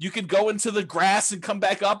feeling. You could go into the grass and come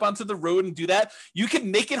back up onto the road and do that. You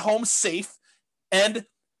can make it home safe. And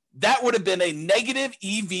that would have been a negative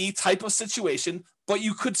EV type of situation, but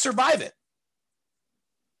you could survive it.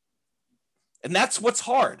 And that's what's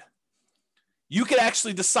hard. You could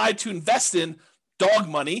actually decide to invest in dog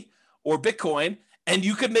money or Bitcoin, and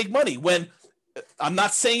you could make money. When I'm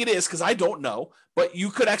not saying it is, because I don't know, but you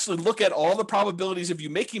could actually look at all the probabilities of you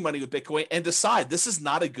making money with Bitcoin and decide this is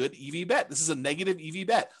not a good EV bet. This is a negative EV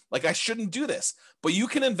bet. Like, I shouldn't do this. But you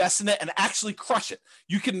can invest in it and actually crush it.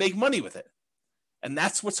 You can make money with it. And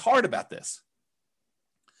that's what's hard about this.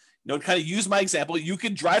 To kind of use my example, you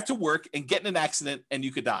could drive to work and get in an accident and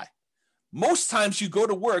you could die. Most times you go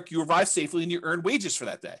to work, you arrive safely, and you earn wages for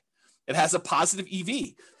that day. It has a positive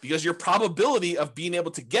EV because your probability of being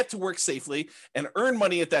able to get to work safely and earn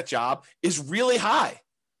money at that job is really high.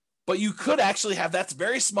 But you could actually have that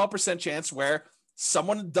very small percent chance where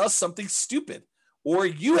someone does something stupid, or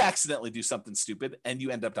you accidentally do something stupid and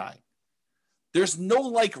you end up dying. There's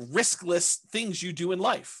no riskless things you do in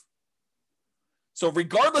life. So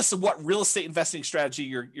regardless of what real estate investing strategy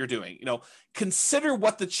you're doing, consider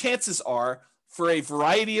what the chances are for a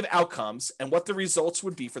variety of outcomes and what the results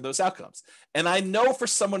would be for those outcomes. And I know for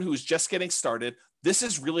someone who's just getting started, this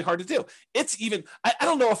is really hard to do. It's even, I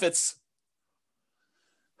don't know if it's,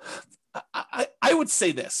 I would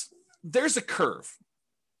say this, there's a curve.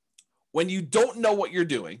 When you don't know what you're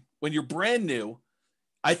doing, when you're brand new,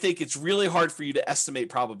 I think it's really hard for you to estimate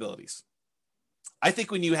probabilities. I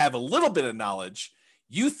think when you have a little bit of knowledge,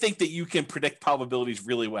 you think that you can predict probabilities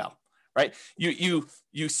really well, right? You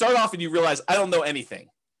start off and you realize, I don't know anything.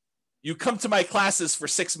 You come to my classes for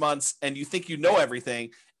 6 months and you think you know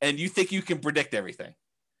everything and you think you can predict everything.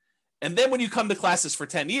 And then when you come to classes for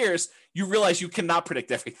 10 years, you realize you cannot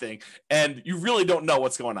predict everything and you really don't know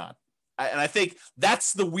what's going on. And I think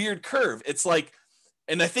that's the weird curve. It's like,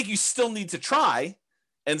 and I think you still need to try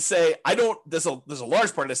and say, there's a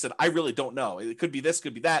large part of this that I really don't know. It could be this,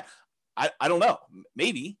 could be that. I don't know,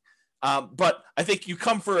 maybe. But I think you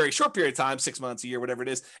come for a short period of time, 6 months, a year, whatever it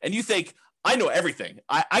is, and you think, I know everything.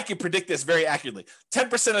 I can predict this very accurately.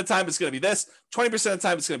 10% of the time it's going to be this, 20% of the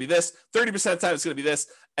time it's going to be this, 30% of the time it's going to be this,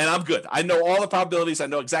 and I'm good. I know all the probabilities. I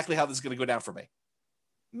know exactly how this is going to go down for me.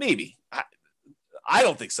 Maybe. I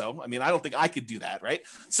don't think so. I mean, I don't think I could do that, right?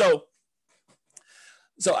 So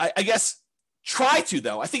I guess try to,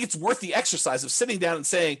 though. I think it's worth the exercise of sitting down and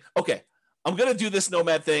saying, okay, I'm going to do this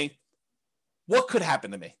Nomad thing. What could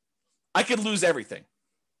happen to me? I could lose everything.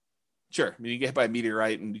 Sure. I mean, you get hit by a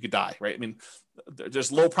meteorite and you could die, right? I mean,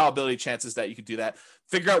 there's low probability chances that you could do that.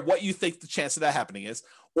 Figure out what you think the chance of that happening is.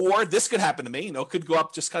 Or this could happen to me, it could go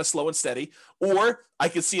up just kind of slow and steady. Or I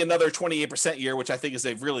could see another 28% year, which I think is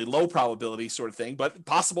a really low probability sort of thing, but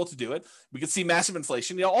possible to do it. We could see massive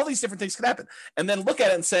inflation. All these different things could happen. And then look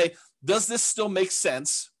at it and say, does this still make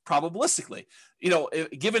sense probabilistically?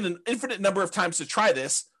 Given an infinite number of times to try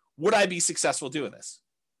this, would I be successful doing this?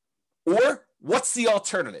 Or what's the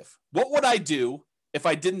alternative? What would I do if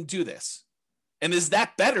I didn't do this? And is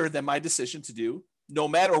that better than my decision to do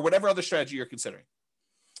Nomad or whatever other strategy you're considering?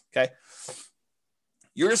 Okay.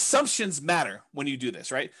 Your assumptions matter when you do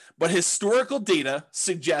this, right? But historical data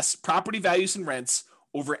suggests property values and rents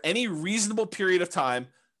over any reasonable period of time,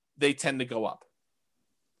 they tend to go up.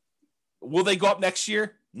 Will they go up next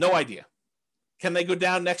year? No idea. Can they go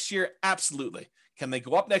down next year? Absolutely. Can they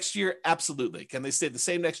go up next year? Absolutely. Can they stay the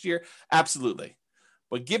same next year? Absolutely.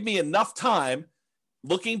 But give me enough time,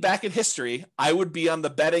 looking back at history, I would be on the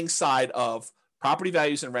betting side of Property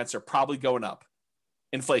values and rents are probably going up.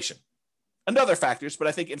 Inflation and other factors, but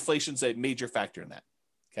I think inflation's a major factor in that.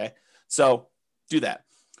 Okay. So do that.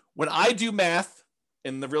 When I do math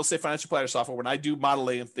in the real estate financial planner software, when I do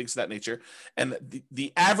modeling and things of that nature, and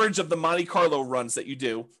the average of the Monte Carlo runs that you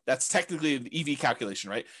do, that's technically an EV calculation,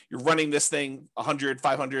 right? You're running this thing 100,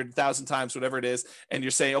 500, 1,000 times, whatever it is. And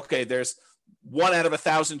you're saying, okay, there's 1 out of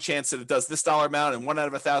 1,000 chance that it does this dollar amount and 1 out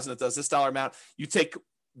of 1,000 it does this dollar amount. You take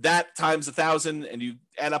that times 1,000 and you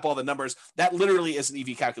add up all the numbers. That literally is an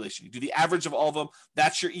EV calculation. You do the average of all of them.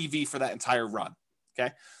 That's your EV for that entire run.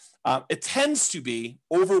 Okay. It tends to be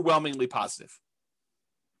overwhelmingly positive.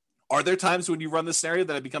 Are there times when you run the scenario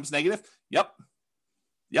that it becomes negative? Yep,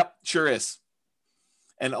 sure is.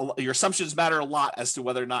 And your assumptions matter a lot as to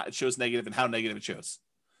whether or not it shows negative and how negative it shows.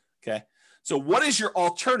 Okay. So what is your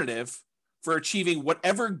alternative for achieving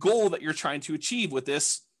whatever goal that you're trying to achieve with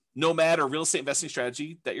this nomad or real estate investing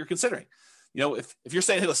strategy that you're considering? You know, if you're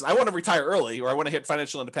saying, hey, listen, I want to retire early, or I want to hit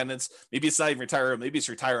financial independence, maybe it's not even retire, maybe it's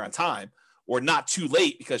retire on time, or not too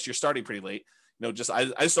late because you're starting pretty late. You know, I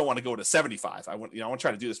just don't want to go to 75. I want to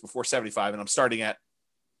try to do this before 75, and I'm starting at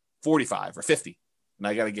 45 or 50, and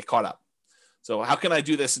I got to get caught up. So how can I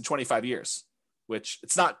do this in 25 years? Which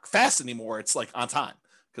it's not fast anymore. It's like on time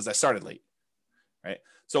because I started late, right?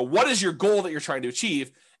 So what is your goal that you're trying to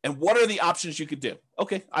achieve? And what are the options you could do?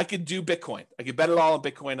 Okay, I could do Bitcoin. I could bet it all on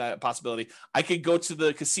Bitcoin possibility. I could go to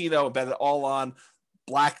the casino and bet it all on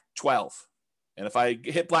Black 12. And if I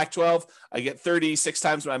hit Black 12, I get 36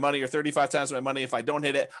 times my money or 35 times my money. If I don't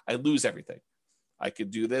hit it, I lose everything. I could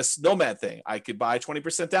do this Nomad thing. I could buy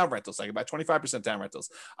 20% down rentals. I could buy 25% down rentals.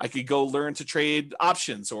 I could go learn to trade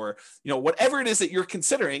options, or, whatever it is that you're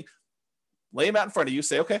considering. Lay them out in front of you.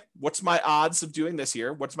 Say, okay, what's my odds of doing this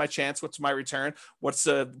here? What's my chance? What's my return? What's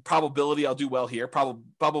the probability I'll do well here?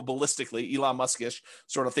 Probabilistically, Elon Musk-ish,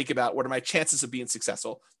 sort of think about what are my chances of being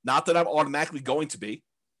successful? Not that I'm automatically going to be,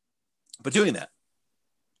 but doing that.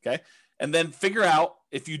 Okay. And then figure out,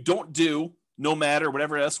 if you don't do Nomad or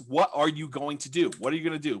whatever else, what are you going to do? What are you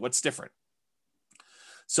going to do? What's different?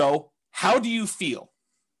 So how do you feel?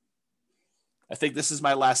 I think this is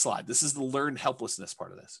my last slide. This is the learned helplessness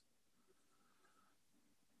part of this.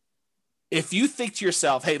 If you think to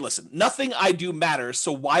yourself, hey, listen, nothing I do matters,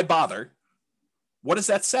 so why bother? What does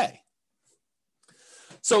that say?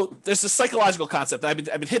 So there's a psychological concept. I've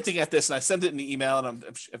been hinting at this, and I sent it in the email, and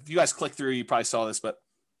if you guys click through, you probably saw this, but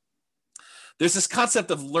there's this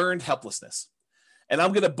concept of learned helplessness. And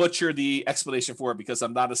I'm going to butcher the explanation for it because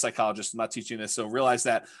I'm not a psychologist. I'm not teaching this. So realize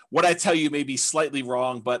that what I tell you may be slightly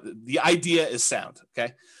wrong, but the idea is sound.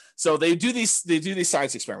 Okay. So they do these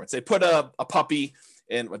science experiments. They put a puppy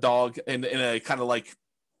and a dog in a kind of like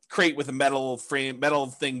crate with a metal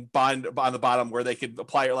thing bind on the bottom where they could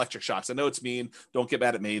apply electric shocks. I know it's mean. Don't get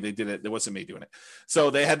mad at me. They did it. It wasn't me doing it. So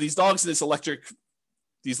they had these dogs in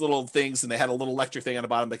these little things, and they had a little electric thing on the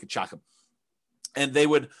bottom. They could shock them. And they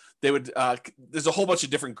would there's a whole bunch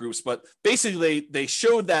of different groups, but basically they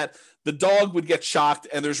showed that the dog would get shocked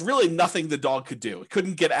and there's really nothing the dog could do. It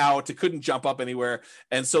couldn't get out. It couldn't jump up anywhere.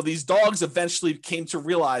 And so these dogs eventually came to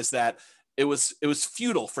realize that it was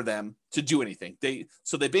futile for them to do anything.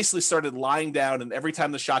 So they basically started lying down, and every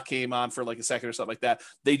time the shock came on for like a second or something like that,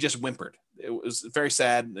 they just whimpered. It was very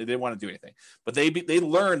sad. They didn't want to do anything, but they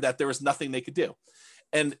learned that there was nothing they could do.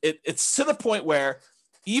 And it's to the point where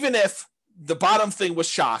even if the bottom thing was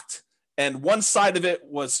shocked and one side of it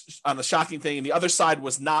was on a shocking thing and the other side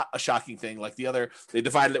was not a shocking thing, like they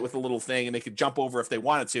divided it with a little thing and they could jump over if they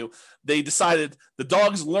wanted to. They decided, the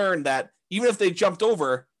dogs learned that even if they jumped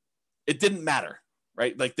over, it didn't matter,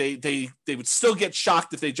 right? Like they would still get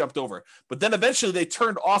shocked if they jumped over. But then eventually they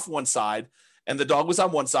turned off one side and the dog was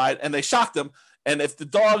on one side and they shocked them. And if the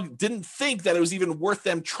dog didn't think that it was even worth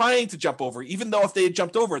them trying to jump over, even though if they had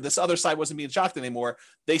jumped over, this other side wasn't being shocked anymore,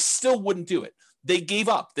 they still wouldn't do it. They gave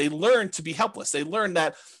up. They learned to be helpless. They learned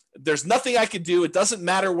that there's nothing I can do. It doesn't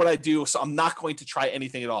matter what I do, so I'm not going to try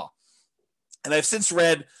anything at all. And I've since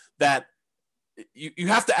read that you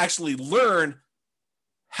have to actually learn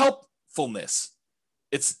helpfulness.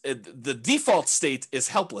 The default state is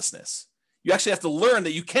helplessness. You actually have to learn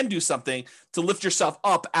that you can do something to lift yourself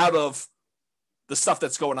up out of the stuff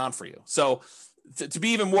that's going on for you. So to be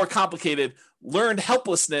even more complicated, learned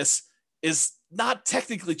helplessness is not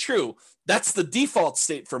technically true. That's the default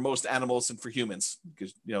state for most animals and for humans,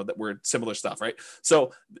 because that we're similar stuff, right?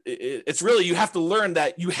 So it's really, you have to learn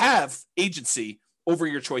that you have agency over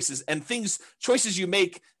your choices, and choices you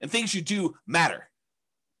make and things you do matter.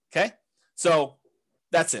 Okay. So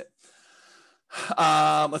that's it.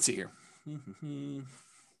 Let's see here.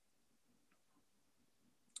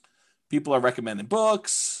 People are recommending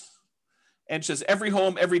books, And says, every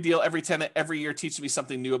home, every deal, every tenant, every year teaches me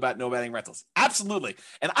something new about nomading rentals. Absolutely.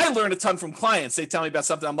 And I learn a ton from clients. They tell me about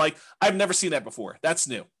something. I'm like, I've never seen that before. That's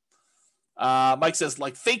new. Mike says,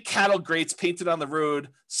 like fake cattle grates painted on the road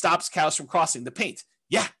stops cows from crossing. The paint.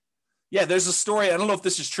 Yeah, there's a story. I don't know if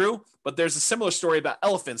this is true, but there's a similar story about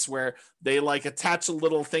elephants where they like attach a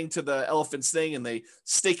little thing to the elephant's thing and they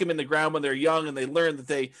stake them in the ground when they're young, and they learn that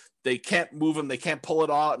they can't move them, they can't pull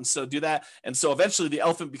it out, and so do that. And so eventually the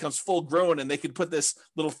elephant becomes full grown, and they can put this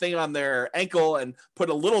little thing on their ankle and put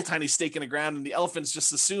a little tiny stake in the ground, and the elephants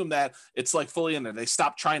just assume that it's like fully in there. They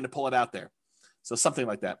stop trying to pull it out there. So something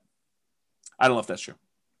like that. I don't know if that's true.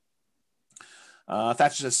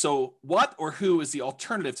 Thatcher says, so what or who is the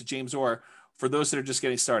alternative to James Orr for those that are just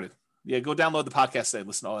getting started? Yeah, go download the podcast today,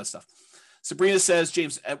 listen to all that stuff. Sabrina says,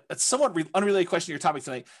 James, a somewhat unrelated question to your topic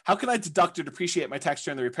tonight. How can I deduct or depreciate my tax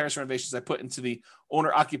return the repairs and renovations I put into the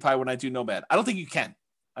owner-occupied when I do Nomad? I don't think you can.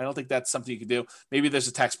 I don't think that's something you can do. Maybe there's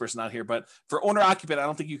a tax person out here, but for owner-occupied, I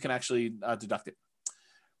don't think you can actually deduct it.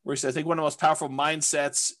 Where he said, I think one of the most powerful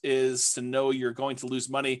mindsets is to know you're going to lose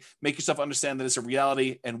money. Make yourself understand that it's a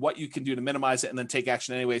reality and what you can do to minimize it, and then take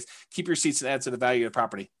action anyways. Keep your receipts and add to the value of the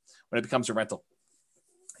property when it becomes a rental.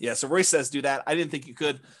 Yeah, so Royce says do that. I didn't think you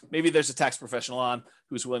could. Maybe there's a tax professional on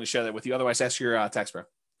who's willing to share that with you. Otherwise, ask your tax pro.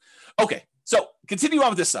 Okay, so continue on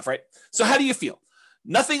with this stuff, right? So how do you feel?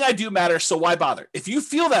 Nothing I do matters, so why bother? If you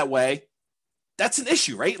feel that way, that's an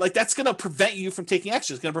issue, right? Like that's going to prevent you from taking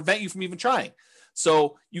action. It's going to prevent you from even trying.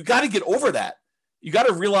 So you got to get over that. You got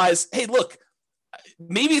to realize, hey, look,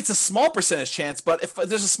 maybe it's a small percentage chance, but if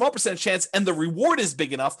there's a small percentage chance and the reward is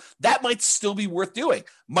big enough, that might still be worth doing.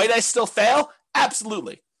 Might I still fail?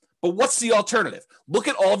 Absolutely. But what's the alternative? Look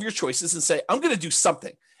at all of your choices and say, I'm going to do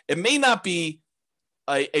something. It may not be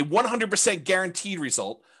a 100% guaranteed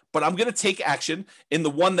result, but I'm going to take action in the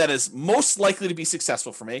one that is most likely to be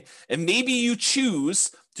successful for me. And maybe you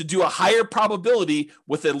choose to do a higher probability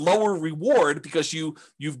with a lower reward because you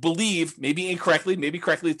believe, maybe incorrectly, maybe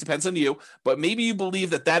correctly, it depends on you, but maybe you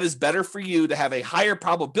believe that that is better for you to have a higher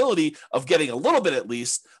probability of getting a little bit at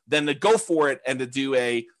least than to go for it and to do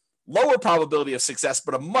a lower probability of success,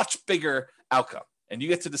 but a much bigger outcome. And you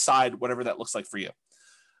get to decide whatever that looks like for you.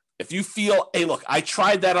 If you feel, hey, look, I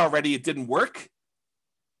tried that already, it didn't work.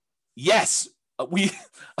 Yes, we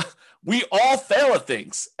all fail at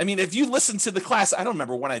things. I mean, if you listen to the class, I don't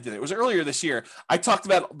remember when I did it. It was earlier this year. I talked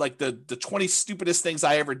about like the 20 stupidest things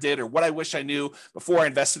I ever did or what I wish I knew before I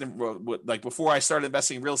invested in, like before I started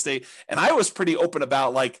investing in real estate. And I was pretty open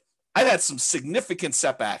about like, I've had some significant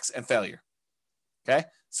setbacks and failure. Okay.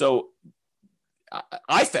 So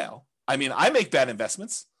I fail. I mean, I make bad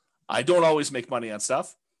investments. I don't always make money on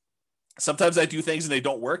stuff. Sometimes I do things and they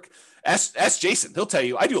don't work. Ask Jason. He'll tell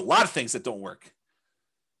you I do a lot of things that don't work,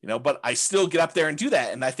 but I still get up there and do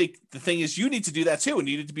that. And I think the thing is you need to do that too. And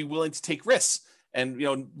you need to be willing to take risks. And,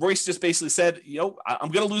 Royce just basically said,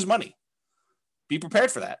 I'm going to lose money. Be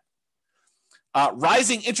prepared for that.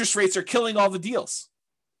 Rising interest rates are killing all the deals.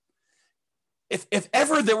 If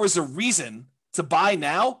ever there was a reason to buy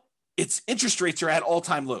now, it's interest rates are at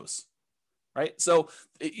all-time lows. Right. So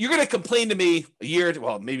you're going to complain to me a year,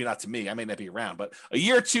 well, maybe not to me, I may not be around, but a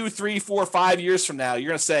year, 2, 3, 4, 5 years from now, you're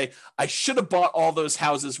going to say, I should have bought all those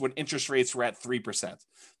houses when interest rates were at 3%,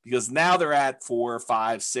 because now they're at 4,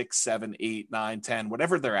 5, 6, 7, 8, 9, 10,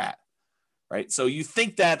 whatever they're at. Right. So you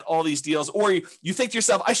think that all these deals, or you think to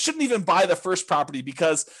yourself, I shouldn't even buy the first property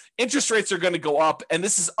because interest rates are going to go up and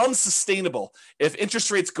this is unsustainable. If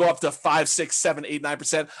interest rates go up to 5, 6, 7, 8,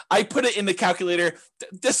 9%, I put it in the calculator.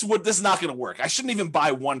 This is not going to work. I shouldn't even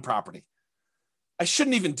buy one property. I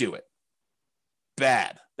shouldn't even do it.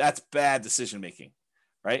 Bad. That's bad decision making.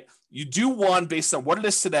 Right. You do one based on what it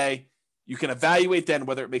is today. You can evaluate then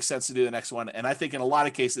whether it makes sense to do the next one. And I think in a lot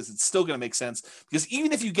of cases, it's still going to make sense because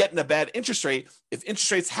even if you get in a bad interest rate, if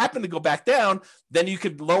interest rates happen to go back down, then you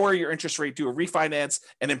could lower your interest rate, do a refinance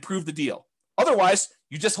and improve the deal. Otherwise,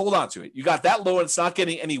 you just hold on to it. You got that low and it's not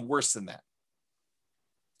getting any worse than that.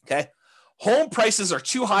 Okay. Home prices are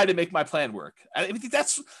too high to make my plan work. I think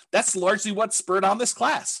that's largely what spurred on this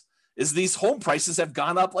class is these home prices have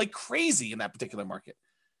gone up like crazy in that particular market.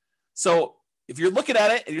 So if you're looking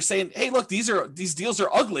at it and you're saying, hey, look, these deals are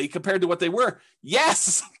ugly compared to what they were.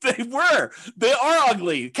 Yes, they were. They are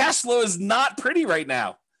ugly. Cash flow is not pretty right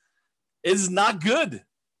now. It is not good. I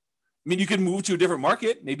mean, you can move to a different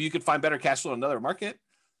market. Maybe you could find better cash flow in another market.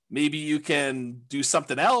 Maybe you can do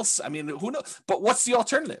something else. I mean, who knows? But what's the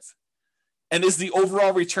alternative? And is the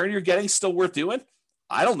overall return you're getting still worth doing?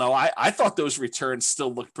 I don't know. I thought those returns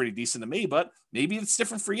still looked pretty decent to me, but maybe it's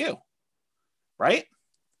different for you, right?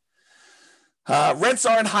 Rents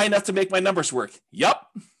aren't high enough to make my numbers work. Yup.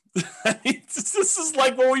 This is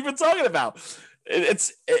like what we've been talking about.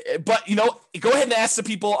 But go ahead and ask the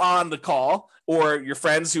people on the call or your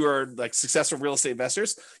friends who are like successful real estate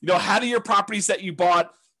investors. How do your properties that you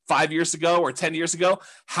bought 5 years ago or 10 years ago,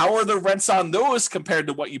 how are the rents on those compared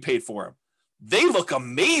to what you paid for them? They look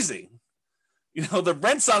amazing. The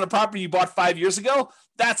rents on a property you bought 5 years ago,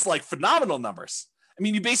 that's like phenomenal numbers. I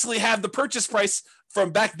mean, you basically have the purchase price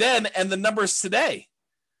from back then and the numbers today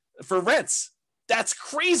for rents. That's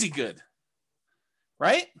crazy good,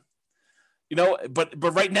 right?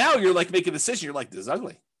 But right now you're like making a decision. You're like, this is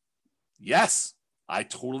ugly. Yes, I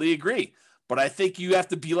totally agree. But I think you have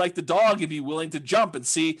to be like the dog and be willing to jump and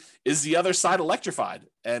see, is the other side electrified?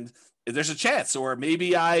 And there's a chance, or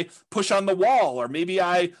maybe I push on the wall, or maybe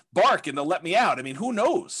I bark and they'll let me out. I mean, who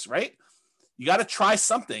knows, right? You got to try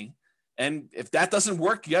something. And if that doesn't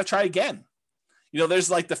work, you got to try again.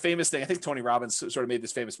 There's like the famous thing. I think Tony Robbins sort of made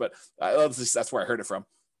this famous, but that's where I heard it from.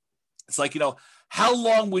 It's like, how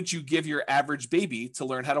long would you give your average baby to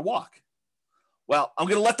learn how to walk? Well, I'm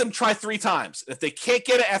going to let them try 3 times. If they can't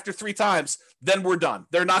get it after 3 times, then we're done.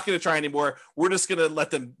 They're not going to try anymore. We're just going to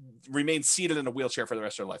let them remain seated in a wheelchair for the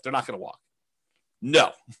rest of their life. They're not going to walk.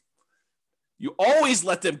 No. You always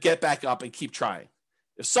let them get back up and keep trying.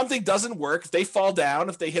 If something doesn't work, if they fall down,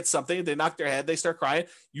 if they hit something, they knock their head, they start crying,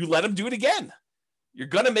 you let them do it again. You're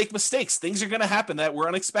going to make mistakes. Things are going to happen that were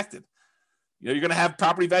unexpected. You're going to have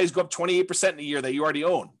property values go up 28% in a year that you already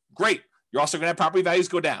own. Great. You're also going to have property values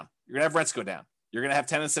go down. You're going to have rents go down. You're going to have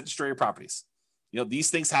tenants that destroy your properties.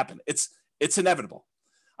 These things happen. It's inevitable.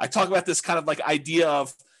 I talk about this kind of like idea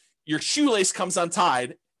of your shoelace comes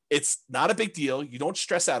untied. It's not a big deal. You don't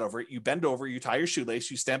stress out over it. You bend over, you tie your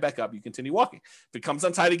shoelace, you stand back up, you continue walking. If it comes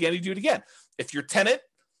untied again, you do it again. If your tenant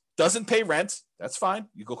doesn't pay rent, that's fine.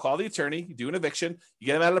 You go call the attorney, you do an eviction, you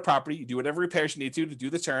get them out of the property, you do whatever repairs you need to do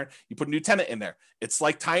the turn, you put a new tenant in there. It's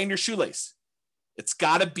like tying your shoelace. It's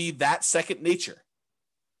got to be that second nature.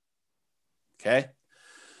 Okay?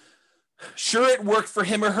 Sure, it worked for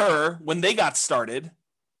him or her when they got started.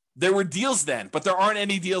 There were deals then, but there aren't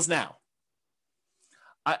any deals now.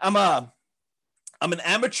 I'm an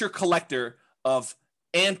amateur collector of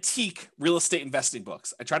antique real estate investing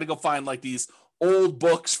books. I try to go find like these old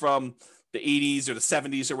books from the 80s or the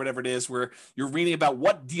 70s or whatever it is, where you're reading about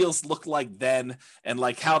what deals looked like then and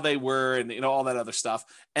like how they were and all that other stuff.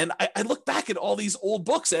 And I look back at all these old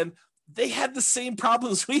books and they had the same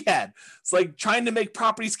problems we had. It's like trying to make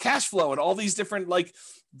properties cash flow and all these different like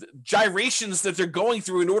gyrations that they're going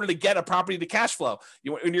through in order to get a property to cash flow.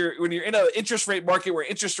 When you're in an interest rate market where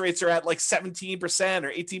interest rates are at like 17%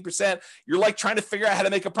 or 18%, you're like trying to figure out how to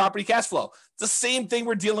make a property cash flow. It's the same thing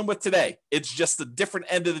we're dealing with today. It's just the different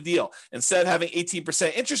end of the deal. Instead of having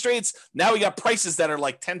 18% interest rates, now we got prices that are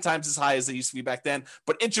like 10 times as high as they used to be back then,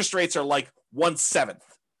 but interest rates are like 1/7.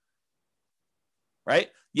 Right?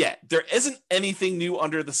 Yeah, there isn't anything new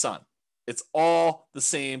under the sun. It's all the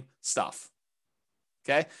same stuff.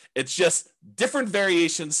 Okay? It's just different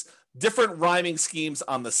variations, different rhyming schemes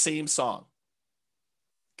on the same song.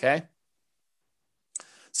 Okay?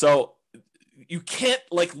 So you can't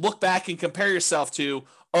like look back and compare yourself to,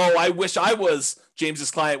 oh, I wish I was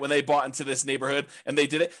James's client when they bought into this neighborhood and they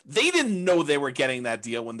did it. They didn't know they were getting that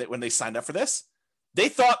deal when they signed up for this. They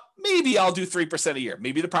thought maybe I'll do 3% a year.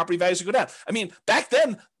 Maybe the property values would go down. I mean, back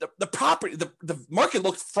then the market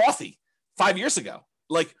looked frothy 5 years ago.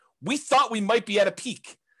 Like we thought we might be at a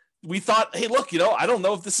peak. We thought, hey, look, I don't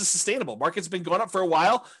know if this is sustainable. Market's been going up for a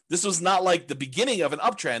while. This was not like the beginning of an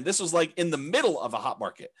uptrend. This was like in the middle of a hot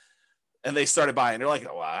market. And they started buying. They're like,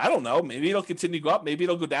 well, I don't know. Maybe it'll continue to go up. Maybe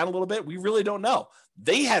it'll go down a little bit. We really don't know.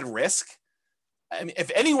 They had risk. I mean,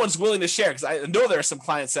 if anyone's willing to share, because I know there are some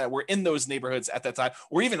clients that were in those neighborhoods at that time,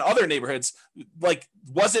 or even other neighborhoods, like,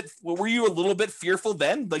 were you a little bit fearful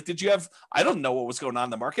then? Like, did you have, I don't know what was going on in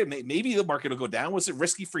the market. Maybe the market will go down. Was it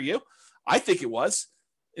risky for you? I think it was.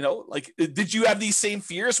 Like, did you have these same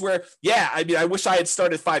fears where, yeah, I mean, I wish I had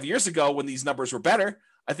started 5 years ago when these numbers were better.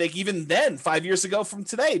 I think even then, 5 years ago from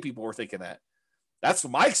today, people were thinking that. That's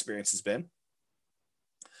what my experience has been.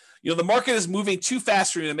 The market is moving too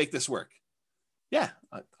fast for me to make this work. Yeah,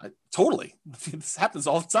 I totally. This happens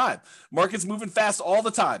all the time. Market's moving fast all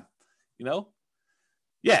the time,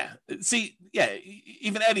 Yeah. See, yeah,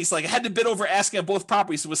 even Eddie's like, I had to bid over asking on both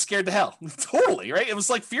properties, so was scared to hell. Totally, right? It was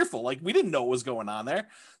like fearful. Like we didn't know what was going on there.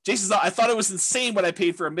 Jason's, I thought it was insane what I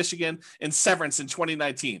paid for a Michigan in Severance in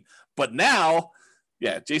 2019. But now,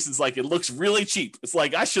 yeah, Jason's like, it looks really cheap. It's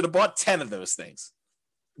like, I should have bought 10 of those things.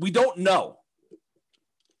 We don't know.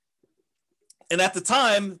 And at the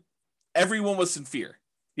time, everyone was in fear.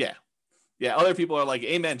 Yeah. Yeah. Other people are like,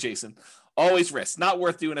 amen, Jason. Always risk. Not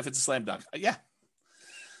worth doing if it's a slam dunk. Yeah.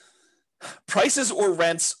 prices or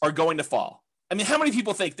rents are going to fall. I mean, how many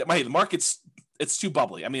people think that the market's it's too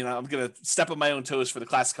bubbly? I mean, I'm going to step on my own toes for the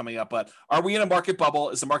class coming up, but are we in a market bubble?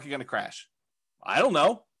 Is the market going to crash? I don't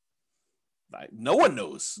know. No one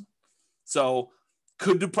knows. So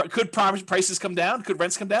could prices come down? Could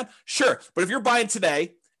rents come down? Sure. But if you're buying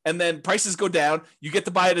today and then prices go down, you get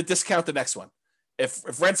to buy at a discount the next one.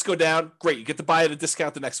 If rents go down, great. You get to buy at a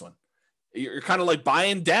discount the next one. You're kind of like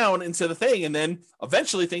buying down into the thing, and then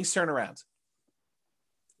eventually things turn around.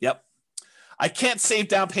 Yep. I can't save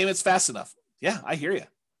down payments fast enough. Yeah, I hear you.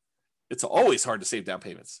 It's always hard to save down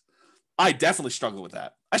payments. I definitely struggle with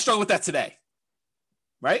that. I struggle with that today.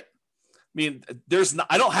 Right? I mean,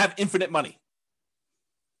 I don't have infinite money.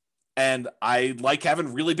 And I like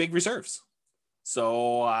having really big reserves.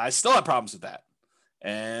 So I still have problems with that.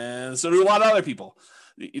 And so do a lot of other people.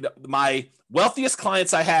 You know, my wealthiest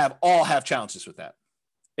clients I have all have challenges with that.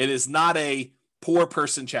 It is not a poor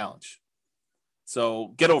person challenge.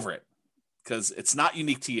 So get over it, because it's not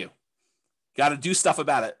unique to you. Got to do stuff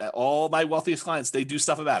about it. All my wealthiest clients, they do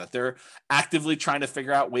stuff about it. They're actively trying to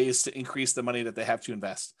figure out ways to increase the money that they have to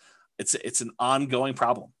invest. It's an ongoing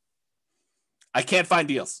problem. I can't find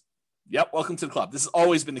deals. Yep, welcome to the club. This has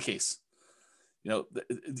always been the case. You know,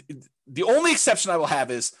 the only exception I will have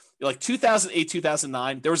is like 2008,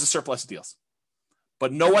 2009, there was a surplus of deals.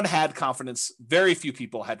 But no one had confidence. Very few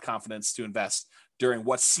people had confidence to invest during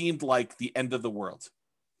what seemed like the end of the world.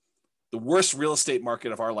 The worst real estate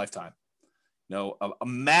market of our lifetime. You know, a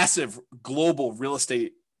massive global real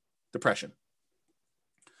estate depression.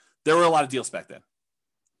 There were a lot of deals back then.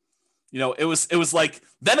 You know, it was like,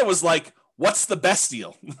 what's the best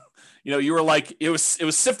deal? You know, you were like, it was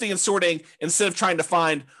sifting and sorting instead of trying to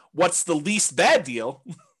find what's the least bad deal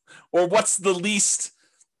or what's the least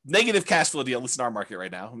negative cash flow deal, at least in our market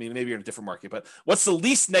right now. I mean, maybe you're in a different market, but what's the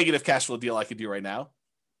least negative cash flow deal I could do right now?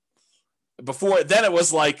 Before then it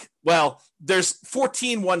was like, well, there's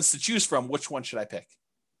 14 ones to choose from. Which one should I pick?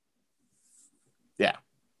 Yeah.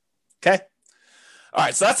 Okay. All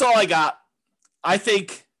right. So that's all I got. I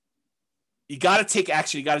think you got to take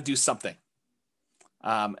action. You got to do something.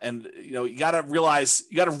 And you know, you got to realize,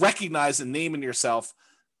 you got to recognize and name in yourself,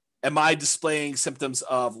 am I displaying symptoms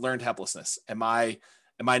of learned helplessness? Am I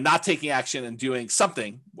not taking action and doing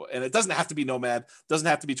something? And it doesn't have to be Nomad, doesn't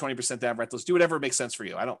have to be 20% down rentals. Do whatever makes sense for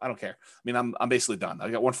you. I don't care. I mean, I'm basically done. I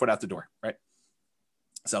got one foot out the door, right?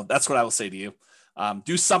 So that's what I will say to you.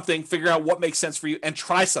 Do something, figure out what makes sense for you, and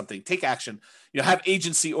try something. Take action. You know, have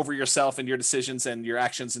agency over yourself and your decisions and your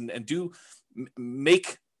actions, and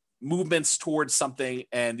make movements towards something.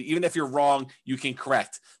 And even if you're wrong, you can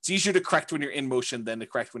correct. It's easier to correct when you're in motion than to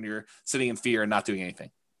correct when you're sitting in fear and not doing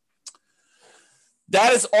anything.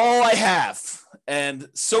 That is all I have. And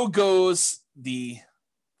so goes the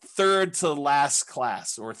third to last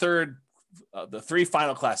class, or the three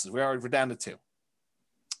final classes. We're down to two.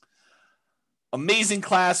 Amazing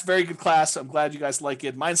class, very good class. I'm glad you guys like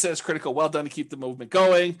it. Mindset is critical. Well done to keep the movement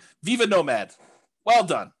going. Viva Nomad. Well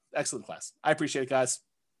done. Excellent class. I appreciate it, guys.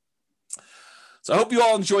 So I hope you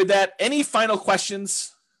all enjoyed that. Any final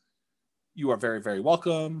questions? You are very, very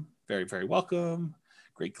welcome. Very, very welcome.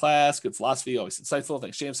 Great class, good philosophy, always insightful.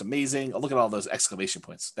 Thanks, James. Amazing. Look at all those exclamation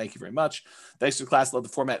points. Thank you very much. Thanks for the class. Love the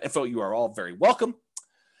format info. You are all very welcome.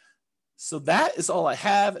 So that is all I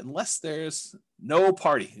have, unless there's no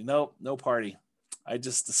party. No party. I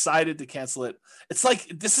just decided to cancel it. It's like,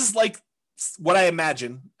 this is like what I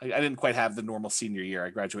imagine. I didn't quite have the normal senior year.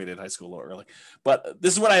 I graduated high school a little early. But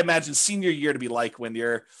this is what I imagine senior year to be like, when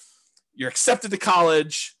you're accepted to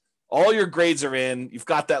college. All your grades are in. You've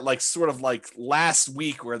got that like sort of like last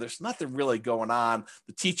week where there's nothing really going on.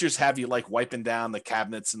 The teachers have you like wiping down the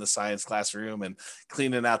cabinets in the science classroom and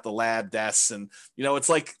cleaning out the lab desks. And, you know, it's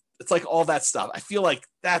like all that stuff. I feel like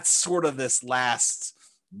that's sort of this last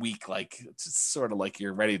week. Like, it's sort of like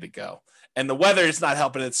you're ready to go. And the weather is not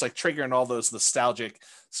helping. It's like triggering all those nostalgic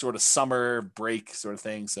sort of summer break sort of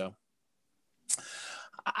thing. So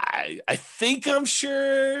I think, I'm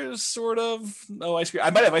sure, sort of, no ice cream.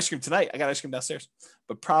 I might have ice cream tonight. I got ice cream downstairs,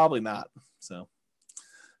 but probably not. So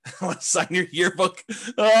I want to sign your yearbook.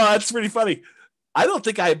 Oh, that's pretty funny. I don't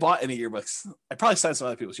think I bought any yearbooks. I probably signed some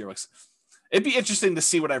other people's yearbooks. It'd be interesting to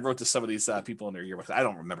see what I wrote to some of these people in their yearbooks. I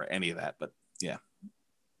don't remember any of that, but yeah.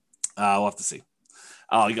 We'll have to see.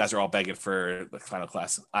 Oh, you guys are all begging for the final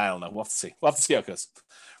class. I don't know. We'll have to see. We'll have to see how it goes.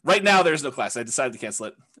 Right now, there's no class. I decided to cancel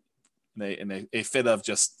it. In a fit of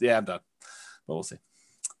just, yeah, I'm done. But we'll see.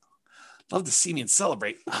 Love to see me and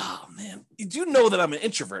celebrate. Oh, man. You do know that I'm an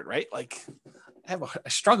introvert, right? Like, I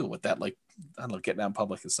struggle with that. Like, I don't know, getting out in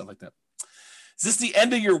public and stuff like that. Is this the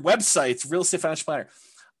end of your websites, Real Estate Financial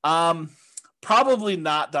Planner? Probably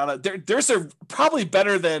not, Donna. There's a probably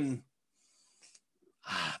better than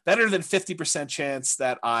 50% chance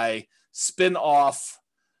that I spin off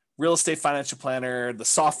Real Estate Financial Planner, the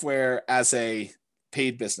software, as a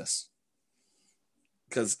paid business.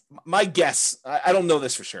 Because my guess, I don't know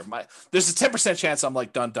this for sure. There's a 10% chance I'm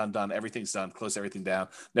like, done. Everything's done. Close everything down.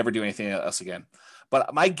 Never do anything else again.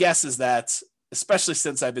 But my guess is that, especially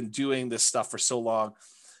since I've been doing this stuff for so long,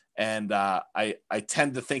 and I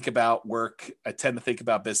tend to think about work. I tend to think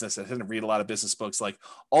about business. I tend to read a lot of business books. Like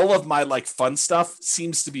all of my like fun stuff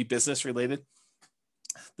seems to be business related.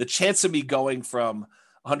 The chance of me going from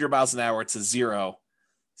 100 miles an hour to 0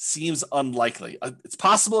 seems unlikely. It's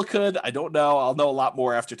possible it could. I don't know. I'll know a lot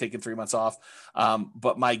more after taking 3 months off.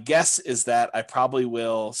 But my guess is that I probably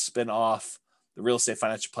will spin off the Real Estate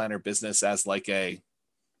Financial Planner business as like a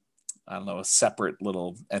separate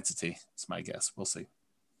little entity. It's my guess. We'll see.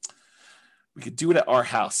 We could do it at our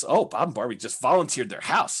house. Oh, Bob and Barbie just volunteered their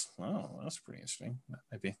house. Oh, that's pretty interesting.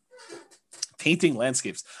 Maybe painting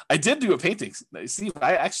landscapes. I did do a painting. Steve,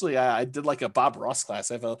 I did like a Bob Ross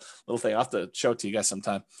class. I have a little thing. I'll have to show it to you guys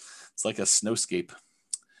sometime. It's like a snowscape.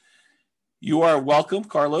 You are welcome,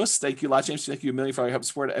 Carlos. Thank you a lot, James. Thank you a million for all your help and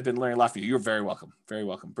support. I've been learning a lot from you. You're very welcome. Very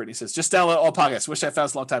welcome. Brittany says, just download all podcasts. Wish I found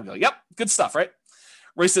this a long time ago. Yep. Good stuff, right?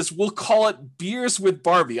 Ray says, we'll call it Beers with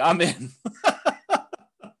Barbie. I'm in.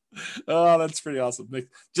 Oh, that's pretty awesome. Nick,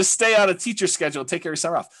 just stay on a teacher schedule. Take your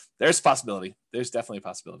summer off. There's a possibility. There's definitely a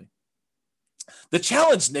possibility. The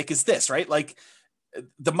challenge, Nick, is this, right? Like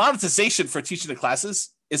the monetization for teaching the classes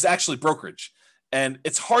is actually brokerage. And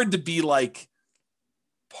it's hard to be like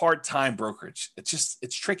part-time brokerage. It's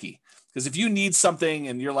tricky. Because if you need something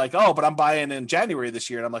and you're like, oh, but I'm buying in January this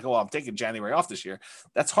year. And I'm like, oh, I'm taking January off this year.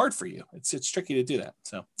 That's hard for you. It's tricky to do that.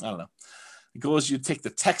 So I don't know. The goal is you take the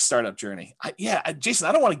tech startup journey. Jason,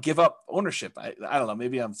 I don't want to give up ownership. I don't know.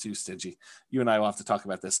 Maybe I'm too stingy. You and I will have to talk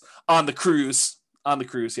about this on the cruise.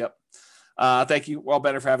 Yep. Thank you. Well,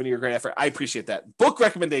 better for having your great effort. I appreciate that. Book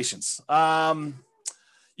recommendations.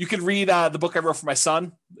 You can read the book I wrote for my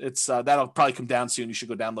son. It's that'll probably come down soon. You should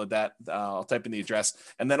go download that. I'll type in the address.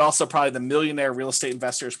 And then also probably The Millionaire Real Estate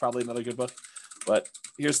Investor is probably another good book. But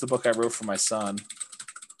here's the book I wrote for my son.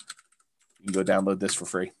 You can go download this for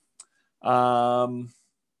free.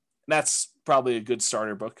 That's probably a good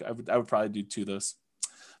starter book. I would probably do 2 of those.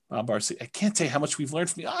 Barcy, I can't tell you how much we've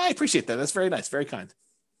learned from you. I appreciate that. That's very nice. Very kind.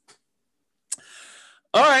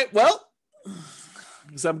 All right. Well,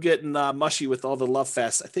 because I'm getting mushy with all the love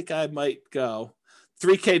fest, I think I might go.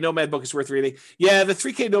 3K Nomad book is worth reading. Yeah, the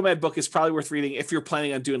 3K Nomad book is probably worth reading if you're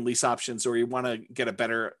planning on doing lease options or you want to get a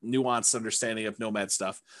better nuanced understanding of Nomad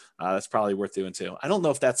stuff. That's probably worth doing too. I don't know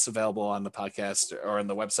if that's available on the podcast or on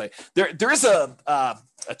the website. There is a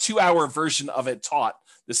 2-hour version of it taught.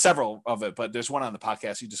 There's several of it, but there's one on the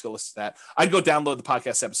podcast. You just go listen to that. I'd go download the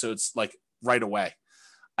podcast episodes like right away.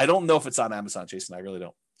 I don't know if it's on Amazon, Jason. I really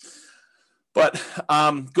don't. But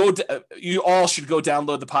you all should go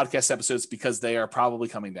download the podcast episodes because they are probably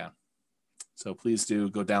coming down. So please do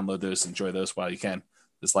go download those, enjoy those while you can.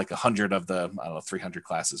 There's like 100 of the 300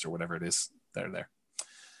 classes or whatever it is that are there.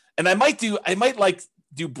 And I might do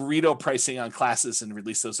burrito pricing on classes and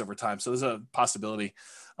release those over time. So there's a possibility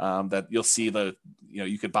that you'll see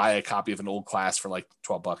you could buy a copy of an old class for like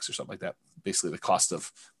 $12 or something like that. Basically the cost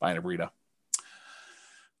of buying a burrito.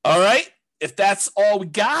 All right. If that's all we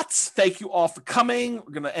got, thank you all for coming.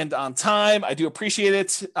 We're going to end on time. I do appreciate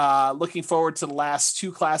it. Looking forward to the last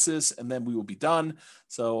 2 classes, and then we will be done.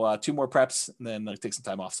 So 2 more preps, and then take some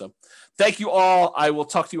time off. So thank you all. I will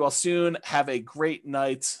talk to you all soon. Have a great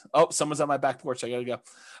night. Oh, someone's on my back porch. I got to go.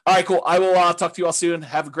 All right, cool. I will talk to you all soon.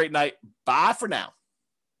 Have a great night. Bye for now.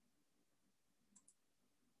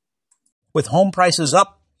 With home prices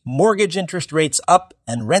up, mortgage interest rates up,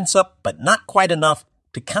 and rents up, but not quite enough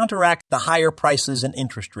to counteract the higher prices and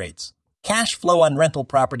interest rates. Cash flow on rental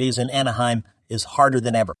properties in Anaheim is harder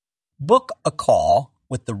than ever. Book a call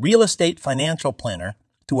with the Real Estate Financial Planner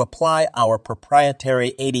to apply our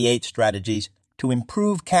proprietary 88 strategies to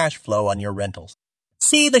improve cash flow on your rentals.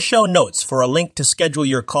 See the show notes for a link to schedule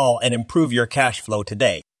your call and improve your cash flow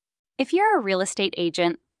today. If you're a real estate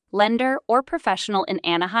agent, lender, or professional in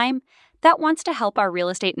Anaheim that wants to help our real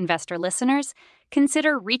estate investor listeners,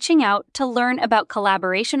 consider reaching out to learn about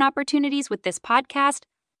collaboration opportunities with this podcast.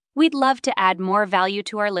 We'd love to add more value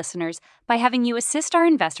to our listeners by having you assist our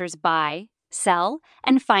investors buy, sell,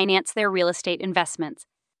 and finance their real estate investments.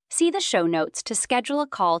 See the show notes to schedule a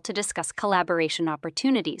call to discuss collaboration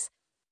opportunities.